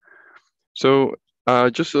reduced. So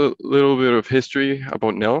just a little bit of history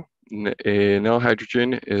about Nel. Nel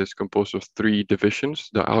Hydrogen is composed of 3 divisions: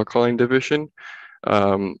 the alkaline division,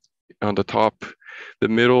 on the top, the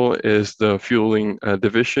middle is the fueling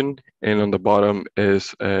division, and on the bottom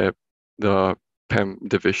is the PEM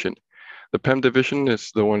division. The PEM division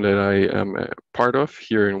is the one that I am part of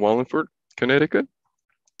here in Wallingford, Connecticut.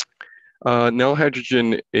 Nel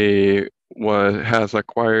Hydrogen has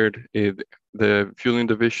acquired the fueling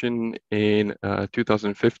division in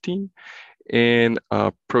 2015, and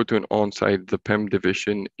Proton Onsite, the PEM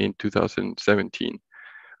division, in 2017.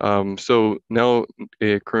 So now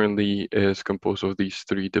it currently is composed of these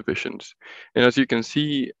 3 divisions. And as you can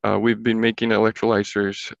see, we've been making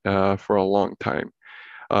electrolyzers for a long time,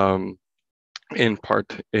 in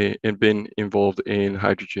part, and been involved in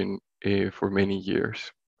hydrogen for many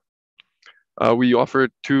years. We offer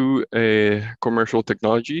 2 commercial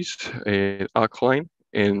technologies, alkaline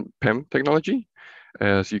and PEM technology.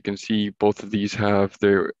 As you can see, both of these have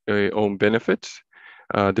their own benefits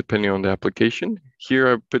depending on the application.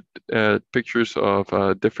 Here I put pictures of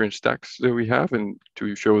different stacks that we have, and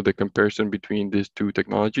to show the comparison between these 2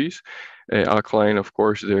 technologies. Alkaline, of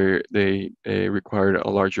course, they require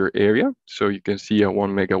a larger area. So you can see a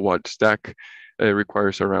 1 megawatt stack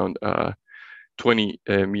requires around 20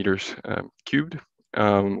 meters cubed,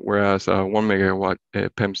 whereas a 1 megawatt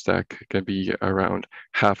PEM stack can be around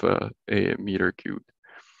half a meter cubed.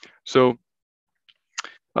 So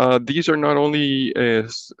these are not only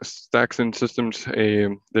stacks and systems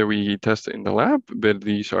that we test in the lab, but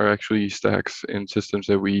these are actually stacks and systems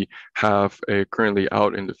that we have currently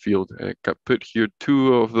out in the field. I put here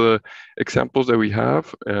 2 of the examples that we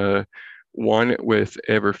have. One with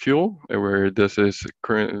Everfuel, where this is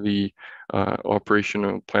currently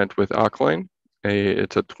operational plant with alkaline.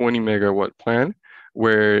 It's a 20 megawatt plant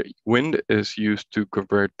where wind is used to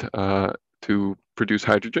convert to produce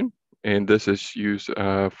hydrogen. And this is used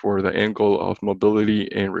for the end goal of mobility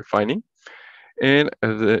and refining. And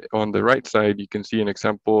on the right side, you can see an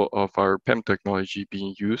example of our PEM technology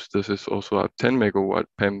being used. This is also a 10 megawatt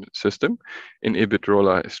PEM system in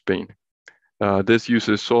Iberdrola, Spain. This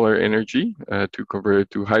uses solar energy to convert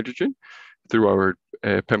it to hydrogen through our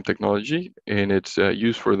PEM technology, and it's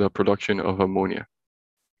used for the production of ammonia.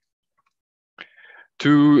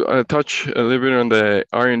 To touch a little bit on the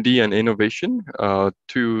R&D and innovation,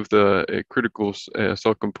 2 of the critical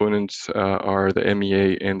cell components are the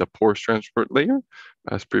MEA and the porous transport layer,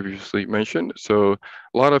 as previously mentioned. So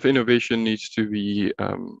a lot of innovation needs to be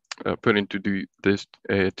put into these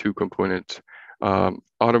 2 components.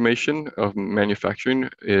 Automation of manufacturing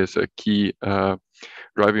is a key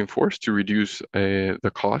driving force to reduce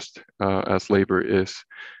the cost, as labor is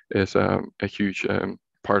a huge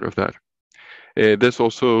part of that. This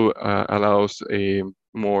also allows a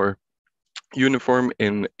more uniform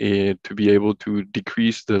and to be able to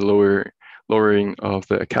decrease the lowering of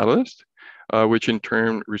the catalyst, which in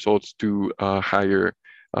turn results to higher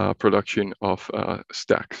production of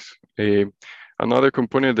stacks. Another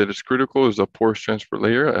component that is critical is the porous transport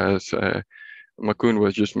layer, as Mukund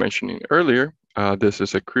was just mentioning earlier. This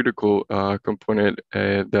is a critical component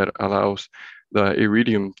that allows the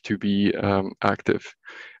iridium to be active,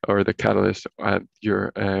 or the catalyst at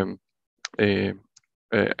your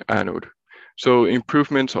anode. So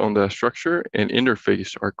improvements on the structure and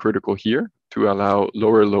interface are critical here to allow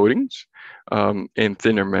lower loadings and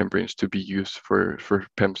thinner membranes to be used for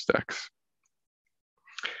PEM stacks.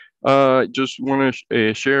 Just want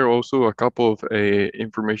to share also a couple of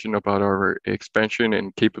information about our expansion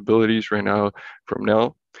and capabilities right now from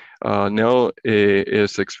NEL. NEL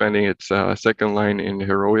is expanding its second line in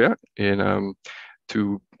Heroia and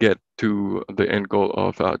to get to the end goal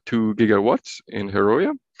of 2 gigawatts in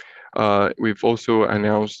Heroia. We've also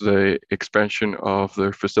announced the expansion of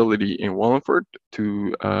the facility in Wallingford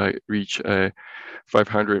to reach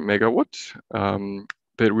 500 megawatts.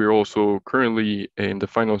 But we're also currently in the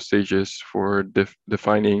final stages for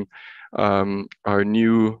defining our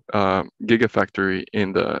new gigafactory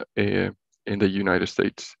in the United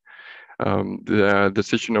States. The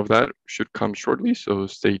decision of that should come shortly, so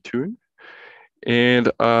stay tuned.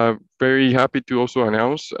 And very happy to also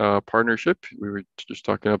announce a partnership. We were just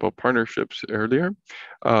talking about partnerships earlier,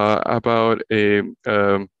 about a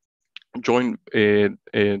joint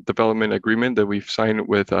development agreement that we've signed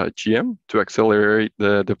with GM to accelerate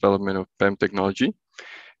the development of PEM technology.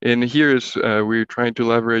 And here is we're trying to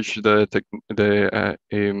leverage the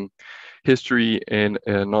history and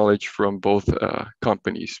knowledge from both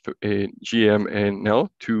companies, GM and NEL,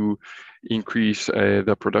 to increase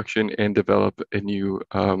the production and develop a new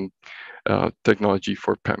technology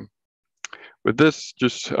for PEM. With this,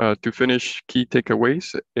 just to finish, key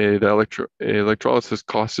takeaways, the electrolysis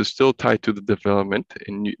cost is still tied to the development,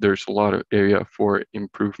 and there's a lot of area for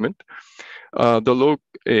improvement.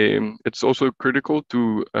 It's also critical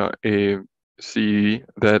to see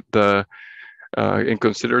that and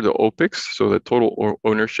consider the OPEX, so the total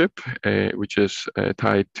ownership, which is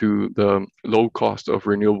tied to the low cost of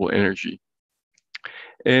renewable energy.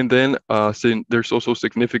 And then there's also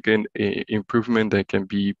significant improvement that can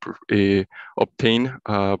be obtained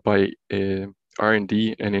by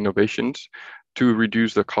R&D and innovations to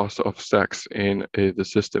reduce the cost of stacks and the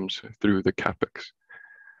systems through the CapEx.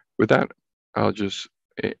 With that, I'll just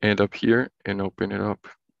end up here and open it up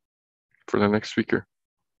for the next speaker.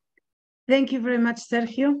 Thank you very much,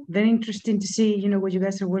 Sergio. Very interesting to see, what you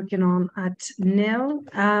guys are working on at NEL.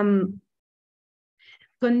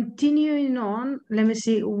 Continuing on, let me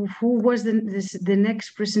see, who was the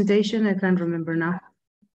next presentation? I can't remember now.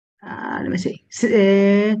 Let me see.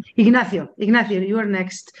 Ignacio, you are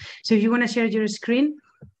next. So if you want to share your screen.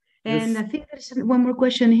 And yes. I think there's one more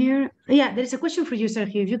question here. Yeah, there's a question for you,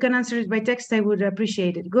 Sergio. If you can answer it by text, I would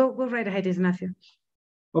appreciate it. Go right ahead, Ignacio.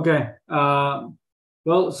 Okay.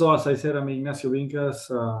 Well, so as I said, I'm Ignacio Vincas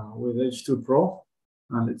with H2 Pro.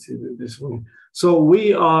 Let's see this one. So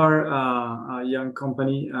we are a young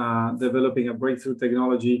company developing a breakthrough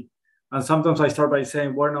technology. And sometimes I start by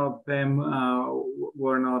saying, we're not PEM,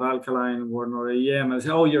 we're not alkaline, we're not AEM. And I say,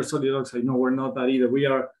 oh, you're solid oxide. No, we're not that either. We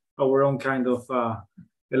are our own kind of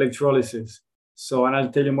electrolysis. So, and I'll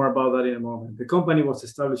tell you more about that in a moment. The company was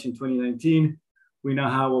established in 2019. We now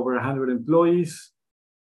have over 100 employees.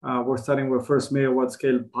 We're starting with first megawatt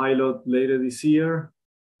scale pilot later this year.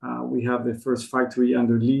 We have the first factory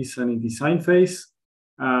under lease and in design phase.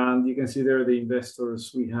 And you can see there the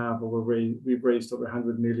investors we have we've raised over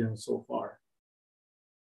 100 million so far.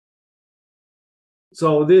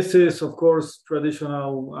 So this is, of course,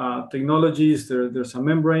 traditional technologies. There's a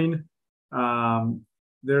membrane.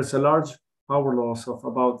 There's a large power loss of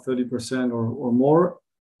about 30% or more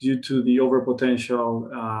due to the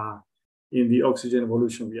overpotential in the oxygen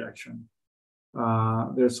evolution reaction.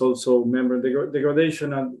 There's also membrane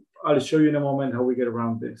degradation, and I'll show you in a moment how we get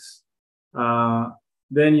around this.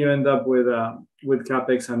 Then you end up with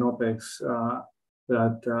CapEx and OPEX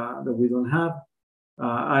that we don't have,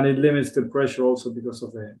 and it limits the pressure also because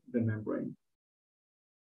of the membrane.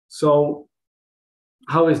 So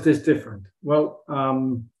how is this different? Well,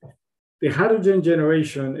 the hydrogen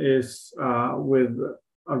generation is with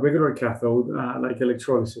a regular cathode, like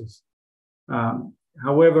electrolysis.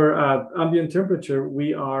 However, at ambient temperature,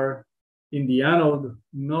 we are in the anode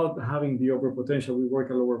not having the overpotential. We work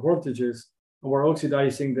at lower voltages, and we're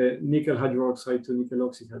oxidizing the nickel hydroxide to nickel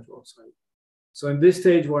oxide hydroxide. So in this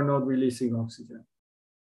stage, we're not releasing oxygen.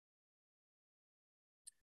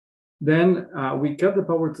 Then we cut the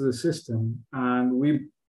power to the system, and we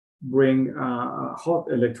bring a hot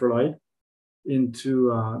electrolyte into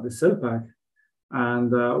the cell pack.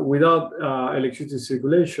 And without electricity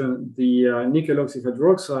circulation, the nickel oxide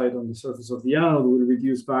hydroxide on the surface of the anode will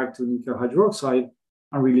reduce back to nickel hydroxide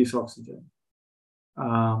and release oxygen.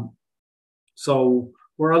 So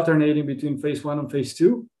we're alternating between phase 1 and phase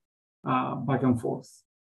 2, back and forth.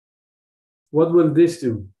 What will this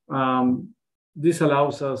do? This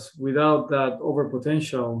allows us, without that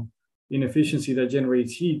overpotential, in efficiency that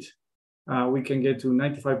generates heat, we can get to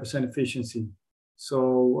 95% efficiency.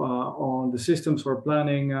 So on the systems we're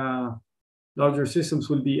planning, larger systems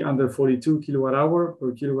will be under 42 kilowatt hour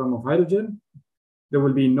per kilogram of hydrogen. There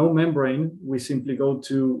will be no membrane. We simply go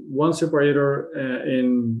to one separator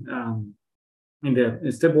in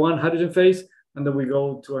step 1 hydrogen phase, and then we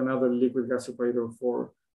go to another liquid gas separator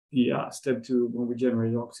for the step 2 when we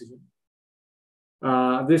generate oxygen.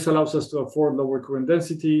 This allows us to afford lower current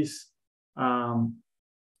densities,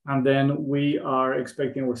 and then we are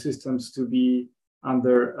expecting our systems to be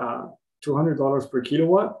under $200 per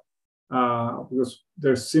kilowatt because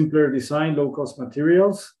they're simpler design, low-cost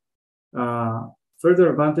materials.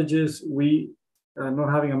 Further advantages, we not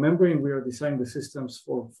having a membrane, we are designing the systems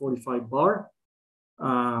for 45 bar.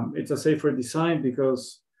 It's a safer design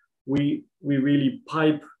because we really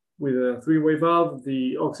pipe with a 3-way valve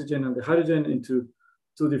the oxygen and the hydrogen into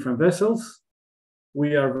 2 different vessels.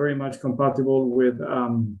 We are very much compatible with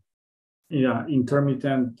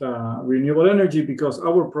intermittent renewable energy because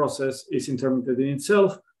our process is intermittent in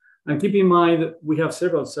itself. And keep in mind, we have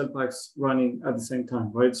several cell packs running at the same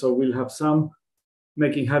time, right? So we'll have some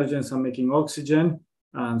making hydrogen, some making oxygen,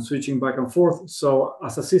 and switching back and forth. So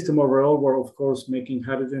as a system overall, we're of course making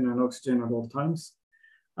hydrogen and oxygen at all times.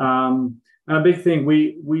 And a big thing,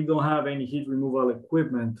 we don't have any heat removal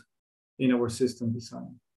equipment in our system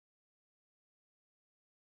design.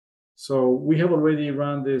 So we have already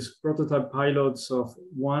run these prototype pilots of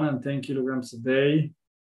 1 and 10 kilograms a day.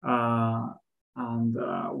 And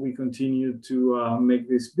we continue to make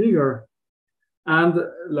this bigger. And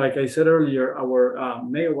like I said earlier, our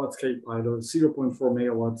megawatt scale pilot, 0.4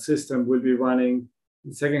 megawatt system will be running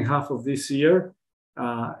the second half of this year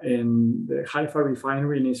in the Haifa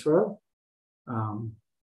refinery in Israel.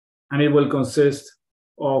 And it will consist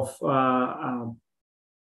of a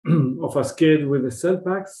skid with the cell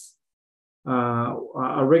packs,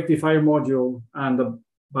 a rectifier module, and a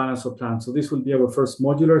balance of plant. So this will be our first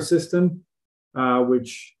modular system,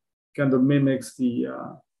 which kind of mimics the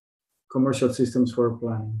commercial systems we're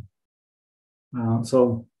planning.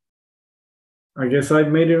 So I guess I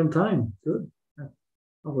made it on time. Good.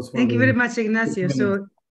 Thank you very much, Ignacio. So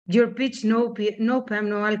your pitch, no PEM,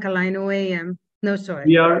 no alkaline, no AM, no soil.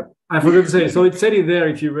 We are, I forgot to say, so it said it there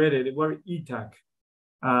if you read it, we're ETAC.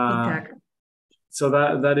 ETAC. So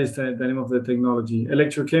that is the name of the technology,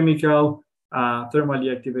 electrochemical,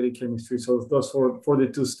 thermally activated chemistry. So those for the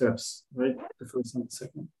 2 steps, right? The first and the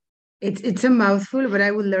second. It's a mouthful, but I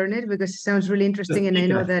will learn it because it sounds really interesting, and I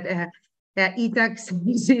know that ETAC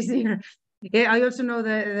is easier. Yeah, I also know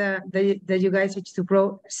that you guys H2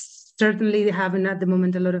 Pro certainly having at the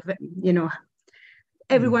moment a lot of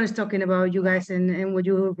everyone is talking about you guys and what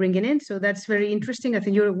you're bringing in. So that's very interesting. I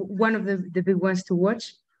think you're one of the big ones to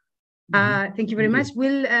watch. Thank you very much.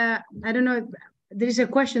 Will I don't know. There is a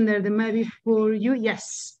question there that might be for you.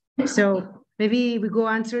 Yes. So maybe we go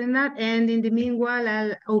answering that. And in the meanwhile,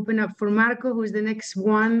 I'll open up for Marco, who's the next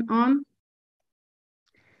one on.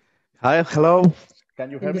 Hi, hello.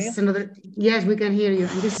 Can you hear me? Yes, we can hear you.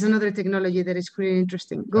 And this is another technology that is pretty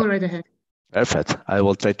interesting. Go right ahead. Perfect. I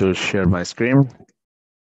will try to share my screen.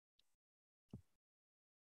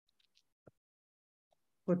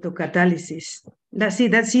 Photocatalysis.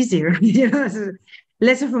 That's easier.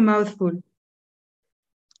 Less of a mouthful.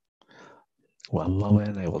 One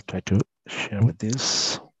moment, I will try to share with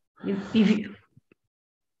this.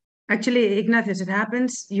 Actually, Ignacio, as it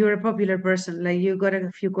happens, you're a popular person. Like you got a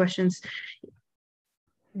few questions.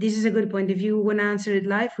 This is a good point. If you want to answer it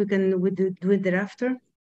live, we do it thereafter.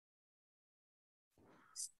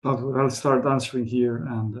 I'll start answering here,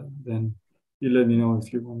 and then you let me know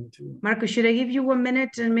if you want me to. Marco, should I give you 1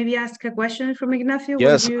 minute and maybe ask a question from Ignacio?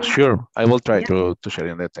 Yes, sure. I will try to share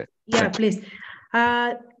in that time. Yeah, please.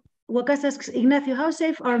 Wakas asks, Ignacio, how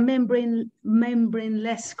safe are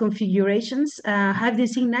membrane-less configurations? Have they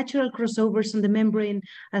seen natural crossovers on the membrane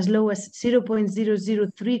as low as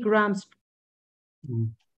 0.003 grams?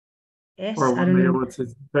 Yes, or I don't know.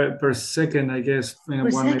 Per second, I guess.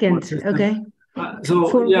 Per second, okay.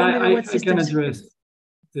 So yeah, I can address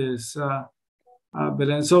this.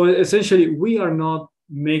 But so essentially, we are not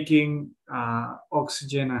making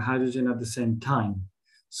oxygen and hydrogen at the same time.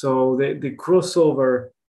 So the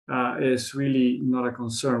crossover is really not a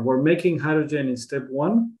concern. We're making hydrogen in step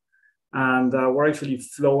 1, and we're actually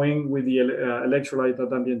flowing with the electrolyte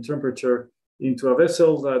at ambient temperature into a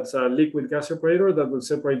vessel that's a liquid gas separator that will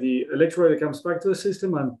separate the electrolyte that comes back to the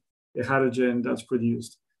system and the hydrogen that's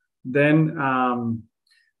produced. Then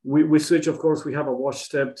we switch, of course, we have a wash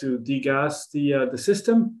step to degas the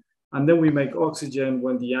system, and then we make oxygen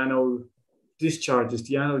when the anode discharges.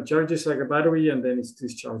 The anode charges like a battery, and then it's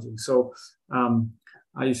discharging. So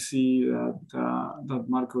I see that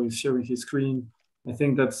Marco is sharing his screen. I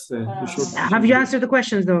think that's the short. Have you answered the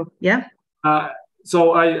questions though? Yeah. So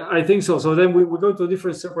I think so. So then we go to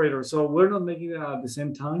different separators. So we're not making them at the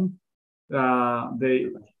same time.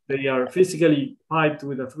 They are physically piped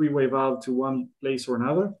with a three-way valve to one place or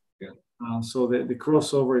another. So the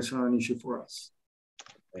crossover is not an issue for us.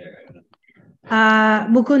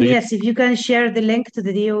 Mukund, yes, if you can share the link to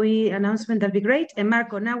the DOE announcement, that'd be great. And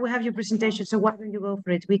Marco, now we have your presentation, so why don't you go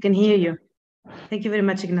for it? We can hear you. Thank you very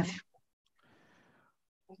much, Ignacio.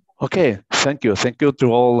 Okay, thank you. Thank you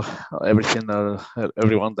to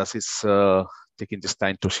everyone that is taking this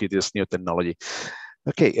time to see this new technology.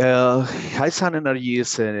 Okay, High-Sun Energy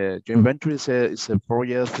is a joint venture. Is a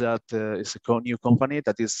project that is a new company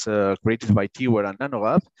that is created by Tiwar and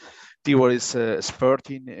NanoGap. Tiwar is expert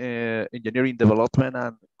in engineering development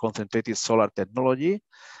and concentrated solar technology,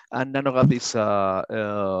 and NanoGap is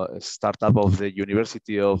a startup of the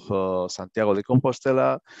University of Santiago de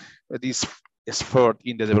Compostela. This expert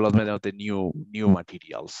in the development of the new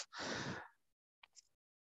materials.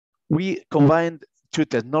 We combined two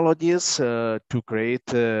technologies to create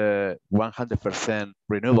 100%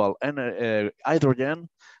 renewable hydrogen.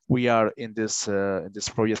 We are in this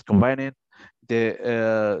project combining the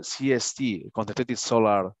CST, concentrated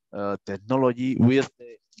solar technology, with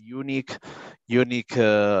the unique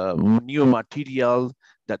new material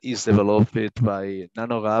that is developed by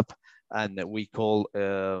NanoGap, and we call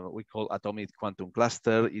atomic quantum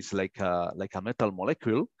cluster. Is like a metal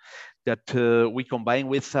molecule that we combine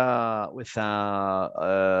with a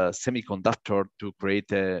semiconductor to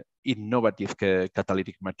create an innovative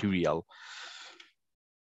catalytic material.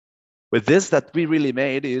 With this, that we really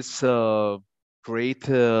made is create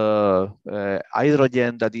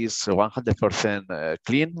hydrogen that is 100%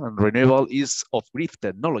 clean and renewable, is off-grid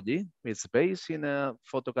technology. It's based in a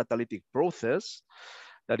photocatalytic process.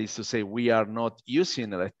 That is to say, we are not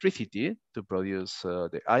using electricity to produce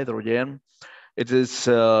the hydrogen. It is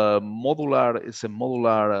modular. It's a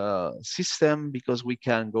modular system because we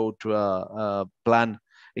can go to a plant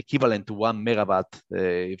equivalent to 1 megawatt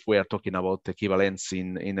if we are talking about equivalents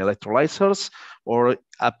in electrolyzers, or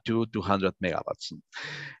up to 200 megawatts.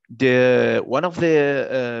 One of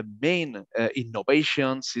the main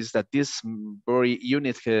innovations is that this very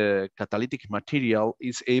unique catalytic material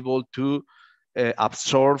is able to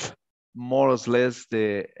absorb more or less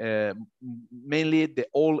mainly the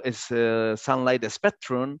all sunlight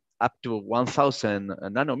spectrum up to 1,000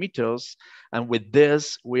 nanometers. And with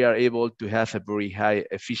this, we are able to have a very high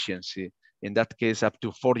efficiency. In that case, up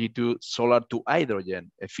to 42 solar to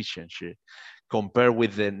hydrogen efficiency, compared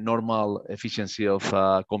with the normal efficiency of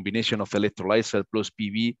a combination of electrolyzer plus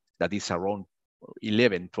PV that is around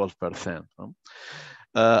 11–12%.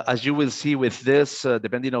 As you will see with this,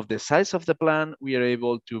 depending on the size of the plant, we are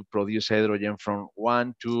able to produce hydrogen from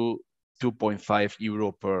 1 to 2.5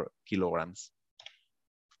 euro per kilograms.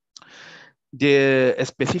 The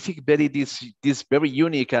specific this very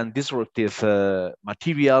unique and disruptive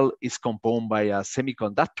material is composed by a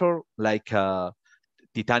semiconductor like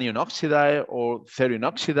titanium oxide or cerium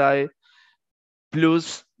oxide,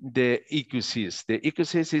 plus the EQCs. The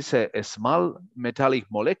EQCs is a small metallic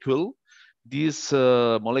molecule. This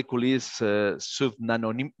molecule is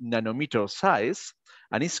sub-nanometer size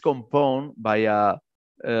and is composed by a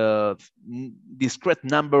discrete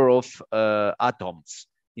number of atoms.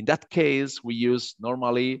 In that case, we use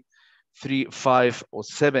normally 3, 5, or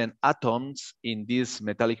 7 atoms in this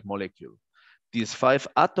metallic molecule. These 5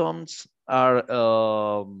 atoms are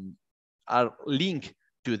linked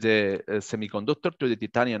to the semiconductor, to the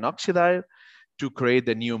titanium oxide, to create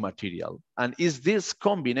the new material. And is this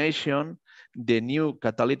combination the new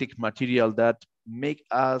catalytic material that make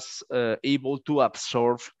us able to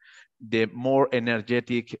absorb the more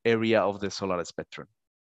energetic area of the solar spectrum?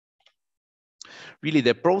 Really,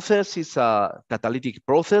 the process is a catalytic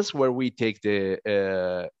process where we take the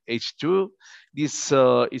H2. This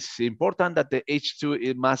is important that the H2,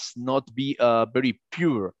 it must not be a very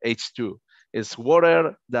pure H2. It's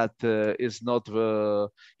water that is not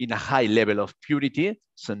in a high level of purity.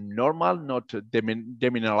 So normal, not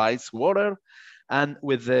demineralized water. And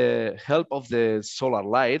with the help of the solar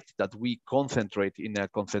light that we concentrate in a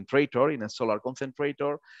concentrator, in a solar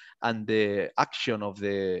concentrator, and the action of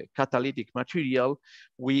the catalytic material,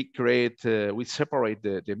 we create, we separate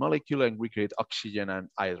the molecule and we create oxygen and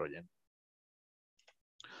hydrogen.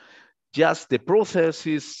 Just the process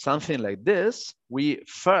is something like this.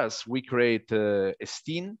 First we create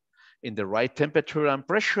steam. in the right temperature and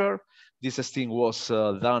pressure. This steam was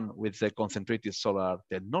done with the concentrated solar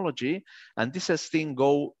technology, and this steam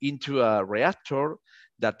go into a reactor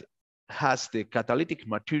that has the catalytic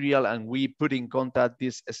material, and we put in contact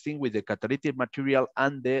this steam with the catalytic material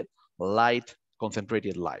and the light,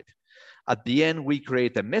 concentrated light. At the end, we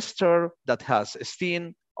create a mixture that has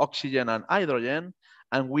steam, oxygen, and hydrogen,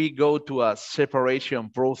 and we go to a separation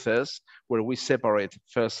process where we separate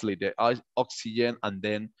firstly the oxygen and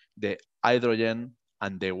then the hydrogen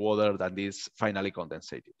and the water that is finally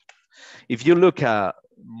condensated. If you look at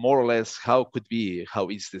more or less how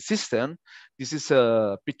is the system, this is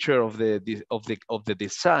a picture of the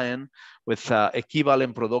design with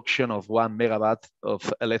equivalent production of 1 megawatt of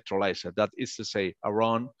electrolyzer. That is to say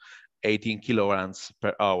around 18 kilograms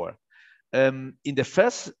per hour. In the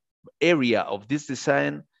first area of this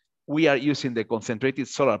design, we are using the concentrated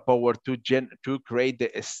solar power to create the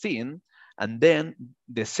steam. And then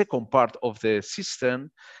the second part of the system,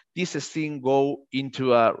 this steam go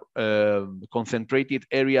into a concentrated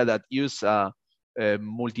area that use a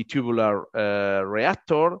multitubular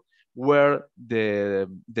reactor where the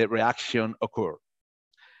reaction occur.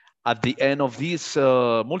 At the end of this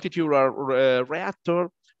multitubular reactor,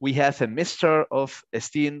 we have a mixture of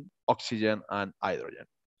steam, oxygen, and hydrogen.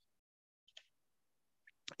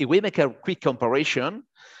 If we make a quick comparison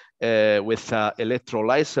with an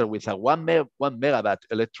electrolyzer, with a 1 megawatt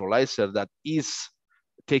electrolyzer that is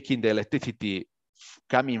taking the electricity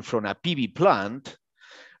coming from a PV plant,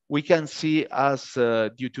 we can see as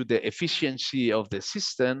due to the efficiency of the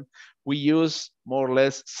system, we use more or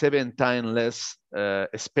less 7 times less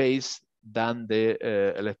space than the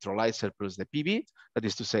electrolyzer plus the PV. That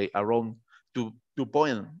is to say around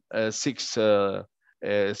 2.6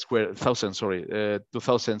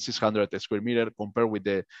 2,600 square meter compared with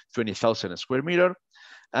the 20,000 square meter.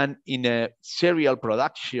 And in a serial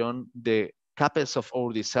production, the CapEx of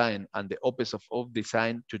our design and the OpEx of our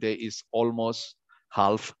design today is almost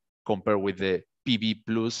half compared with the PV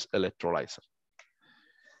plus electrolyzer.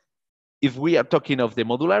 If we are talking of the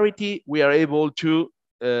modularity, we are able to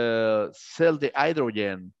sell the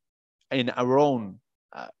hydrogen in around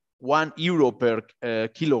 €1 per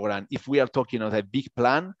kilogram. If we are talking of a big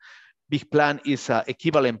plant is an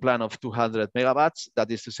equivalent plant of 200 megawatts.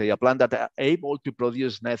 That is to say, a plant that are able to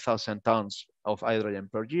produce 9,000 tons of hydrogen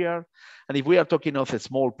per year. And if we are talking of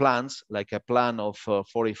small plants, like a plant of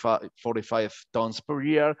 45 tons per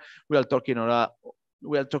year, we are talking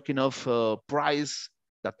of a price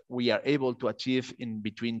that we are able to achieve in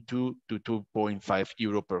between 2 to 2.5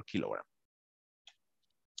 euro per kilogram.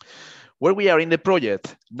 Where we are in the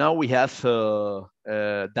project, now we have done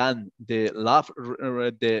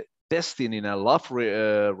the testing in a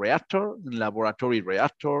laboratory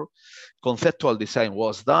reactor. Conceptual design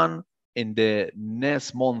was done. In the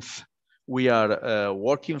next month, we are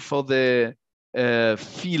working for the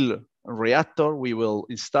field reactor. We will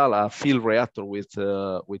install a field reactor with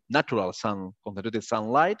natural sun, concentrated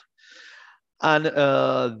sunlight. And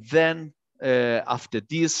then after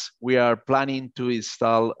this, we are planning to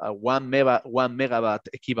install a 1 megawatt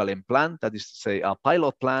equivalent plant. That is to say, a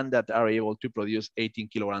pilot plant that are able to produce 18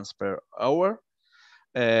 kilograms per hour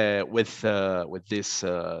with this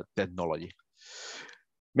technology.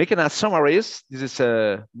 Making a summary, this is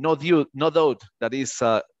no doubt that is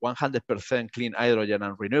 100% clean hydrogen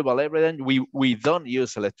and renewable everything. We don't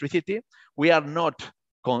use electricity. We are not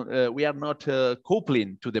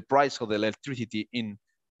coupling to the price of the electricity in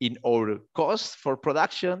our cost for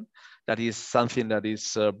production. That is something that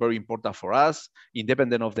is very important for us.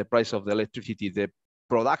 Independent of the price of the electricity, the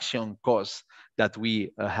production cost that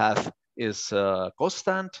we have is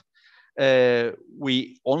constant.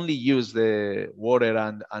 We only use the water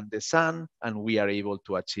and the sun, and we are able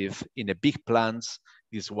to achieve in the big plants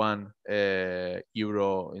this €1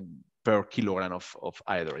 per kilogram of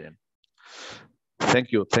hydrogen.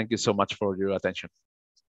 Thank you so much for your attention.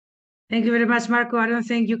 Thank you very much, Marco. I don't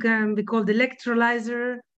think you can be called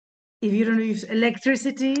electrolyzer if you don't use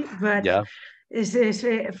electricity, but yeah, it's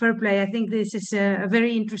fair play. I think this is a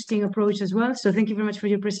very interesting approach as well. So thank you very much for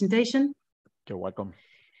your presentation. You're welcome.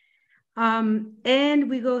 And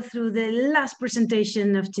we go through the last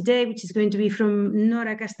presentation of today, which is going to be from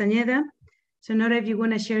Nora Castañeda. So Nora, if you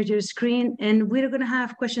want to share your screen, and we're going to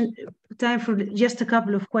have time for just a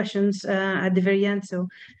couple of questions at the very end. So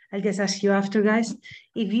I'll just ask you after, guys.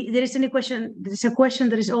 If there is any question, there's a question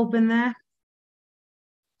that is open there.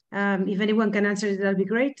 If anyone can answer it, that'll be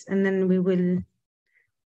great. And then we'll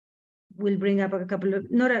bring up a couple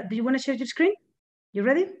of. Nora, do you want to share your screen? You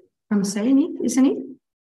ready? I'm saying it, isn't it?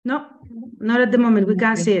 No, not at the moment. We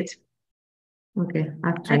can't see it. Okay.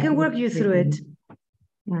 I can work you through it.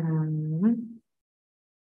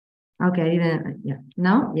 Okay, I didn't, yeah.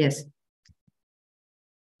 Now, yes.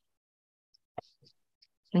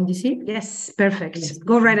 Can you see? Yes, perfect. Yes.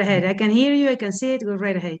 Go right ahead. I can hear you, I can see it, go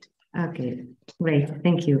right ahead. Okay, great,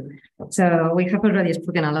 thank you. So we have already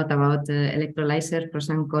spoken a lot about electrolyzers, pros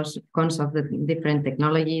and cons of the different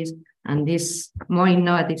technologies and these more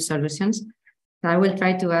innovative solutions. So I will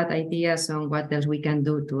try to add ideas on what else we can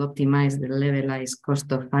do to optimize the levelized cost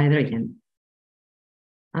of hydrogen.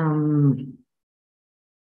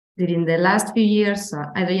 During the last few years,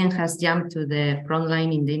 hydrogen has jumped to the front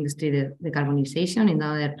line in the industry decarbonization in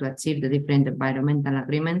order to achieve the different environmental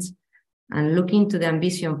agreements. And looking to the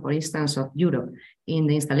ambition, for instance, of Europe in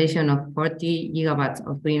the installation of 40 gigawatts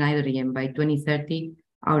of green hydrogen by 2030,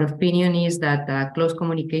 our opinion is that close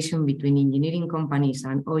communication between engineering companies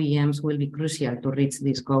and OEMs will be crucial to reach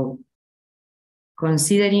this goal.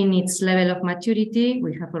 Considering its level of maturity,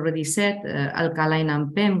 we have already said alkaline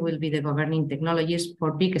and PEM will be the governing technologies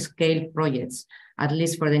for big-scale projects, at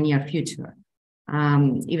least for the near future.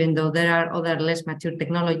 Even though there are other less mature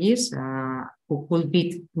technologies who could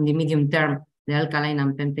beat in the medium term the alkaline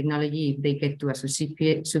and PEM technology if they get to a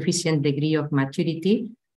sufficient degree of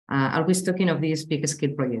maturity. Are we talking of these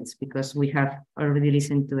big-scale projects? Because we have already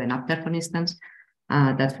listened to an after, for instance,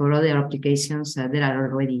 that for other applications, there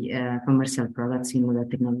are already commercial products in other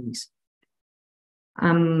technologies.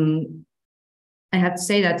 I have to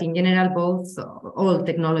say that in general, all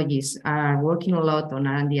technologies are working a lot on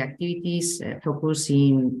R&D activities,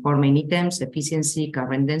 focusing four main items: efficiency,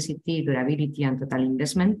 carbon density, durability, and total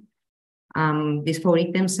investment. These four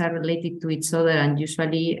items are related to each other, and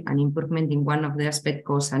usually an improvement in one of the aspects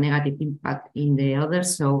causes a negative impact in the other.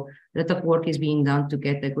 So a lot of work is being done to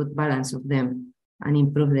get a good balance of them and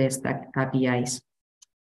improve the stack KPIs.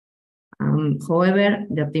 However,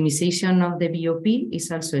 the optimization of the BOP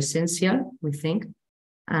is also essential, we think,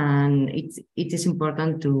 and it is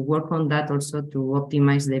important to work on that also to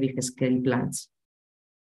optimize the big scale plants.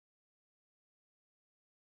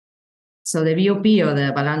 So the BOP, or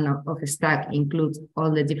the balance of stack, includes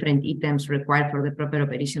all the different items required for the proper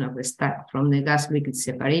operation of the stack, from the gas liquid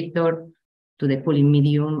separator to the cooling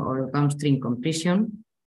medium or downstream compression.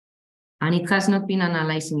 And it has not been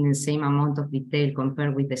analyzed in the same amount of detail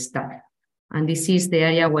compared with the stack. And this is the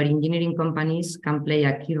area where engineering companies can play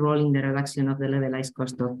a key role in the reduction of the levelized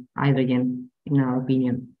cost of hydrogen, in our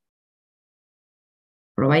opinion.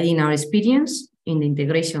 Providing our experience in the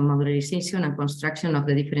integration, modularization, and construction of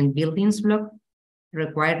the different buildings blocks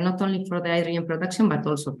required not only for the hydrogen production, but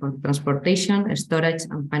also for transportation, storage,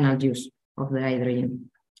 and final use of the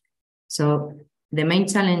hydrogen. So the main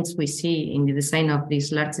challenge we see in the design of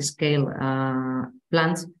these large-scale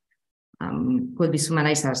plants could be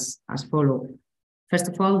summarized as follows. First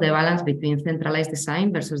of all, the balance between centralized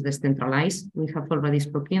design versus decentralized. We have already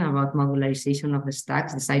spoken about modularization of the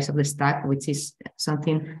stacks, the size of the stack, which is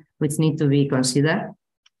something which needs to be considered.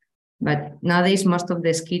 But nowadays, most of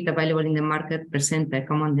the kits available in the market present a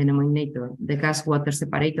common denominator. The gas-water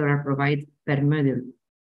separator are provided per module.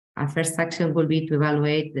 Our first action will be to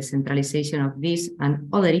evaluate the centralization of these and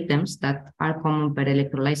other items that are common per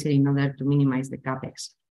electrolyzer in order to minimize the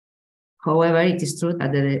capex. However, it is true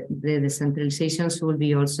that the decentralizations will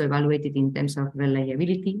be also evaluated in terms of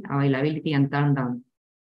reliability, availability, and turndown.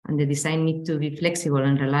 And the design needs to be flexible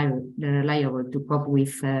and reliable to cope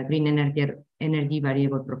with green energy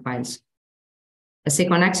variable profiles. The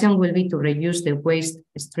second action will be to reduce the waste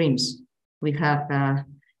streams. We have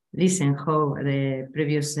listen how the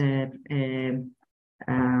previous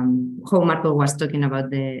how Marco was talking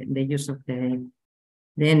about the use of the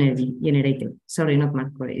energy generated. Sorry, not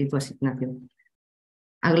Marco, it was Ignacio.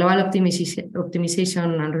 A global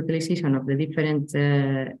optimization and utilization of the different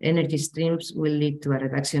energy streams will lead to a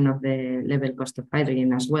reduction of the level cost of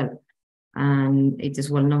hydrogen as well. And it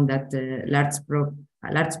is well known that a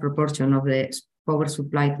large proportion of the power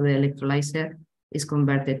supply to the electrolyzer is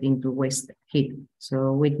converted into waste heat.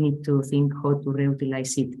 So we need to think how to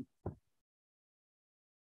reutilize it.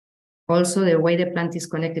 Also, the way the plant is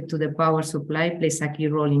connected to the power supply plays a key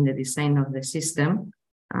role in the design of the system.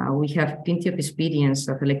 We have plenty of experience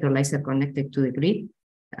of electrolyzer connected to the grid,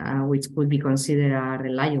 which could be considered a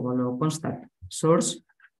reliable or constant source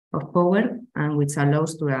of power, and which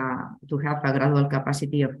allows to have a gradual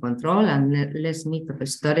capacity of control and less need of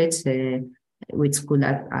storage, which could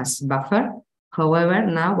act as buffer. However,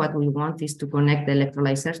 now what we want is to connect the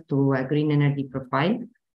electrolyzers to a green energy profile,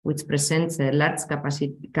 which presents large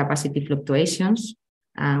capacity fluctuations,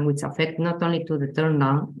 which affect not only to the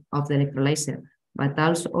turndown of the electrolyzer, but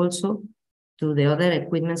also to the other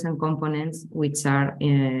equipments and components which are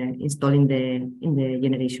installed in the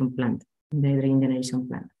generation plant. in the hydrogen generation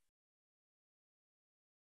plant.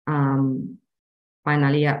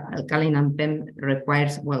 Finally, alkaline and PEM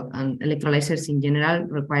requires, and electrolyzers in general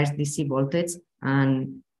requires DC voltage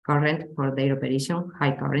and current for their operation,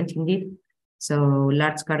 high current indeed. So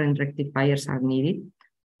large current rectifiers are needed.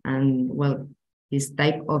 And this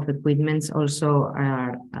type of equipments also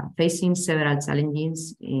are facing several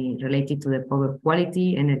challenges related to the power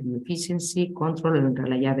quality, energy efficiency, control, and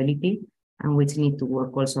reliability, and which need to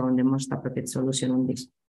work also on the most appropriate solution on this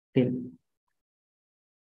field.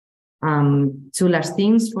 Two last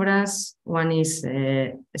things for us. One is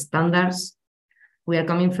standards. We are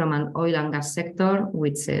coming from an oil and gas sector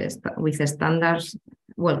with standards.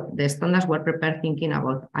 The standards were prepared thinking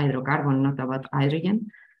about hydrocarbon, not about hydrogen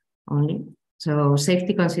only. So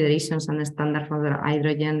safety considerations and standards for the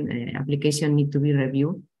hydrogen application need to be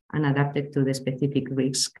reviewed and adapted to the specific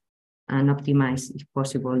risk and optimize, if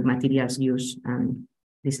possible, materials use and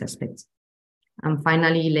these aspects. And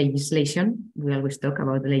finally, legislation. We always talk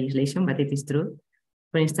about the legislation, but it is true.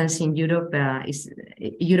 For instance, in Europe,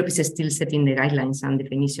 Europe is still setting the guidelines and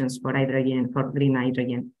definitions for hydrogen, for green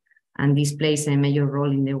hydrogen. And this plays a major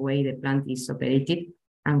role in the way the plant is operated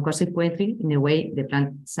and consequently in the way the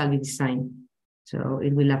plant shall be designed. So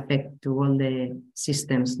it will affect to all the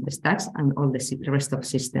systems, the stacks and all the rest of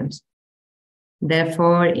systems.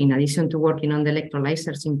 Therefore, in addition to working on the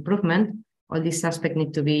electrolyzers improvement, all these aspects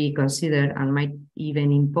need to be considered and might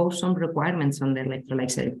even impose some requirements on the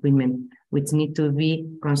electrolyzer equipment, which need to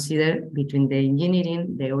be considered between the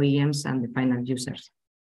engineering, the OEMs, and the final users.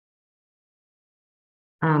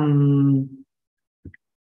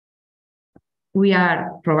 We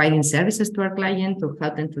are providing services to our client to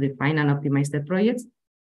help them to define and optimize the projects,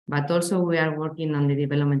 but also we are working on the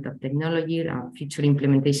development of technology, future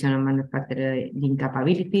implementation and manufacturing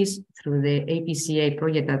capabilities through the APCA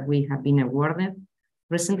project that we have been awarded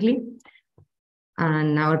recently.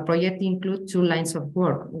 And our project includes two lines of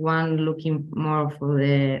work, one looking more for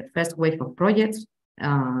the first wave of projects,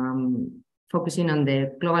 focusing on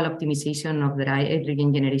the global optimization of the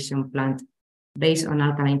hydrogen generation plant based on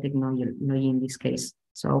alkaline technology in this case.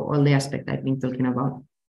 So all the aspects I've been talking about.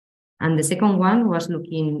 And the second one was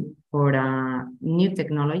looking for a new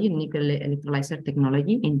technology, nickel electrolyzer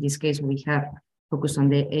technology. In this case, we have focused on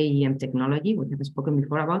the AEM technology. We have spoken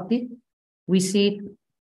before about it. We see it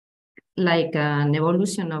like an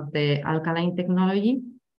evolution of the alkaline technology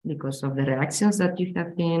because of the reactions that you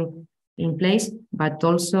have been in place, but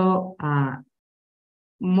also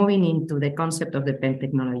moving into the concept of the PEM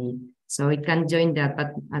technology. So it can join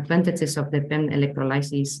the advantages of the PEM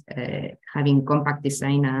electrolysis, having compact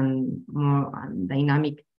design and more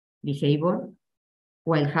dynamic behavior,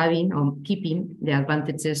 while having or keeping the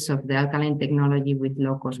advantages of the alkaline technology with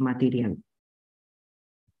low-cost material.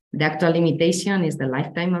 The actual limitation is the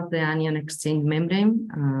lifetime of the anion exchange membrane.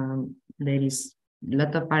 There is a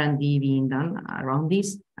lot of R&D being done around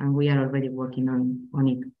this, and we are already working on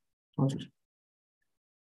it also.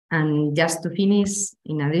 And just to finish,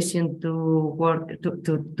 in addition to working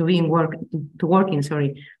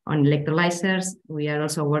on electrolyzers, we are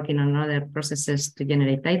also working on other processes to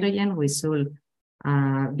generate hydrogen. We should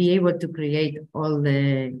be able to create all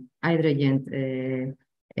the hydrogen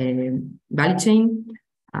value chain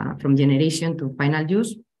from generation to final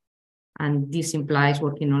use. And this implies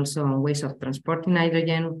working also on ways of transporting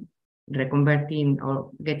hydrogen, reconverting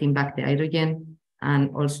or getting back the hydrogen,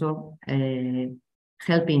 and also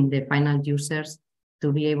helping the final users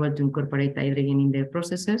to be able to incorporate hydrogen in their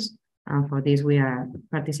processes. And for this, we are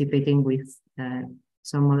participating with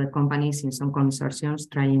some other companies in some consortiums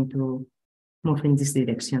trying to move in this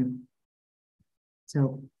direction.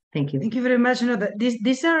 So thank you. Thank you very much. No,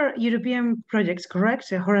 these are European projects, correct?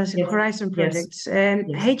 Horizon projects. Yes. And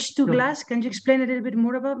yes. H2 Glass, can you explain a little bit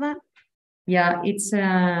more about that? Yeah, it's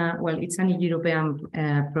it's an European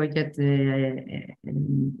project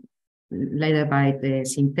led by the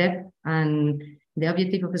SINTEP, and the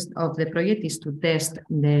objective of the project is to test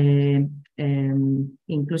the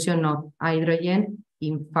inclusion of hydrogen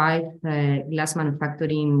in 5 glass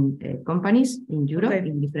manufacturing companies in Europe,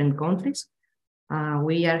 in different countries.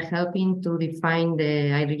 We are helping to define the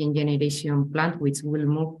hydrogen generation plant, which will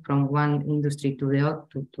move from one industry to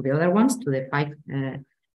the other ones, to the 5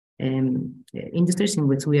 industries in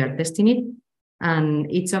which we are testing it.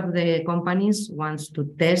 And each of the companies wants to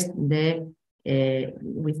test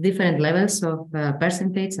with different levels of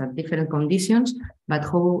percentage at different conditions, but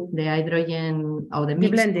how the hydrogen or the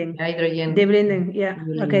mix blending. of the hydrogen. The blending, yeah.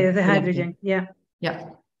 Okay, the hydrogen, yeah. Yeah,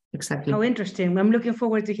 exactly. How interesting. I'm looking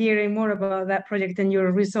forward to hearing more about that project and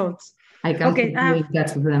your results. I can't be in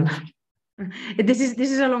touch with them. This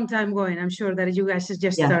is a long time going. I'm sure that you guys is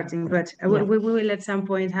just starting, but we will at some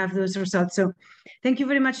point have those results. So thank you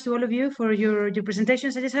very much to all of you for your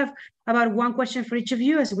presentations. I just have about one question for each of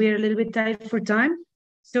you, as we're a little bit tight for time.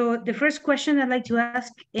 So the first question I'd like to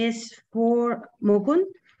ask is for Mukund.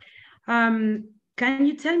 Can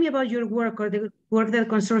you tell me about your work or the work that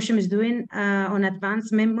the consortium is doing on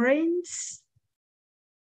advanced membranes?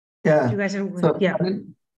 Yeah, you guys are, so I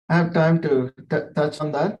didn't have time to touch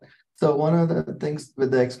on that. So one of the things with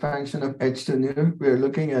the expansion of H2 we're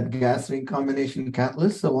looking at gas recombination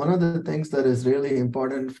catalysts. So one of the things that is really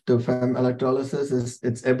important to FEM electrolysis is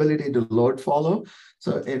its ability to load follow.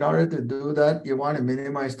 So in order to do that, you want to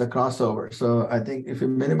minimize the crossover. So I think if you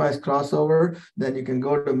minimize crossover, then you can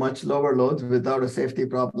go to much lower loads without a safety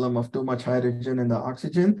problem of too much hydrogen in the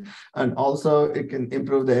oxygen. And also it can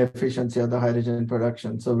improve the efficiency of the hydrogen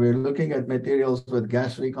production. So we're looking at materials with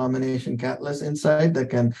gas recombination catalysts inside that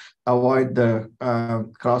can avoid the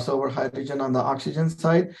crossover hydrogen on the oxygen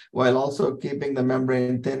side, while also keeping the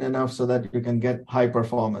membrane thin enough so that you can get high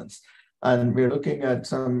performance. And we're looking at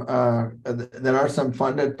some, there are some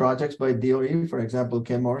funded projects by DOE. For example,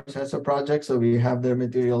 Chemours has a project, so we have their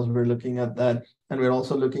materials, we're looking at that. And we're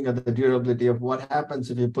also looking at the durability of what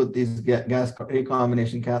happens if you put these gas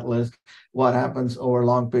recombination catalysts, what happens over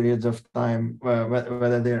long periods of time,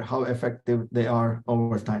 whether how effective they are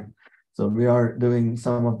over time. So we are doing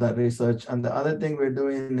some of that research. And the other thing we're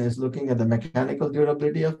doing is looking at the mechanical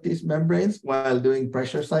durability of these membranes while doing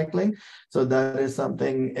pressure cycling. So that is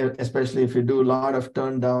something, especially if you do a lot of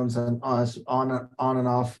turn downs and on and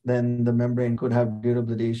off, then the membrane could have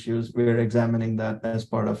durability issues. We're examining that as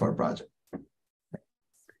part of our project.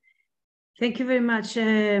 Thank you very much,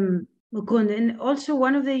 Mukund. And also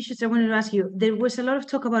one of the issues I wanted to ask you, there was a lot of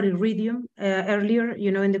talk about iridium earlier,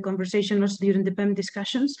 in the conversation, also during the PEM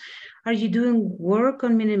discussions. Are you doing work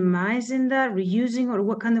on minimizing that, reusing, or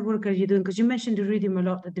what kind of work are you doing? Because you mentioned iridium a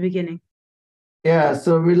lot at the beginning. Yeah,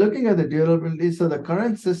 so we're looking at the durability. So the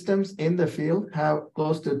current systems in the field have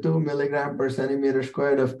close to 2 milligram per centimeter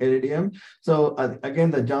squared of iridium. So again,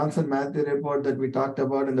 the Johnson-Matthey report that we talked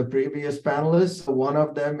about in the previous panelists, one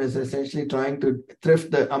of them is essentially trying to thrift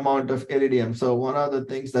the amount of iridium. So one of the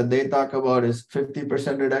things that they talk about is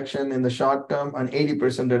 50% reduction in the short term and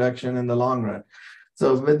 80% reduction in the long run.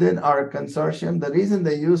 So within our consortium, the reason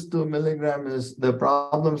they use 2 milligram is the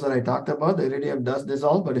problems that I talked about. The iridium does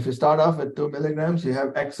dissolve, but if you start off at 2 milligrams, you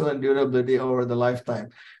have excellent durability over the lifetime.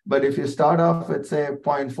 But if you start off at, say,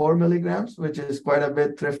 0.4 milligrams, which is quite a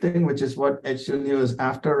bit thrifting, which is what H2 is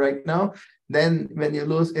after right now, then when you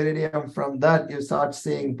lose iridium from that, you start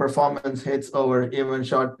seeing performance hits over even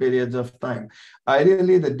short periods of time.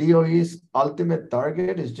 Ideally, the DOE's ultimate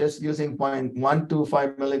target is just using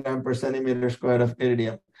 0.125 milligram per centimeter squared of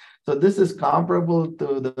iridium. So this is comparable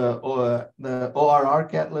to the ORR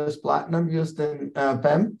catalyst platinum used in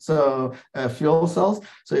PEM, so fuel cells.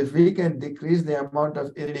 So if we can decrease the amount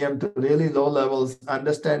of iridium to really low levels,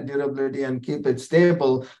 understand durability and keep it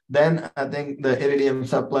stable, then I think the iridium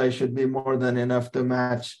supply should be more than enough to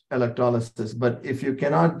match electrolysis. But if you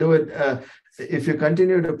cannot do it, if you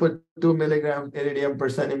continue to put 2 milligram iridium per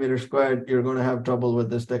centimeter squared, you're going to have trouble with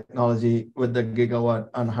this technology with the gigawatt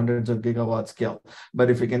and hundreds of gigawatt scale. But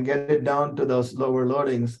if you can get it down to those lower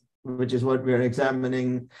loadings, which is what we're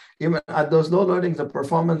examining, even at those low loadings, the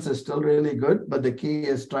performance is still really good, but the key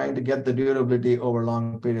is trying to get the durability over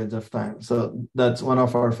long periods of time. So that's one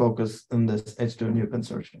of our focus in this H2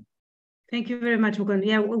 consortium. Thank you very much, Mukund.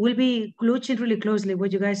 Yeah, we'll be watching really closely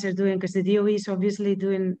what you guys are doing, because the DOE is obviously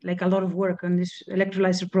doing like a lot of work on this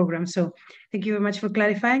electrolyzer program. So thank you very much for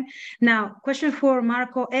clarifying. Now, question for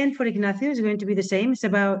Marco and for Ignacio is going to be the same. It's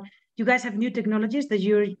about, you guys have new technologies that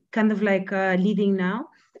you're kind of like leading now.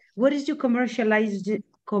 What is your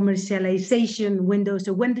commercialization window?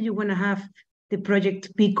 So when do you want to have the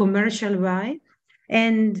project be commercial by?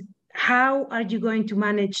 And how are you going to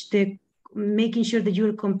manage making sure that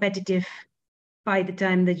you're competitive by the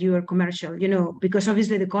time that you are commercial, because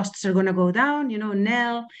obviously the costs are going to go down,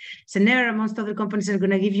 Nel, Sener, amongst other companies are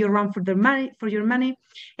going to give you a run for your money.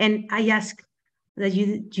 And I ask that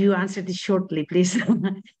you answer this shortly, please.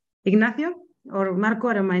 Ignacio or Marco,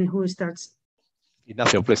 I don't mind who starts.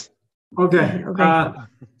 Ignacio, please. Okay. Okay.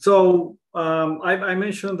 So I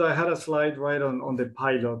mentioned I had a slide right on the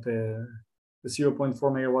pilot, the 0.4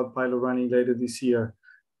 megawatt pilot running later this year.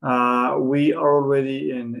 We are already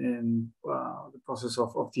in the process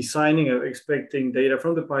of designing, expecting data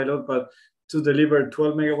from the pilot, but to deliver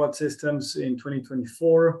 12 megawatt systems in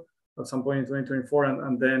 2024, at some point in 2024,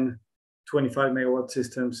 and then 25 megawatt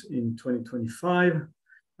systems in 2025,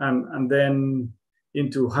 and then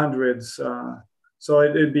into hundreds So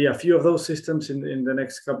it'd be a few of those systems in the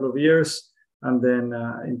next couple of years, and then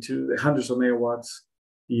into the hundreds of megawatts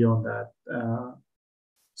beyond that.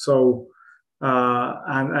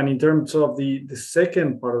 And in terms of the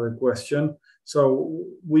second part of the question, so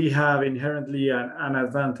we have inherently an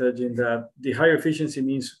advantage in that the higher efficiency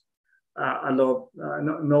means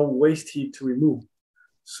no waste heat to remove.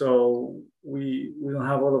 So we don't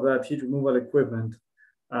have all of that heat removal equipment.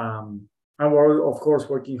 And we're, of course,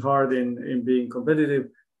 working hard in being competitive.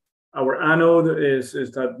 Our anode is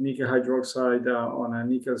that nickel hydroxide on a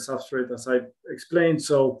nickel substrate, as I explained.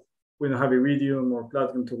 So we don't have iridium or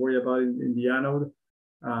platinum to worry about in the anode.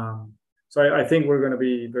 So I think we're going to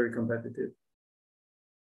be very competitive.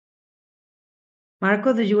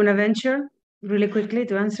 Marco, do you want to venture really quickly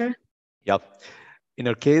to answer? Yeah. In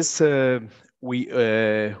our case, we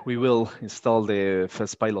will install the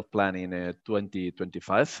first pilot plant in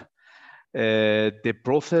 2025. The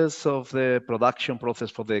process of the production process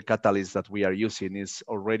for the catalyst that we are using is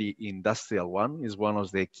already industrial one. Is one of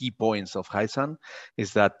the key points of Hyzon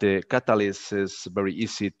is that the catalyst is very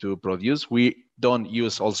easy to produce. We don't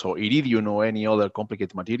use also iridium or any other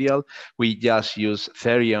complicated material. We just use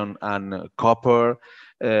thorium and copper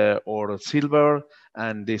or silver,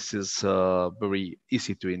 and this is very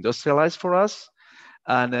easy to industrialize for us.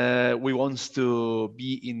 And we want to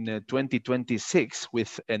be in 2026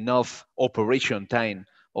 with enough operation time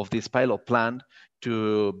of this pilot plant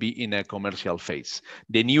to be in a commercial phase.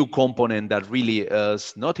 The new component that really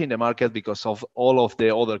is not in the market because of all of the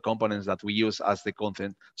other components that we use as the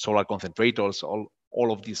solar concentrators,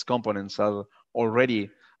 all of these components are already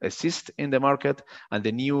exist in the market, and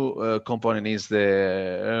the new component is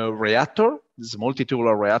the reactor, this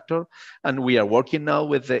multi-tubular reactor, and we are working now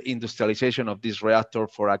with the industrialization of this reactor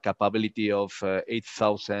for a capability of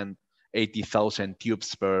 80,000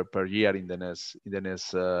 tubes per year in the next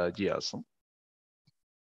years.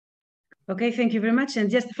 Okay, thank you very much. And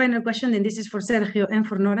just a final question, and this is for Sergio and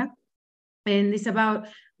for Nora, and it's about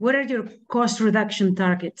what are your cost reduction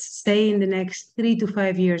targets, say in the next 3 to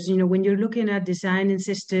 5 years? You know, when you're looking at designing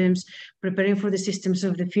systems, preparing for the systems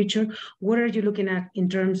of the future, what are you looking at in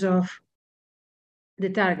terms of the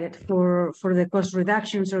target for the cost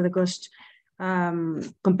reductions or the cost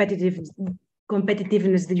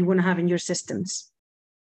competitiveness that you want to have in your systems?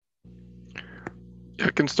 I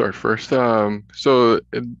can start first. So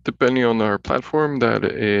depending on our platform, that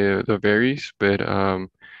varies, but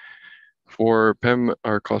for PEM,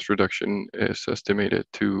 our cost reduction is estimated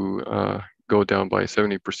to go down by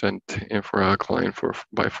 70%, and for alkaline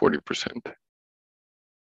by 40%.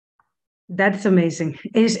 That's amazing.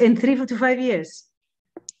 Is in 3 to 5 years?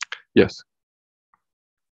 Yes.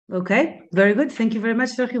 Okay, very good. Thank you very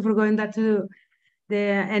much, Sergio, for going that to the.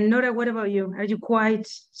 And Nora, what about you? Are you quite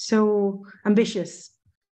so ambitious?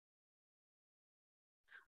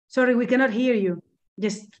 Sorry, we cannot hear you.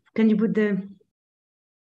 Just can you put the.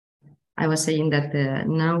 I was saying that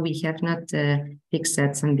now we have not fixed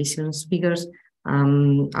ambitious figures.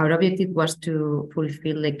 Our objective was to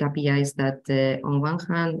fulfill the KPIs that on one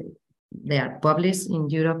hand, they are published in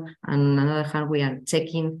Europe, and on the other hand, we are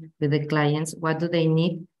checking with the clients what do they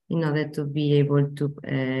need in order to be able to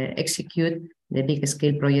execute the big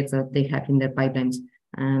scale projects that they have in their pipelines.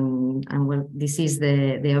 And well, this is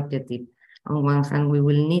the objective. On one hand, we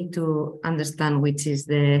will need to understand which is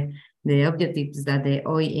the objectives that the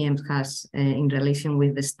OEMs has in relation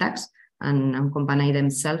with the stacks and combine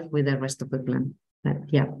themselves with the rest of the plan. But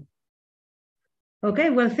yeah. Okay,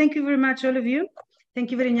 well, thank you very much, all of you. Thank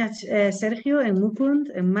you very much, Sergio and Mukund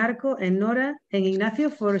and Marco and Nora and Ignacio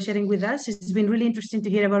for sharing with us. It's been really interesting to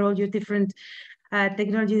hear about all your different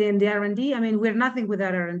technology and the R&D. I mean, we're nothing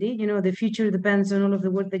without R&D. You know, the future depends on all of the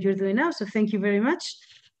work that you're doing now. So thank you very much.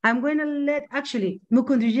 I'm going to actually,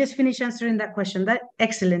 Mukund, you just finished answering that question.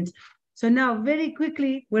 Excellent. So now, very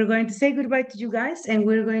quickly, we're going to say goodbye to you guys, and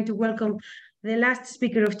we're going to welcome the last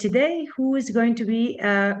speaker of today, who is going to be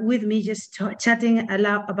with me just chatting a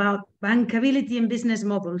lot about bankability and business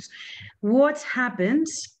models. What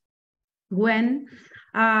happens when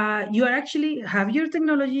you are actually have your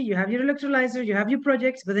technology, you have your electrolyzer, you have your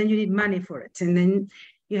projects, but then you need money for it. And then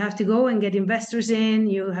you have to go and get investors in,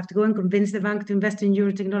 you have to go and convince the bank to invest in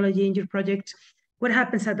your technology, in your project. What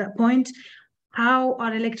happens at that point? How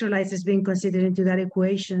are electrolyzers being considered into that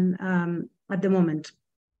equation at the moment?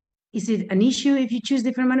 Is it an issue if you choose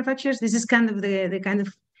different manufacturers? This is kind of the kind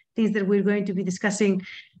of things that we're going to be discussing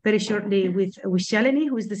very shortly with Shalini,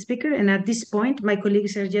 who is the speaker. And at this point, my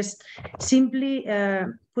colleagues are just simply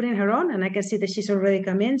putting her on, and I can see that she's already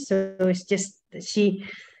come in. So it's just that she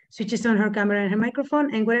switches on her camera and her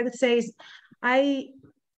microphone. And what I would say is,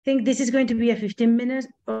 think this is going to be a 15-minute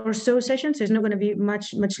or so session, so it's not going to be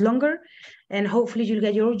much longer. And hopefully you'll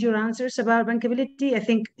get your answers about bankability. I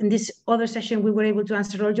think in this other session, we were able to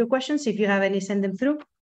answer all your questions. If you have any, send them through,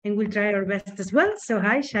 and we'll try our best as well. So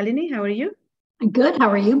hi, Shalini, how are you? Good. How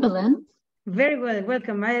are you, Belen? Very well.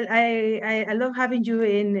 Welcome. I love having you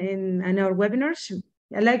in our webinars.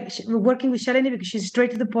 I like working with Shalini because she's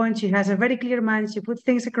straight to the point. She has a very clear mind. She puts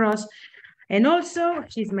things across. And also,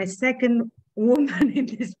 she's my second woman in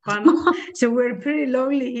this panel. So we're pretty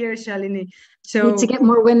lonely here, Shalini. So need to get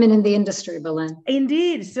more women in the industry, Belen.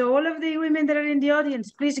 Indeed. So all of the women that are in the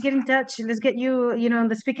audience, please get in touch. Let's get you, on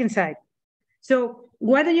the speaking side. So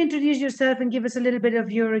why don't you introduce yourself and give us a little bit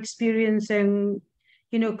of your experience and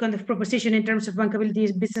kind of proposition in terms of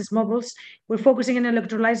bankability business models. We're focusing on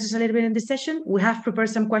electrolysis a little bit in this session. We have prepared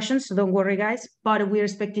some questions, so don't worry, guys, but we're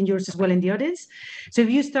expecting yours as well in the audience. So if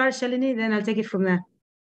you start, Shalini, then I'll take it from there.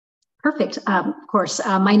 Perfect. Of course,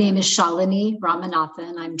 my name is Shalini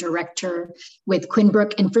Ramanathan. I'm director with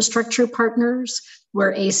Quinbrook Infrastructure Partners.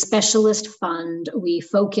 We're a specialist fund. We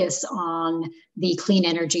focus on the clean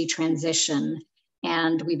energy transition.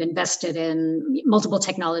 And we've invested in multiple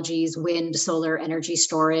technologies, wind, solar, energy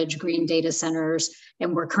storage, green data centers,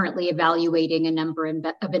 and we're currently evaluating a number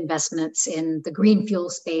of investments in the green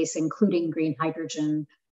fuel space, including green hydrogen.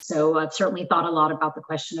 So I've certainly thought a lot about the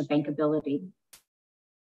question of bankability.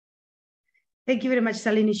 Thank you very much,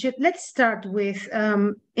 Shalini. Let's start with,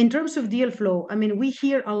 in terms of deal flow, I mean, we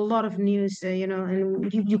hear a lot of news,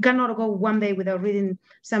 and you cannot go one day without reading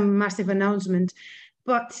some massive announcement.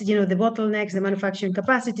 But, the bottlenecks, the manufacturing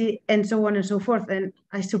capacity, and so on and so forth. And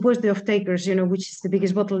I suppose the off-takers, which is the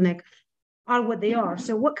biggest bottleneck, are what they are.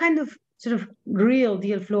 So what kind of sort of real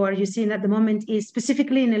deal flow are you seeing at the moment is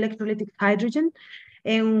specifically in electrolytic hydrogen?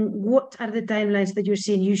 And what are the timelines that you're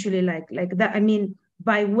seeing usually like that? I mean,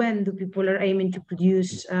 by when do people are aiming to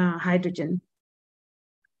produce hydrogen?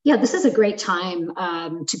 Yeah, this is a great time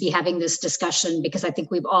to be having this discussion because I think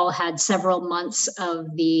we've all had several months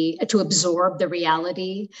to absorb the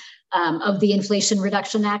reality of the Inflation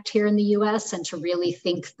Reduction Act here in the U.S. and to really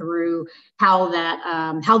think through how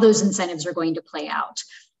those incentives are going to play out.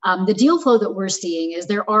 The deal flow that we're seeing is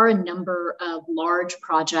there are a number of large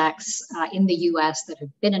projects in the U.S. that have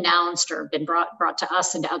been announced or been brought to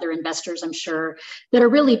us and to other investors, I'm sure, that are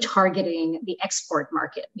really targeting the export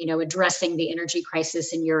market, addressing the energy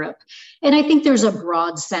crisis in Europe. And I think there's a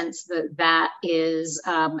broad sense that is,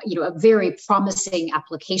 a very promising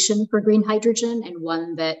application for green hydrogen and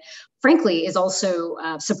one that frankly, is also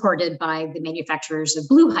supported by the manufacturers of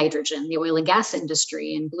blue hydrogen, the oil and gas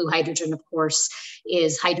industry. And blue hydrogen, of course,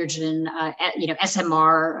 is hydrogen,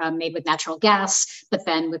 SMR made with natural gas, but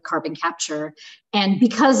then with carbon capture. And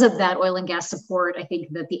because of that oil and gas support, I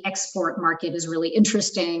think that the export market is really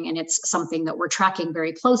interesting, and it's something that we're tracking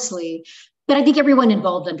very closely. But I think everyone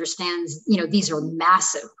involved understands, these are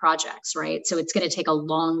massive projects, right? So it's going to take a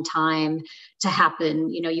long time to happen.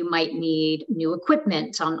 You might need new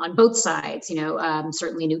equipment on both sides,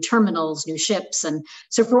 certainly new terminals, new ships. And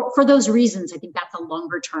so for those reasons, I think that's a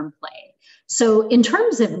longer term play. So in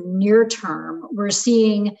terms of near term, we're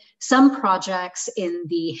seeing some projects in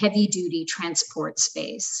the heavy duty transport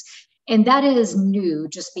space. And that is new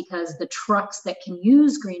just because the trucks that can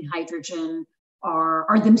use green hydrogen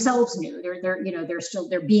are themselves new.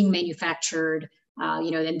 They're being manufactured,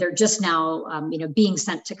 and they're just now, being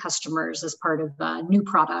sent to customers as part of new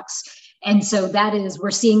products. And so we're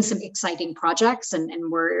seeing some exciting projects, and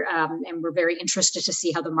we're very interested to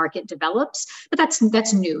see how the market develops. But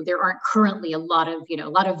that's new. There aren't currently a lot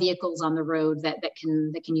of vehicles on the road that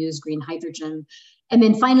can use green hydrogen. And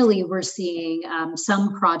then finally, we're seeing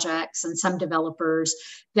some projects and some developers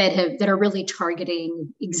that are really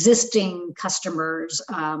targeting existing customers,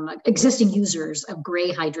 existing users of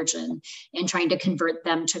gray hydrogen and trying to convert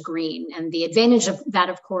them to green. And the advantage of that,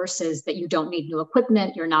 of course, is that you don't need new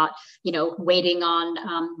equipment. You're not, waiting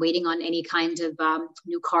on any kind of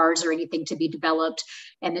new cars or anything to be developed.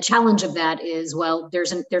 And the challenge of that is, well,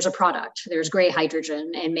 there's a product, there's gray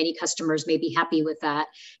hydrogen, and many customers may be happy with that.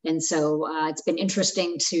 And so it's been interesting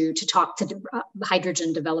to talk to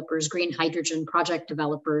hydrogen developers, green hydrogen project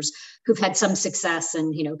developers who've had some success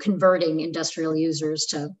in converting industrial users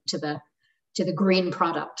to the green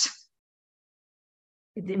product.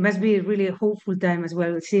 It must be really a hopeful time as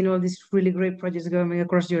well, seeing all these really great projects going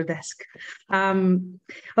across your desk.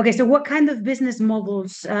 Okay, so what kind of business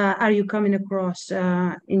models are you coming across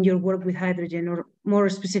in your work with hydrogen, or more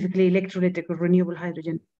specifically electrolytic or renewable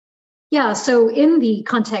hydrogen? Yeah, so in the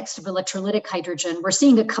context of electrolytic hydrogen, we're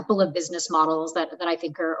seeing a couple of business models that I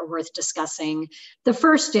think are worth discussing. The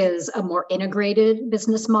first is a more integrated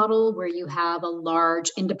business model where you have a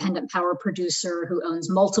large independent power producer who owns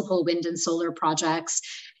multiple wind and solar projects.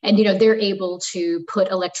 And they're able to put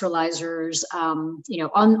electrolyzers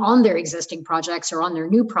on their existing projects or on their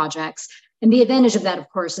new projects. And the advantage of that, of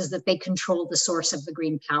course, is that they control the source of the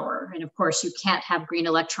green power. And of course, you can't have green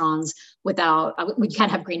electrons we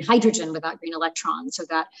can't have green hydrogen without green electrons. So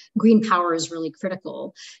that green power is really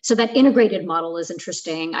critical. So that integrated model is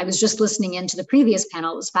interesting. I was just listening into the previous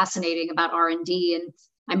panel. It was fascinating about R&D, and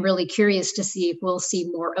I'm really curious to see if we'll see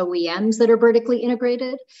more OEMs that are vertically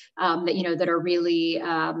integrated, that are really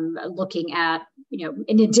looking at,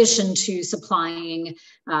 in addition to supplying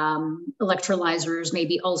electrolyzers,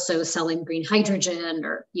 maybe also selling green hydrogen,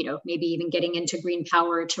 or maybe even getting into green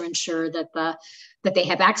power to ensure that they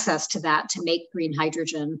have access to that to make green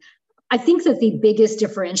hydrogen. I think that the biggest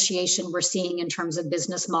differentiation we're seeing in terms of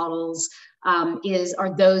business models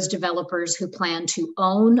are those developers who plan to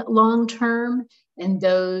own long-term, and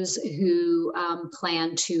those who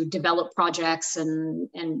plan to develop projects and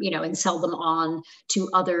sell them on to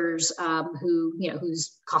others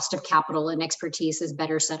whose cost of capital and expertise is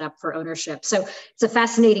better set up for ownership. So it's a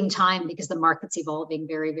fascinating time because the market's evolving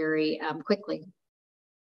very, very quickly.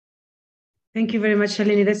 Thank you very much,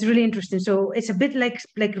 Shalini. That's really interesting. So it's a bit like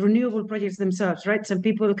renewable projects themselves, right? Some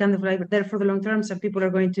people kind of like there for the long term. Some people are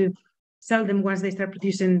going to sell them once they start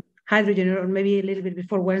producing hydrogen, or maybe a little bit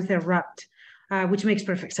before, once they're wrapped, which makes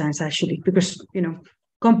perfect sense, actually, because,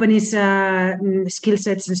 companies' skill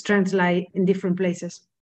sets and strengths lie in different places.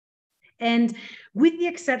 And with the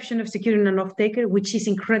exception of securing an off-taker, which is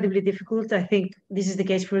incredibly difficult, I think this is the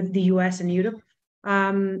case for the US and Europe.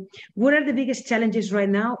 What are the biggest challenges right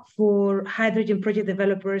now for hydrogen project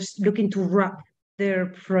developers looking to wrap their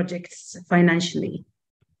projects financially?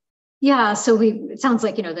 Yeah, so it sounds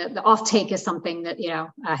like, the offtake is something that,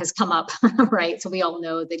 has come up, right? So we all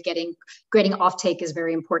know that getting offtake is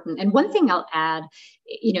very important. And one thing I'll add,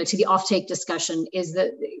 to the offtake discussion is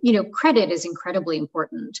that, credit is incredibly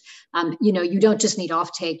important. You don't just need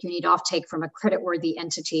offtake, you need offtake from a creditworthy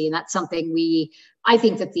entity. And that's something I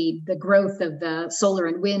think that the growth of the solar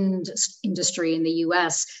and wind industry in the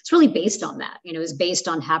US is really based on that, is based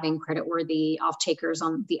on having creditworthy off-takers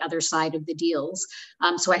on the other side of the deals.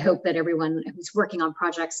 So I hope that everyone who's working on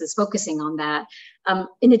projects is focusing on that.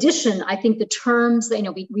 In addition, I think the terms,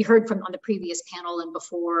 we heard from on the previous panel and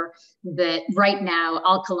before that right now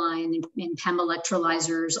alkaline and PEM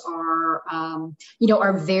electrolyzers are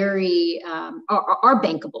very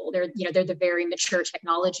bankable. They're the very mature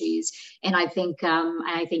technologies, and I think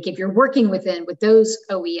if you're working with those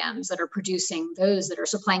OEMs that are producing those, that are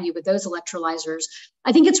supplying you with those electrolyzers,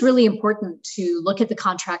 I think it's really important to look at the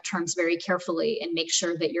contract terms very carefully and make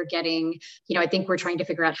sure that you're getting, I think we're trying to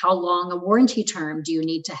figure out how long a warranty term do you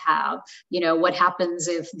need to have? What happens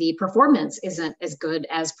if the performance isn't as good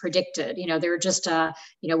as predicted? They're just,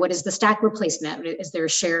 what is the stack replacement? Is there a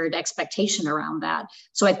shared expectation around that?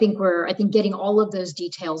 So I think getting all of those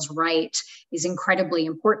details right is incredibly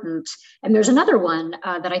important. And there's another one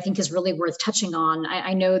that I think is really worth touching on.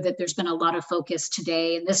 I know that there's been a lot of focus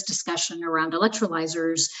today in this discussion around electrolyzers.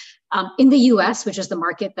 In the US, which is the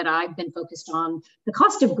market that I've been focused on, the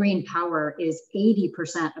cost of green power is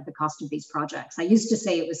 80% of the cost of these projects. I used to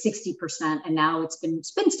say it was 60%, and now it's been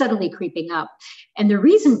steadily creeping up. And the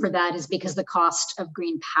reason for that is because the cost of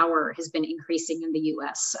green power has been increasing in the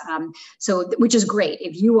US. Which is great.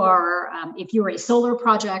 If you are a solar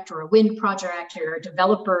project or a wind project, or a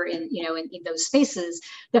developer in those spaces,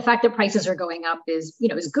 the fact that prices are going up is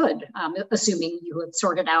good, assuming you have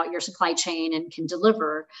sorted out your supply chain and can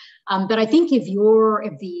deliver. But I think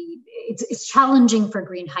it's challenging for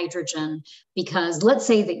green hydrogen, because let's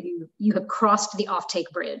say that you have crossed the offtake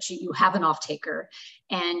bridge, you have an offtaker,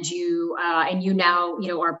 and you now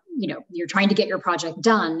you're trying to get your project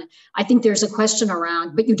done. I think there's a question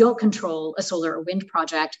around, but you don't control a solar or wind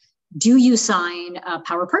project. Do you sign a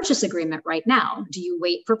power purchase agreement right now? Do you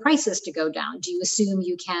wait for prices to go down? Do you assume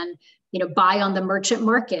you can buy on the merchant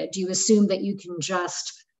market? Do you assume that you can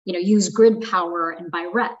just use grid power and buy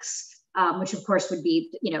RECs, which of course would be,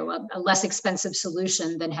 a less expensive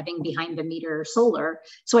solution than having behind the meter solar.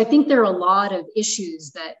 So I think there are a lot of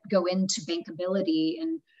issues that go into bankability.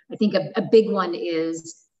 And I think a big one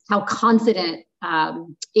is how confident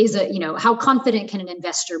how confident can an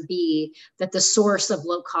investor be that the source of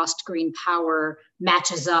low cost green power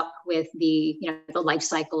matches up with the life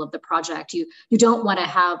cycle of the project. You don't want to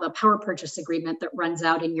have a power purchase agreement that runs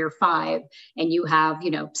out in year 5 and you have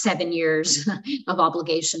 7 years of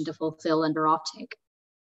obligation to fulfill under offtake.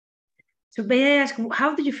 So may I ask,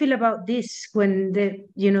 how do you feel about this when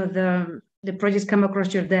the projects come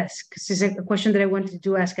across your desk? This is a question that I wanted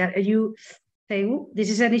to ask. Are you saying, oh, this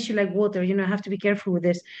is an issue like water, I have to be careful with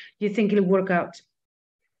this? Do you think it'll work out?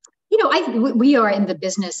 We are in the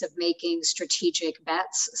business of making strategic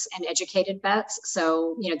bets and educated bets.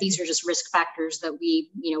 So, these are just risk factors that we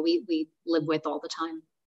live with all the time.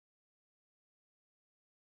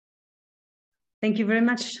 Thank you very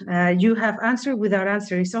much. You have answered without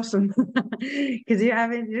answer. It's awesome because you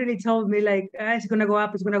haven't really told me like it's going to go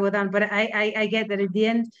up, it's going to go down. But I get that at the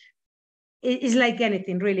end, it's like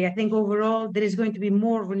anything really. I think overall there is going to be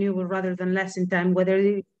more renewable rather than less in time.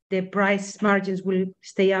 Whether the price margins will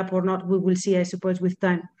stay up or not, we will see, I suppose, with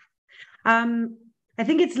time. I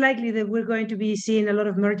think it's likely that we're going to be seeing a lot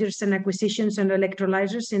of mergers and acquisitions and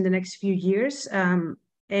electrolyzers in the next few years.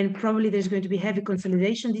 And probably there's going to be heavy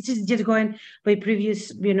consolidation. This is just going by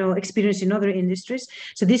previous, experience in other industries.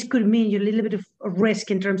 So this could mean a little bit of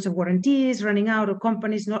risk in terms of warranties running out, or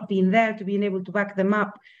companies not being there to being able to back them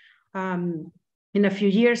up in a few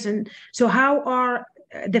years. And so how are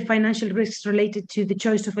the financial risks related to the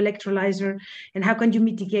choice of electrolyzer, and how can you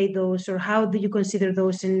mitigate those, or how do you consider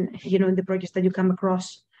those in the projects that you come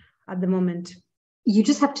across at the moment? You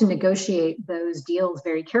just have to negotiate those deals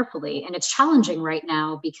very carefully. And it's challenging right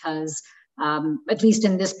now because at least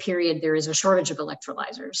in this period, there is a shortage of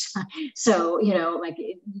electrolyzers. So,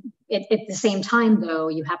 at the same time, though,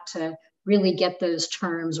 you have to really get those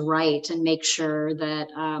terms right and make sure that,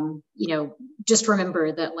 just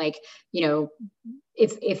remember that,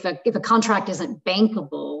 if a contract isn't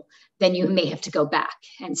bankable, then you may have to go back.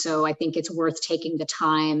 And so I think it's worth taking the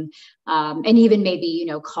time and even maybe,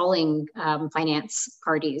 calling finance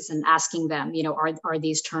parties and asking them, are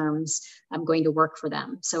these terms going to work for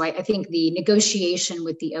them? So I think the negotiation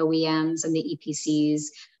with the OEMs and the EPCs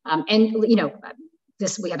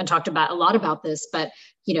this, we haven't talked a lot about this, but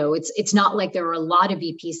it's not like there are a lot of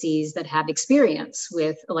EPCs that have experience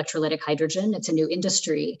with electrolytic hydrogen. It's a new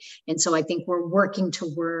industry. And so I think we're working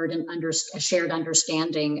toward a shared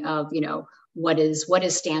understanding of, what is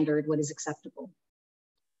standard, what is acceptable.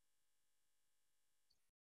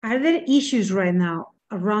 Are there issues right now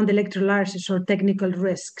around electrolysis or technical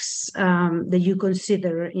risks that you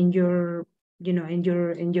consider in your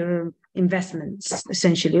investments,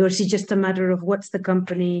 essentially, or is it just a matter of what's the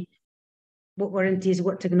company, what warranties,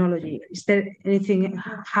 what technology? Is there anything?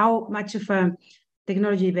 How much of a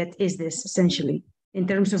technology bet is this, essentially, in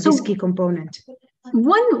terms of this key component?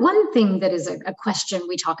 One thing that is a question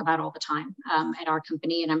we talk about all the time at our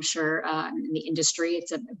company, and I'm sure in the industry,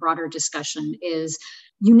 it's a broader discussion, is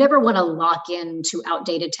you never want to lock into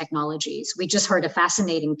outdated technologies. We just heard a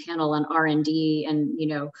fascinating panel on R&D and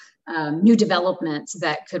new developments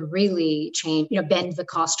that could really change, bend the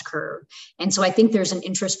cost curve. And so I think there's an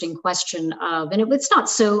interesting question of, and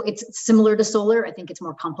it's similar to solar. I think it's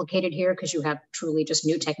more complicated here because you have truly just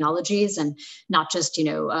new technologies and not just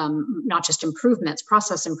improvements,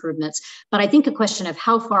 process improvements, but I think a question of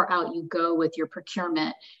how far out you go with your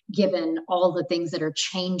procurement, given all the things that are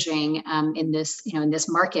changing in this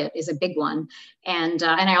market, is a big one. And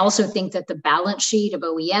I also think that the balance sheet of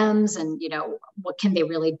OEMs and what can they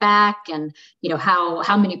really back, and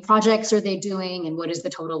how many projects are they doing, and what is the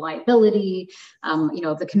total liability,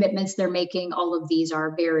 the commitments they're making. All of these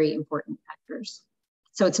are very important factors.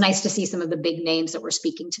 So it's nice to see some of the big names that we're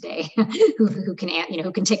speaking today who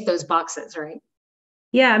can tick those boxes, right?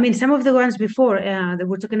 Yeah, I mean, some of the ones before that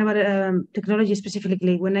we're talking about technology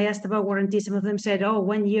specifically, when I asked about warranty, some of them said,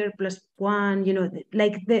 1 year plus one,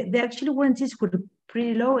 like the actual warranties were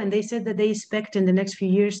pretty low, and they said that they expect in the next few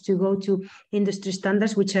years to go to industry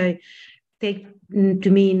standards, which I take to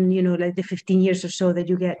mean, like the 15 years or so that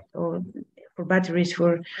you get or for batteries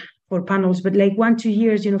for panels, but like 1-2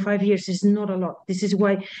 years, 5 years is not a lot. This is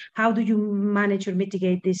why, how do you manage or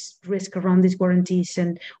mitigate this risk around these warranties,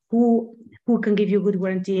 and who can give you a good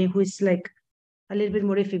warranty and who is like a little bit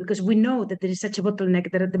more iffy? Because we know that there is such a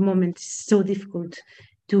bottleneck that at the moment it's so difficult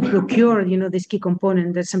to procure, this key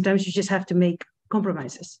component, that sometimes you just have to make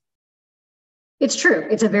compromises. It's true.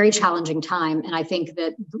 It's a very challenging time. And I think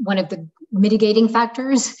that one of the mitigating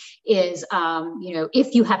factors is,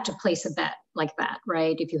 if you have to place a bet like that,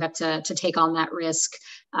 right? If you have to take on that risk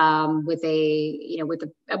with a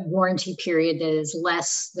warranty period that is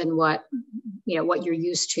less than what you're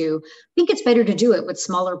used to, I think it's better to do it with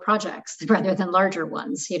smaller projects rather than larger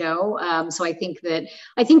ones, So I think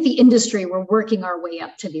the industry, we're working our way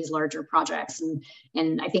up to these larger projects.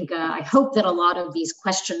 And I think, I hope that a lot of these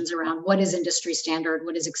questions around what is industry standard,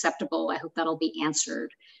 what is acceptable, I hope that'll be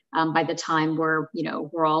answered by the time we're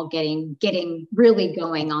all getting really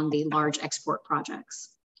going on the large export projects.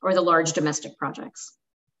 or the large domestic projects.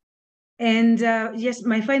 And yes,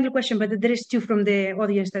 my final question, but there is two from the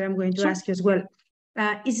audience that I'm going to ask you as well.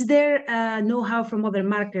 Is there know-how from other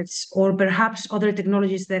markets or perhaps other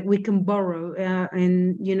technologies that we can borrow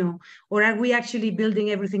and, you know, or are we actually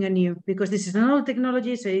building everything anew? Because this is an old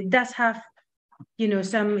technology, so it does have, you know,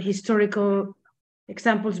 some historical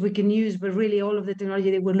examples we can use, but really all of the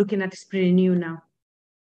technology that we're looking at is pretty new now.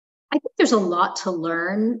 I think there's a lot to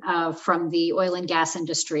learn from the oil and gas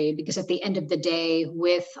industry, because at the end of the day,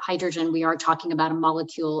 with hydrogen, we are talking about a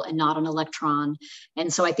molecule and not an electron.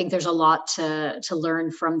 And so I think there's a lot to learn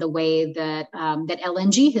from the way that that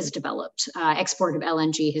LNG has developed, export of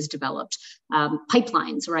LNG has developed,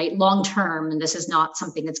 pipelines, right? Long term, and this is not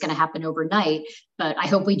something that's going to happen overnight, but I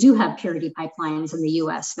hope we do have purity pipelines in the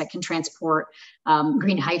US that can transport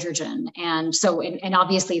green hydrogen. And so, and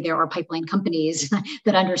obviously there are pipeline companies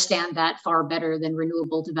that understand that far better than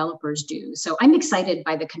renewable developers do. So I'm excited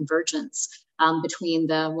by the convergence between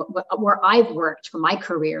where I've worked for my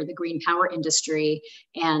career, the green power industry,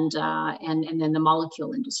 and then the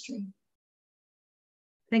molecule industry.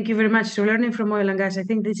 Thank you very much. So learning from oil and gas, I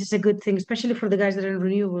think this is a good thing, especially for the guys that are in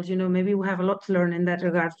renewables. You know, maybe we have a lot to learn in that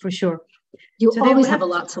regard, for sure. You always have a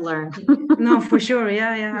lot to learn. No, for sure.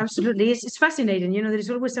 Yeah, absolutely. It's fascinating. You know, there's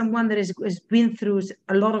always someone that has been through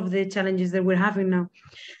a lot of the challenges that we're having now.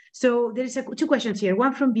 So there is two questions here.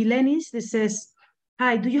 One from Bilenis that says,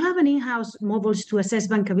 hi, do you have any in-house models to assess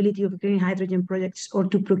bankability of green hydrogen projects or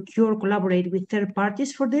to procure, collaborate with third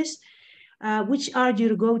parties for this? Which are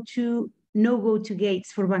your no-go-to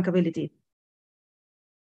gates for bankability?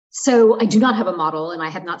 So I do not have a model and I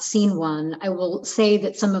have not seen one. I will say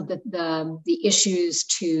that some of the issues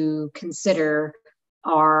to consider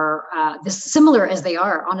are similar as they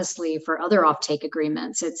are, honestly, for other offtake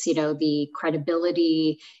agreements. It's, you know, the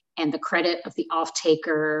credibility and the credit of the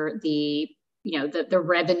offtaker, the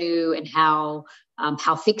revenue and how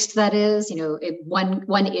fixed that is. You know,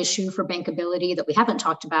 one issue for bankability that we haven't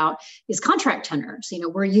talked about is contract tenors. You know,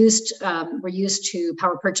 we're used to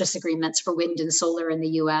power purchase agreements for wind and solar in the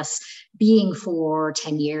U.S. being for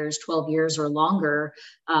 10 years, 12 years or longer,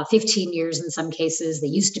 15 years in some cases. They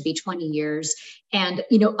used to be 20 years. And,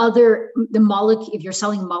 you know, if you're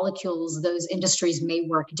selling molecules, those industries may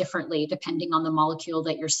work differently depending on the molecule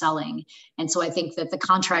that you're selling. And so I think that the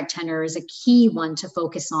contract tenor is a key one to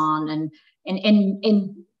focus on. And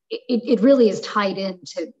it really is tied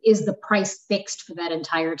into, is the price fixed for that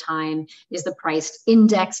entire time? Is the price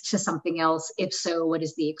indexed to something else? If so, what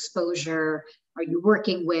is the exposure? Are you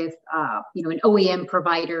working with, an OEM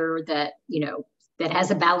provider that, that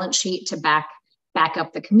has a balance sheet to back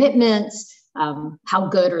up the commitments? How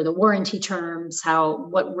good are the warranty terms?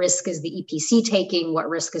 What risk is the EPC taking? What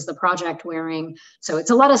risk is the project wearing? So it's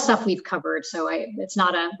a lot of stuff we've covered. So it's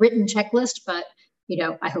not a written checklist, but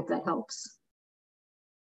I hope that helps.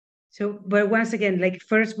 So, but once again, like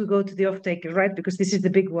first we go to the off-taker, right? Because this is the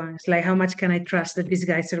big one. It's like, how much can I trust that these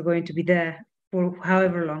guys are going to be there for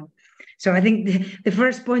however long? So I think the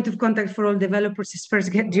first point of contact for all developers is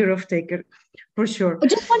first get your off-taker, for sure. I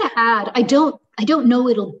just want to add, I don't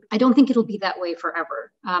think it'll be that way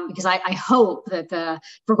forever, because I hope that if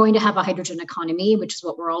we're going to have a hydrogen economy, which is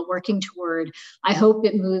what we're all working toward, I hope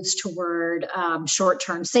it moves toward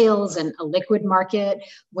short-term sales and a liquid market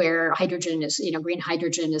where hydrogen is, green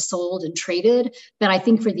hydrogen is sold and traded. But I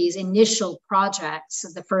think for these initial projects,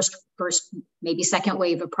 the first maybe second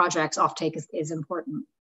wave of projects, offtake is important.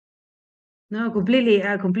 No, completely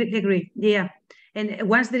agree. Yeah. And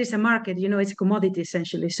once there is a market, it's a commodity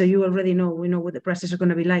essentially. So you already know, we know what the prices are going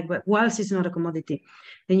to be like. But whilst it's not a commodity,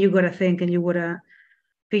 then you got to think and you got to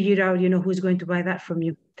figure out, who's going to buy that from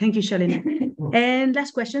you. Thank you, Shalini. And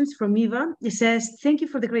last questions from Miva. It says, thank you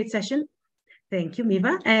for the great session. Thank you,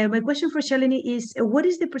 Miva. My question for Shalini is, what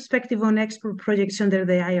is the perspective on export projects under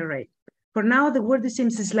the IRA? For now, the word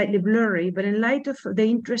seems slightly blurry, but in light of the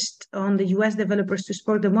interest on the US developers to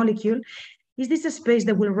export the molecule, is this a space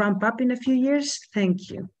that will ramp up in a few years?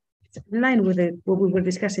 Thank you. It's in line with what we were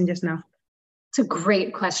discussing just now. It's a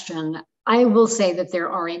great question. I will say that there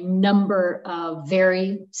are a number of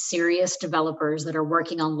very serious developers that are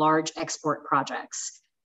working on large export projects.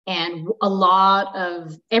 And a lot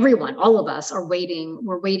of everyone, all of us are waiting.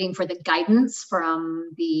 We're waiting for the guidance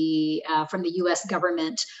from the US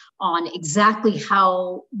government on exactly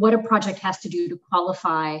what a project has to do to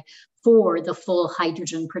qualify for the full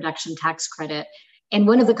hydrogen production tax credit. And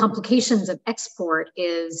one of the complications of export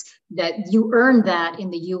is that you earn that in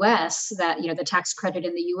the US, the tax credit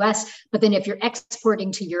in the US, but then if you're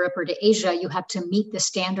exporting to Europe or to Asia, you have to meet the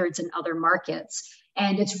standards in other markets.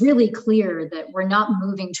 And it's really clear that we're not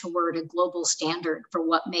moving toward a global standard for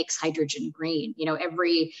what makes hydrogen green. You know,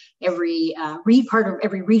 every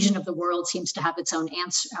region of the world seems to have its own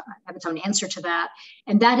answer to that.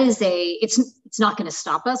 And that is it's not going to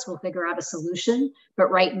stop us. We'll figure out a solution. But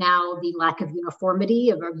right now, the lack of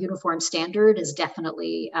uniformity, of a uniform standard, is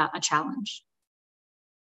definitely a challenge.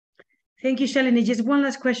 Thank you, Shalini. Just one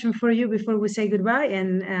last question for you before we say goodbye.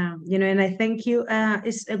 And and I thank you.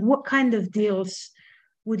 What kind of deals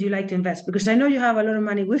would you like to invest? Because I know you have a lot of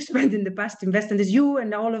money we've spent in the past investing. There's you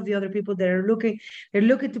and all of the other people that are looking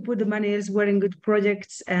to put the money elsewhere in good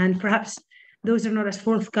projects, and perhaps those are not as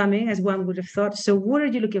forthcoming as one would have thought. So what are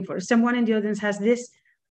you looking for? Someone in the audience has this,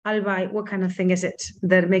 I'll buy. What kind of thing is it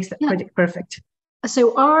that makes that project perfect?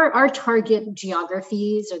 So our target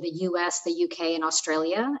geographies are the US, the UK, and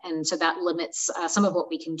Australia. And so that limits some of what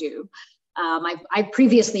we can do. I've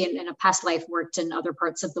previously in a past life worked in other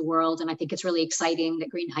parts of the world, and I think it's really exciting that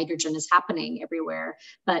green hydrogen is happening everywhere.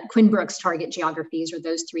 But Quinbrook's target geographies are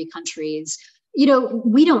those 3 countries. You know,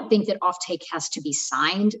 we don't think that offtake has to be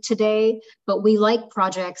signed today, but we like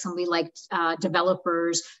projects and we like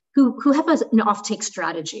developers who have an offtake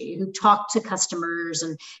strategy, who talk to customers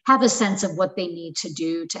and have a sense of what they need to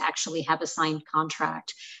do to actually have a signed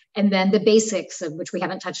contract. And then the basics, of which we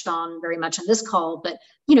haven't touched on very much on this call, but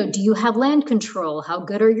do you have land control? How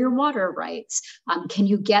good are your water rights? Can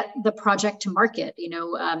you get the project to market?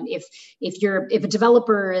 If a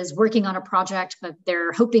developer is working on a project, but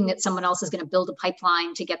they're hoping that someone else is going to build a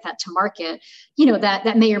pipeline to get that to market,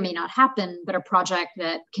 that may or may not happen. But a project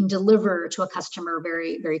that can deliver to a customer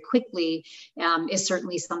very, very quickly is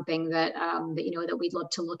certainly something that that we'd love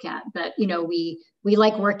to look at. But we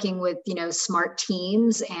like working with smart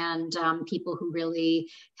teams and people who really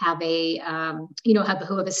have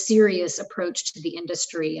who have a serious approach to the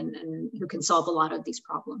industry and who can solve a lot of these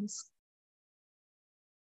problems.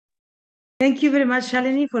 Thank you very much,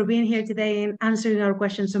 Shalini, for being here today and answering our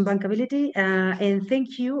questions on bankability. And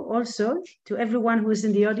thank you also to everyone who is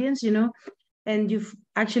in the audience, and you've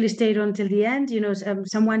actually stayed on till the end.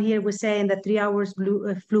 Someone here was saying that 3 hours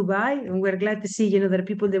flew by, and we're glad to see,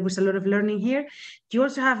 there was a lot of learning here. You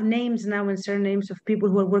also have names now and surnames of people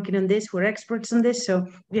who are working on this, who are experts on this. So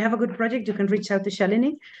if you have a good project, you can reach out to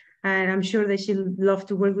Shalini, and I'm sure that she'll love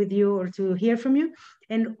to work with you or to hear from you,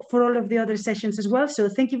 and for all of the other sessions as well. So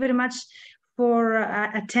thank you very much for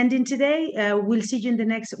attending today. We'll see you in the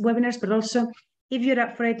next webinars, but also, if you're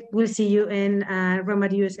up for it, we'll see you in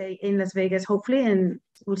Ramad USA in Las Vegas, hopefully, and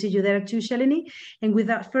we'll see you there too, Shalini. And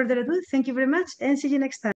without further ado, thank you very much, and see you next time.